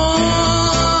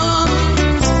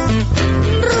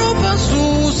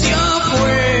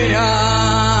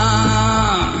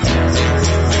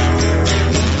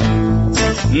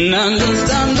andas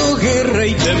dando guerra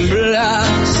y temblas,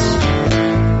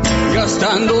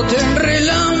 gastándote en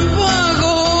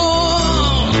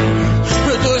relámpagos,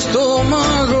 tu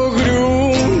estómago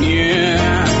gruñe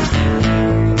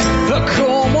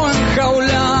como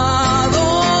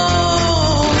enjaulado.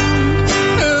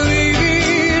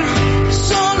 Vivir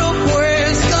solo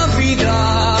cuesta vida.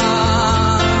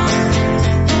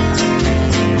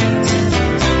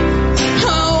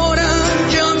 Ahora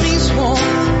ya mismo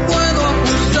puedo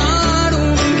ajustar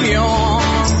un guión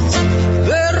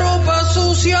de ropa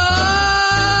sucia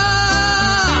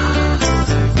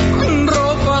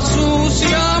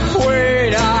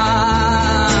afuera.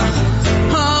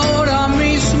 Ahora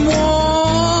mismo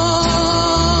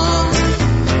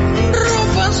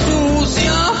ropa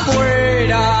sucia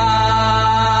afuera.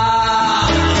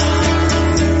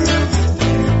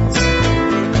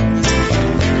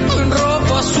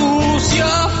 Ropa sucia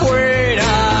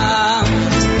afuera.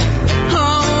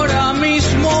 Ahora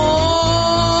mismo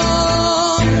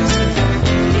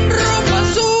ropa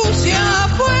sucia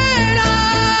afuera.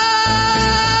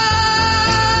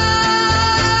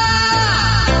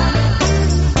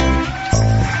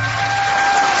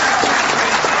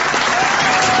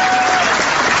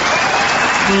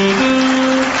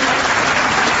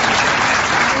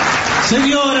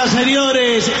 Señoras,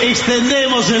 señores,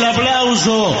 extendemos el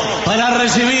aplauso para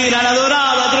recibir a la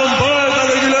dorada trompeta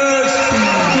de inglés.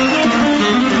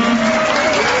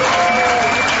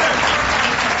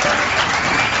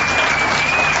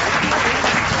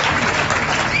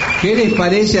 ¿Qué les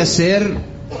parece hacer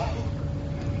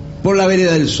Por la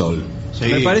vereda del sol? Sí.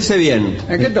 Me parece bien.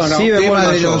 ¿En qué tono? Si bemol Tema de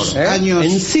mayor, los años-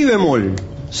 En si bemol.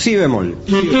 Si bemol.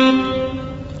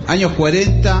 Años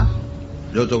 40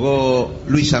 lo tocó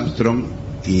Louis Armstrong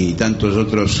y tantos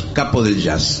otros capos del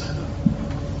jazz.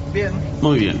 Bien.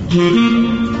 Muy bien.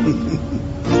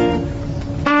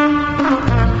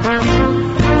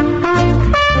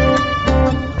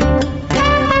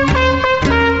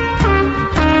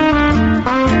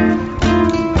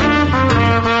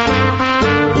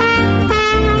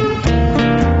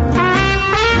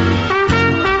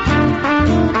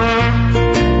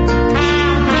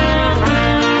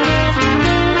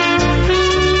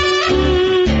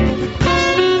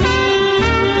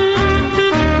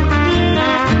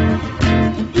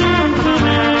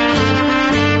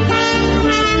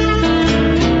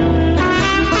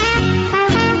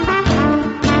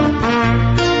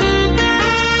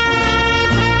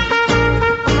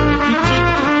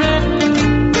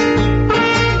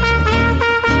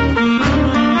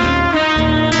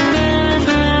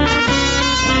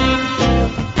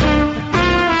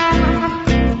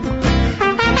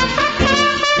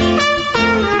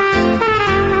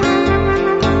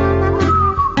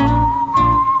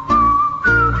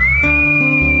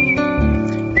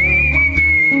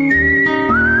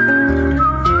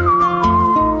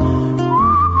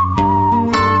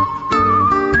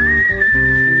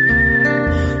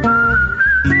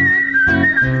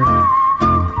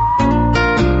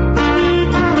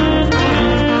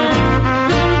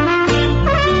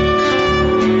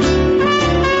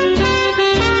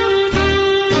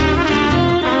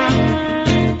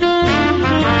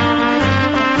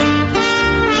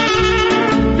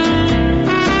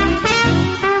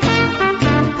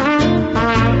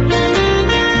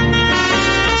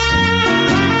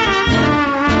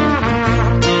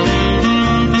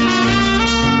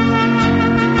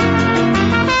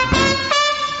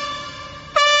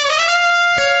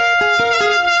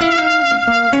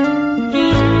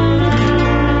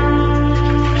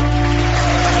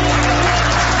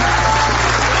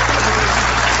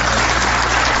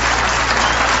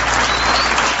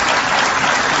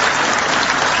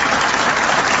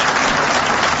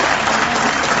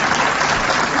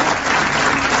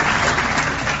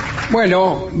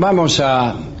 Bueno, vamos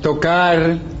a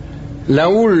tocar la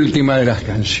última de las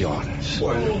canciones.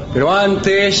 Pero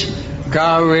antes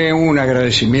cabe un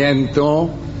agradecimiento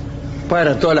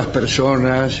para todas las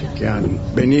personas que han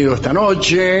venido esta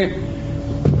noche,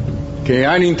 que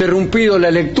han interrumpido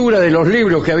la lectura de los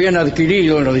libros que habían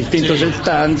adquirido en los distintos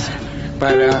stands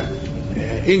para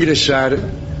ingresar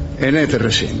en este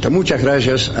recinto. Muchas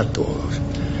gracias a todos.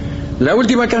 La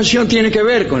última canción tiene que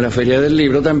ver con la Feria del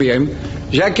Libro también,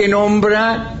 ya que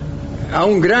nombra a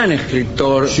un gran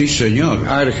escritor, sí, señor,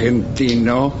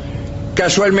 argentino,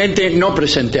 casualmente no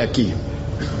presente aquí.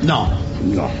 No.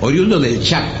 Oriundo del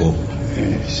Chaco.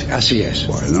 Así es.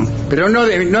 Bueno. Pero no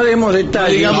demos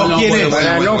detalles, digamos quién es.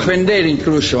 para no ofender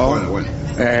incluso Bueno.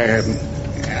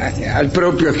 Al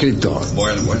propio escritor.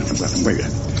 Bueno. Muy bien.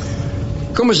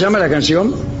 ¿Cómo se llama la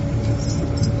canción?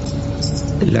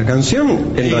 La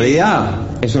canción, en realidad,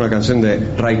 es una canción de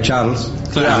Ray Charles.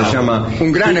 Claro. Que se llama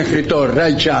Un gran escritor,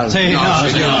 Ray Charles. Sí, no,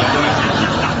 señor.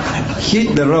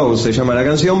 Hit the Road, se llama la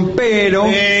canción, pero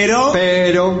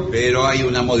hay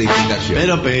una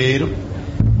modificación. Pero.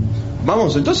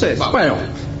 ¿Vamos entonces? Bueno,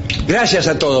 gracias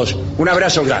a todos. Un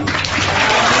abrazo grande.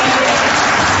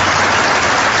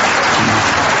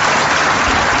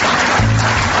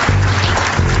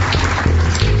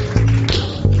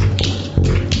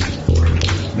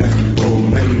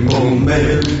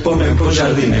 Mempo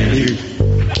giardinelli.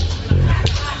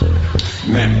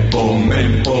 Mempo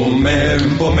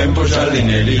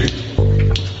giardinelli.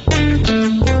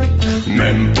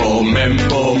 Mempo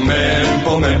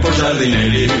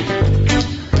giardinelli.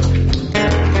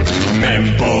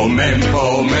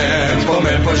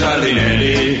 Mempo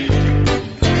giardinelli.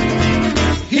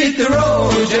 Hit the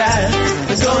road, Jack.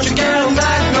 Don't you come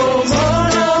back no more,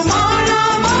 no more,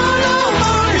 no more, no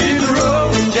more. Hit the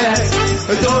road, Jack.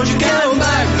 Don't you come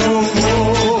back no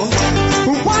more.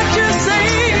 What you say?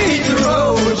 Hit the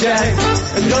road, Jack.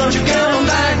 Don't you come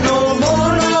back no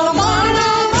more, no more,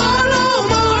 no more, no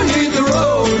more. Hit the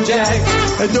road, Jack.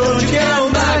 Don't you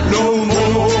come back no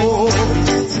more.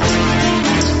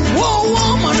 Whoa,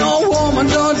 woman,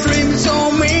 don't treat me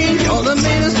so mean. You're the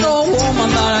meanest old woman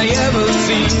that I ever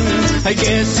seen. I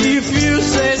guess if you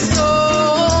say so,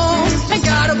 I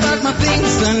gotta pack my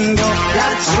things and go.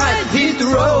 That's right, hit the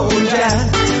road, Jack.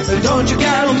 Don't you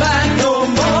come back no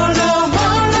more, no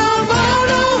more, no more,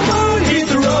 no more. Hit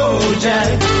the road,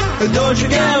 Jack. Don't you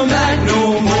come back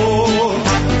no more.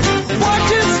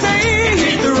 What you say?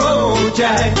 Hit the road,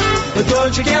 Jack.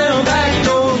 Don't you come back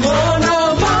no more,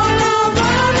 no more, no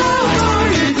more, no more.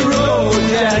 Hit the road,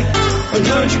 Jack.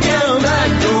 Don't you come back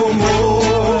no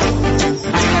more.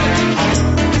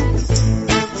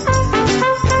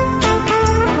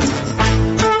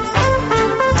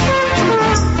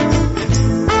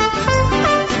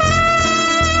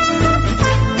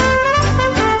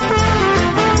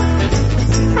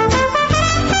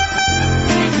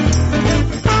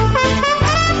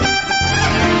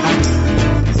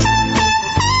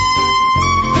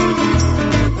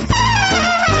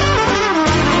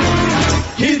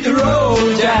 Hit the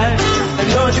road, Jack.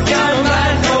 Don't you come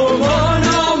back no more,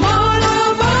 no more,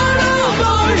 no more, no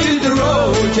more. Hit the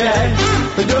road, Jack.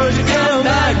 Don't you come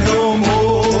back no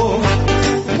more.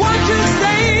 What you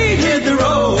say? Hit the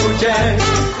road, Jack.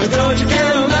 Don't you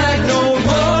come back no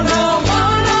more, no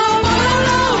more, no more,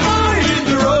 no more. Hit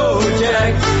the road,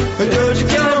 Jack. Don't you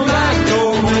come back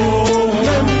no more.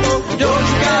 Don't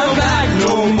you come back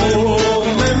no more.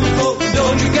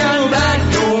 Don't you come back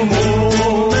no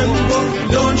more.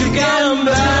 Don't you come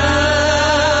back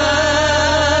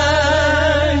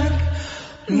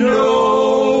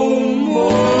no more.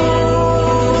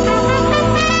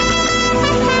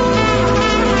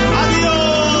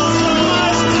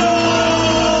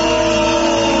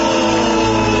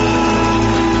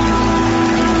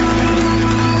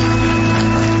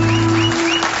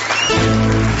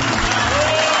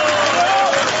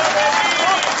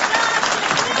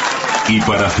 Y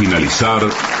para finalizar,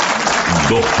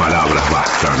 dos palabras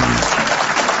bastan.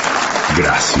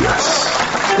 Gracias.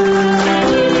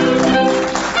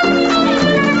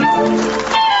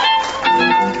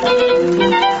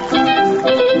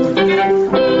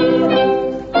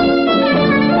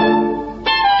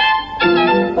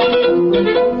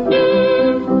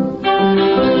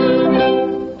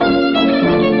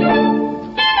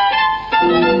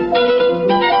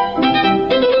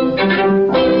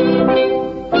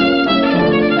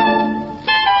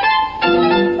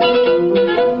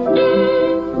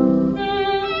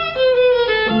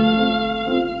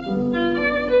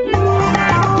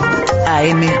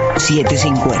 AM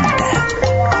 750.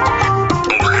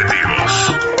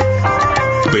 Objetivos,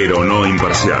 pero no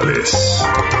imparciales.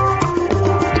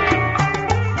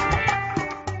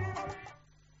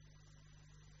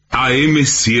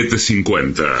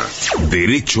 AM750.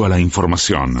 Derecho a la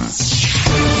información.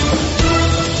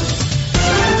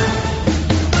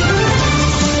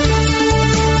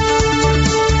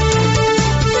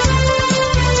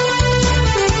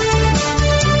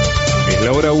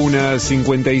 Ahora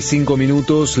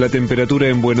 1:55, la temperatura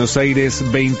en Buenos Aires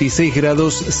 26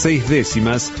 grados 6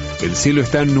 décimas, el cielo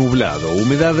está nublado,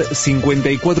 humedad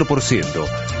 54%,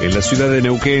 en la ciudad de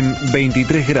Neuquén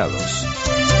 23 grados.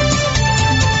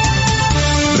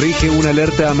 Rige una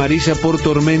alerta amarilla por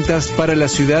tormentas para la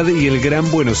ciudad y el Gran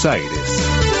Buenos Aires.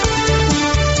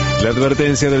 La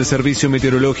advertencia del Servicio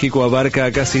Meteorológico abarca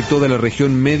a casi toda la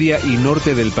región media y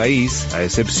norte del país, a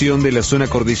excepción de la zona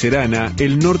cordillerana,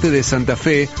 el norte de Santa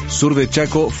Fe, sur de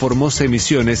Chaco, Formosa y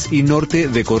Misiones y norte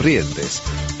de Corrientes.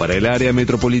 Para el área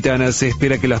metropolitana se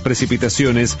espera que las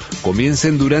precipitaciones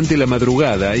comiencen durante la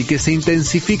madrugada y que se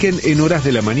intensifiquen en horas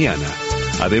de la mañana.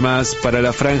 Además, para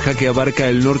la franja que abarca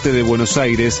el norte de Buenos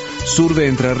Aires, sur de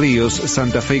Entre Ríos,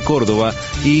 Santa Fe y Córdoba,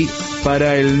 y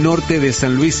para el norte de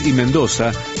San Luis y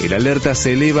Mendoza, el alerta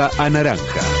se eleva a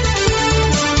naranja.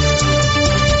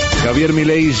 Javier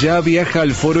Milei ya viaja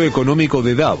al Foro Económico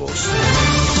de Davos.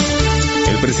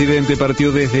 El presidente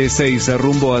partió desde Ezeiza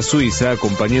rumbo a Suiza,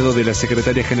 acompañado de la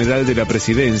secretaria general de la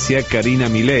presidencia, Karina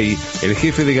Milei, el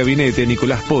jefe de gabinete,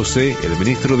 Nicolás Posse, el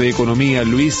ministro de Economía,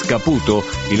 Luis Caputo,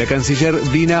 y la canciller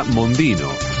Dina Mondino.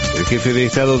 El jefe de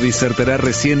Estado disertará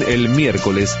recién el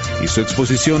miércoles y su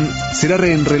exposición será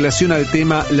en relación al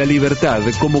tema la libertad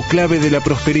como clave de la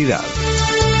prosperidad.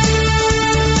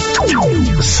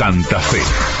 Santa Fe.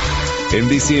 En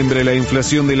diciembre la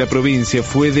inflación de la provincia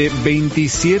fue de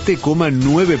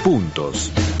 27,9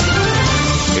 puntos.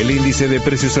 El índice de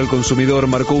precios al consumidor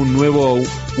marcó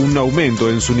un aumento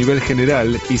en su nivel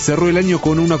general y cerró el año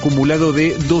con un acumulado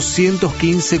de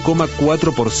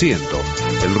 215,4%.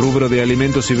 El rubro de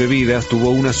alimentos y bebidas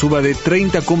tuvo una suba de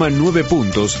 30,9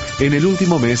 puntos en el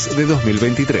último mes de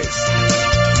 2023.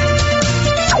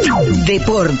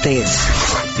 Deportes.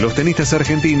 Los tenistas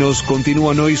argentinos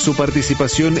continúan hoy su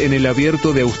participación en el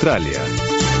Abierto de Australia.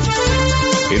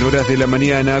 En horas de la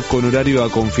mañana, con horario a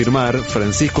confirmar,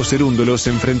 Francisco Cerúndolo se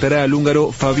enfrentará al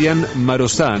húngaro Fabián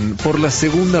Marozán por la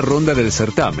segunda ronda del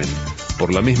certamen.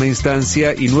 Por la misma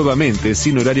instancia y nuevamente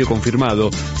sin horario confirmado,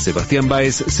 Sebastián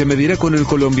Báez se medirá con el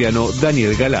colombiano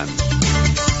Daniel Galán.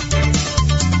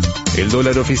 El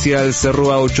dólar oficial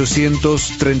cerró a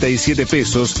 837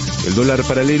 pesos, el dólar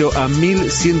paralelo a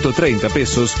 1.130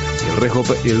 pesos,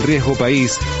 el riesgo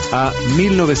país a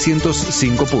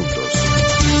 1.905 puntos.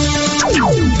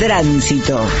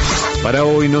 Tránsito. Para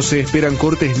hoy no se esperan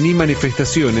cortes ni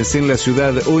manifestaciones en la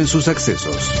ciudad o en sus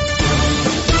accesos.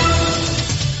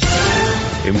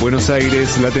 En Buenos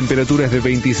Aires la temperatura es de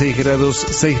 26 grados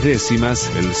 6 décimas,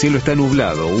 el cielo está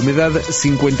nublado, humedad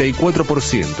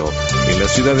 54%, en la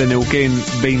ciudad de Neuquén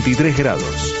 23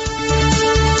 grados.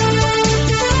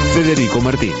 Federico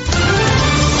Martín.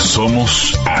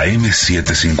 Somos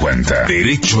AM750.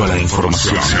 Derecho a la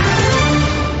información.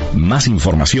 Más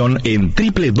información en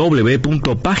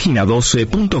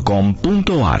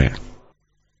www.pagina12.com.ar.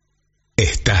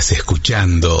 Estás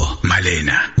escuchando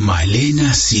Malena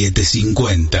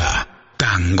 750.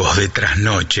 Tangos de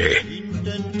trasnoche.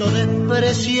 Intento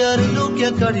despreciar lo que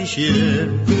acaricié.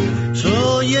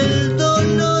 Soy el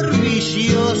dolor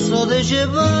vicioso de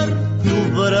llevar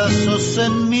tus brazos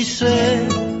en mi sed.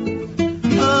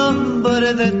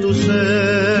 Hambre de tu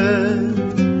ser.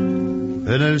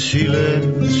 En el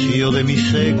silencio de mi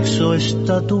sexo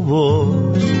está tu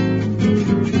voz.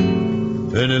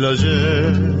 En el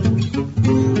ayer,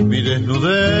 mi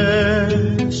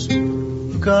desnudez,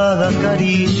 cada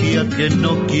caricia que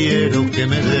no quiero que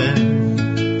me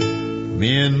den.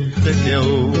 Miente que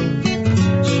aún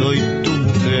soy tu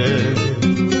mujer.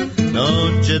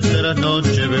 Noche tras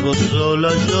noche bebo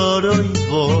sola, lloro y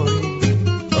voy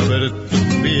a ver tus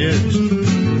pies,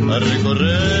 a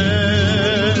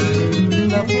recorrer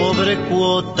la pobre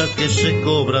cuota que se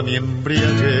cobra mi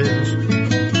embriaguez.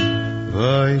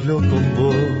 Bailo con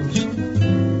vos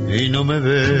y no me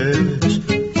ves,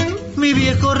 mi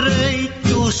viejo rey,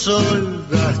 tu sol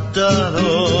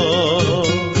gastado,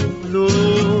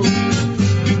 luz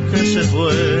que se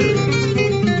fue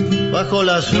bajo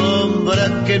la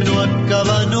sombra que no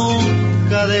acaba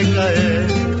nunca de caer,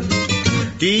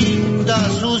 tinta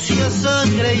sucia,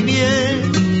 sangre y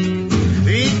miel,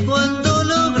 y cuando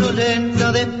logro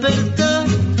lenta despertar,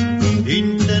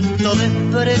 intento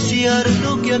despreciar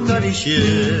lo que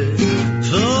acaricié.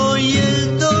 Soy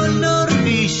el dolor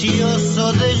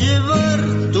vicioso de llevar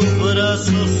tus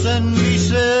brazos en mi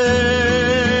ser.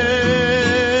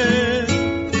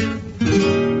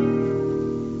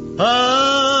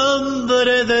 Hambre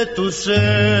siempre de tu ser.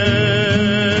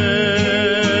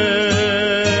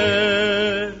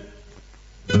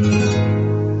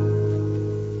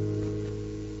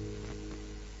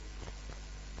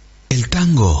 El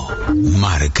tango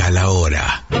marca la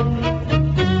hora.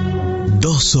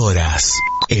 2 horas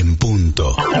en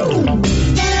punto.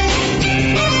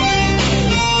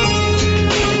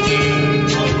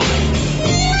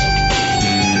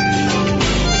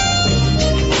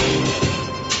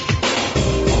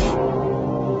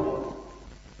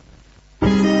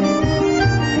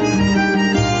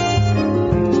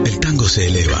 El tango se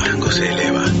eleva.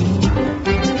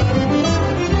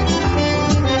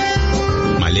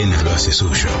 Malena lo hace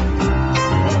suyo.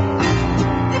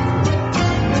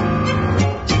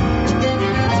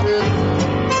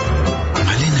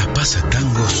 Malena pasa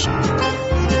tangos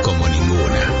como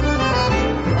ninguna.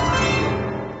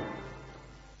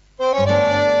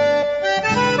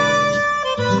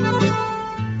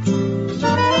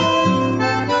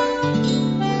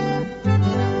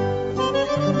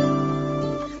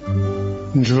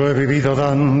 Yo he vivido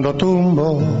dando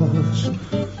tumbos,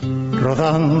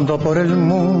 rodando por el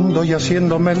mundo y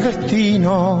haciéndome el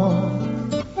destino.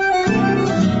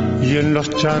 Y en los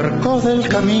charcos del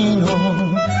camino,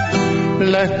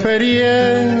 la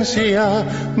experiencia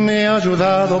me ha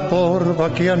ayudado por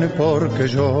vaquiano y porque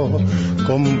yo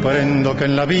comprendo que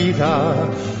en la vida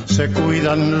se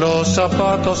cuidan los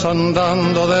zapatos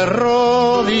andando de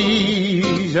rodillas.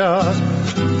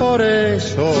 Por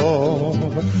eso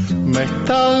me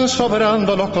están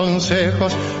sobrando los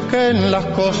consejos que en las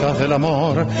cosas del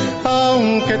amor,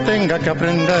 aunque tenga que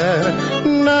aprender,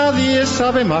 nadie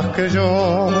sabe más que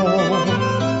yo.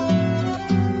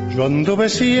 Yo anduve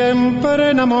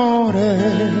siempre en amores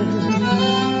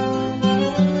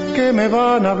que me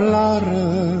van a hablar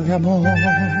de amor.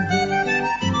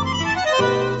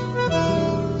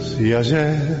 Si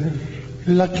ayer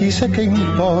la quise, ¿qué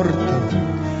importa?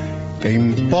 ¿Qué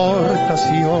importa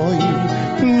si hoy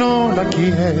no la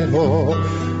quiero?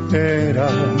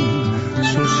 Eran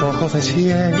sus ojos de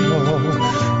cielo,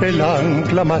 el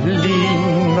ancla más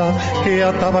linda que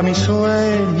ataba mis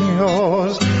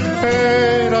sueños.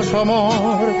 Era su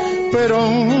amor, pero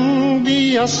un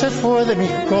día se fue de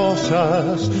mis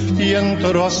cosas y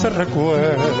entró a hacer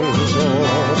recuerdos.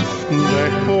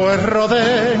 Después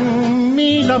rodé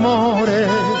 1000 amores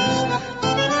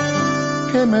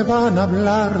que me van a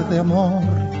hablar de amor.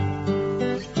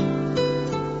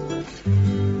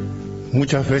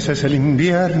 Muchas veces el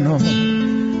invierno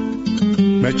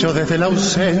me echó desde la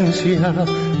ausencia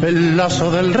el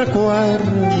lazo del recuerdo,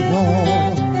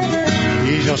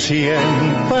 y yo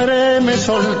siempre me he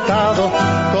soltado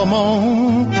como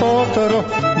un potro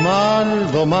mal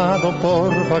domado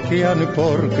por vaquiano, y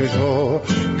porque yo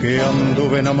que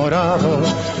anduve enamorado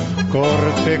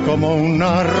corté como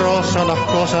una rosa las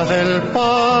cosas del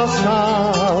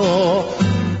pasado.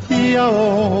 Y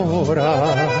ahora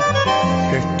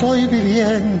que estoy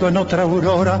viviendo en otra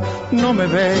aurora, no me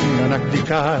vengan a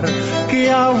explicar que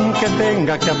aunque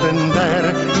tenga que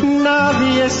aprender,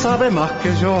 nadie sabe más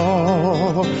que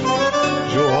yo.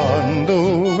 Yo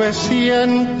anduve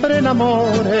siempre en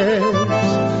amores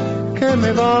que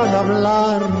me van a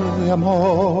hablar de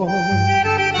amor.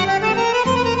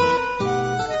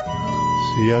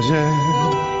 Si ayer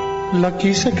la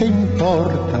quise, ¿qué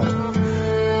importa?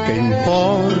 ¿Qué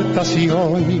importa si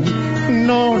hoy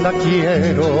no la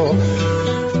quiero?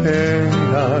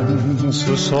 Eran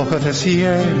sus ojos de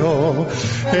cielo,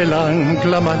 el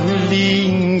ancla más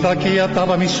linda que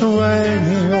ataba mi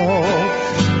sueño.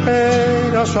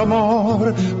 Era su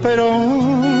amor, pero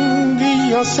un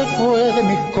día se fue de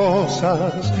mis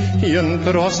cosas y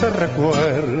entró a hacer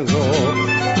recuerdo.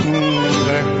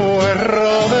 Después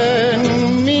rodé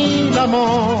 1000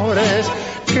 amores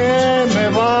que me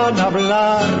van a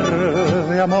hablar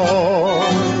de amor.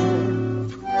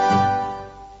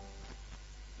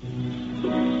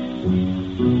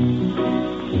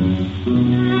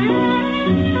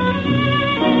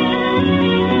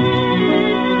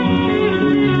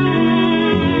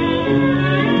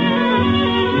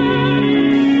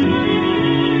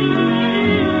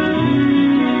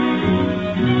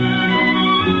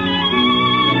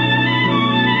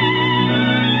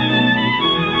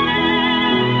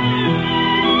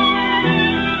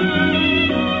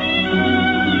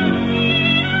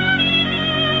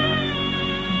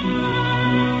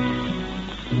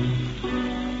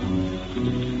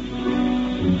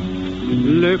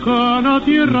 Lejana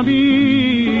tierra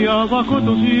mía, bajo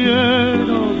tu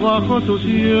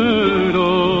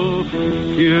cielo,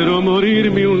 quiero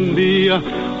morirme un día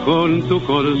con tu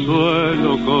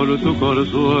consuelo,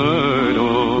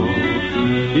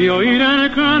 y oír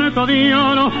el canto de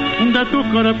oro de tu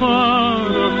cuerpo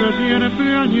que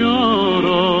siempre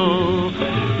añoro.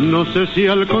 No sé si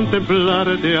al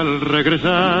contemplarte al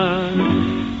regresar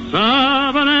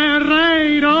sabré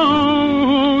reír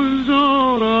o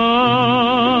llorar.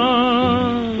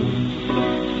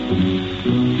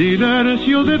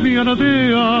 Silencio de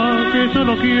pianotea que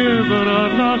solo quiebra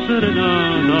la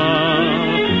serenata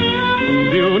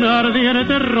de un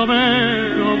ardiente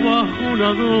romero bajo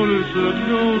una dulce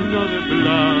luna de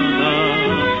plata.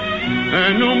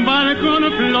 En un balcón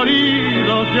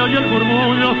florido se oye el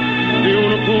murmullo de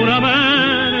un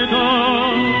juramento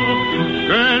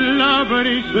que la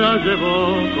brisa llevó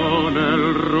con el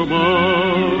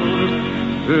rumor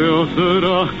de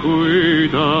otras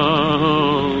cuitas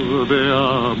de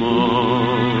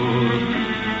amor.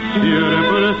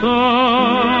 Siempre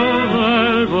sobre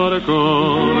el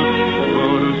balcón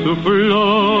con su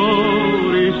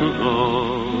flor y su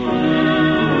sol.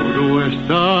 No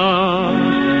estás,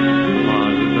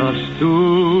 faltas tú,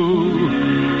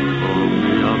 oh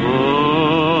mi amor.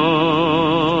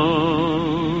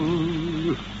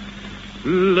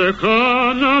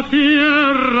 Lejana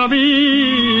tierra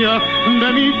mía, de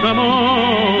mis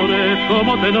amores,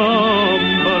 como te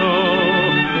nombro,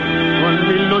 con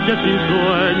mil noches sin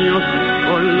sueños,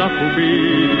 con la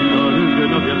pupila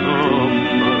llena de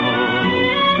asombro.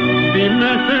 Dime,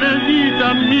 estrellita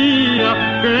mía,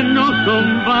 que no son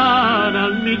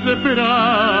vanas ni de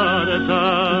esperanzas.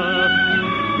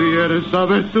 Bien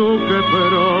sabes tú que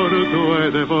pronto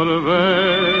he de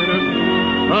volver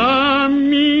a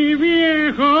mi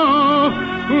viejo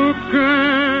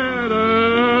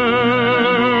querer.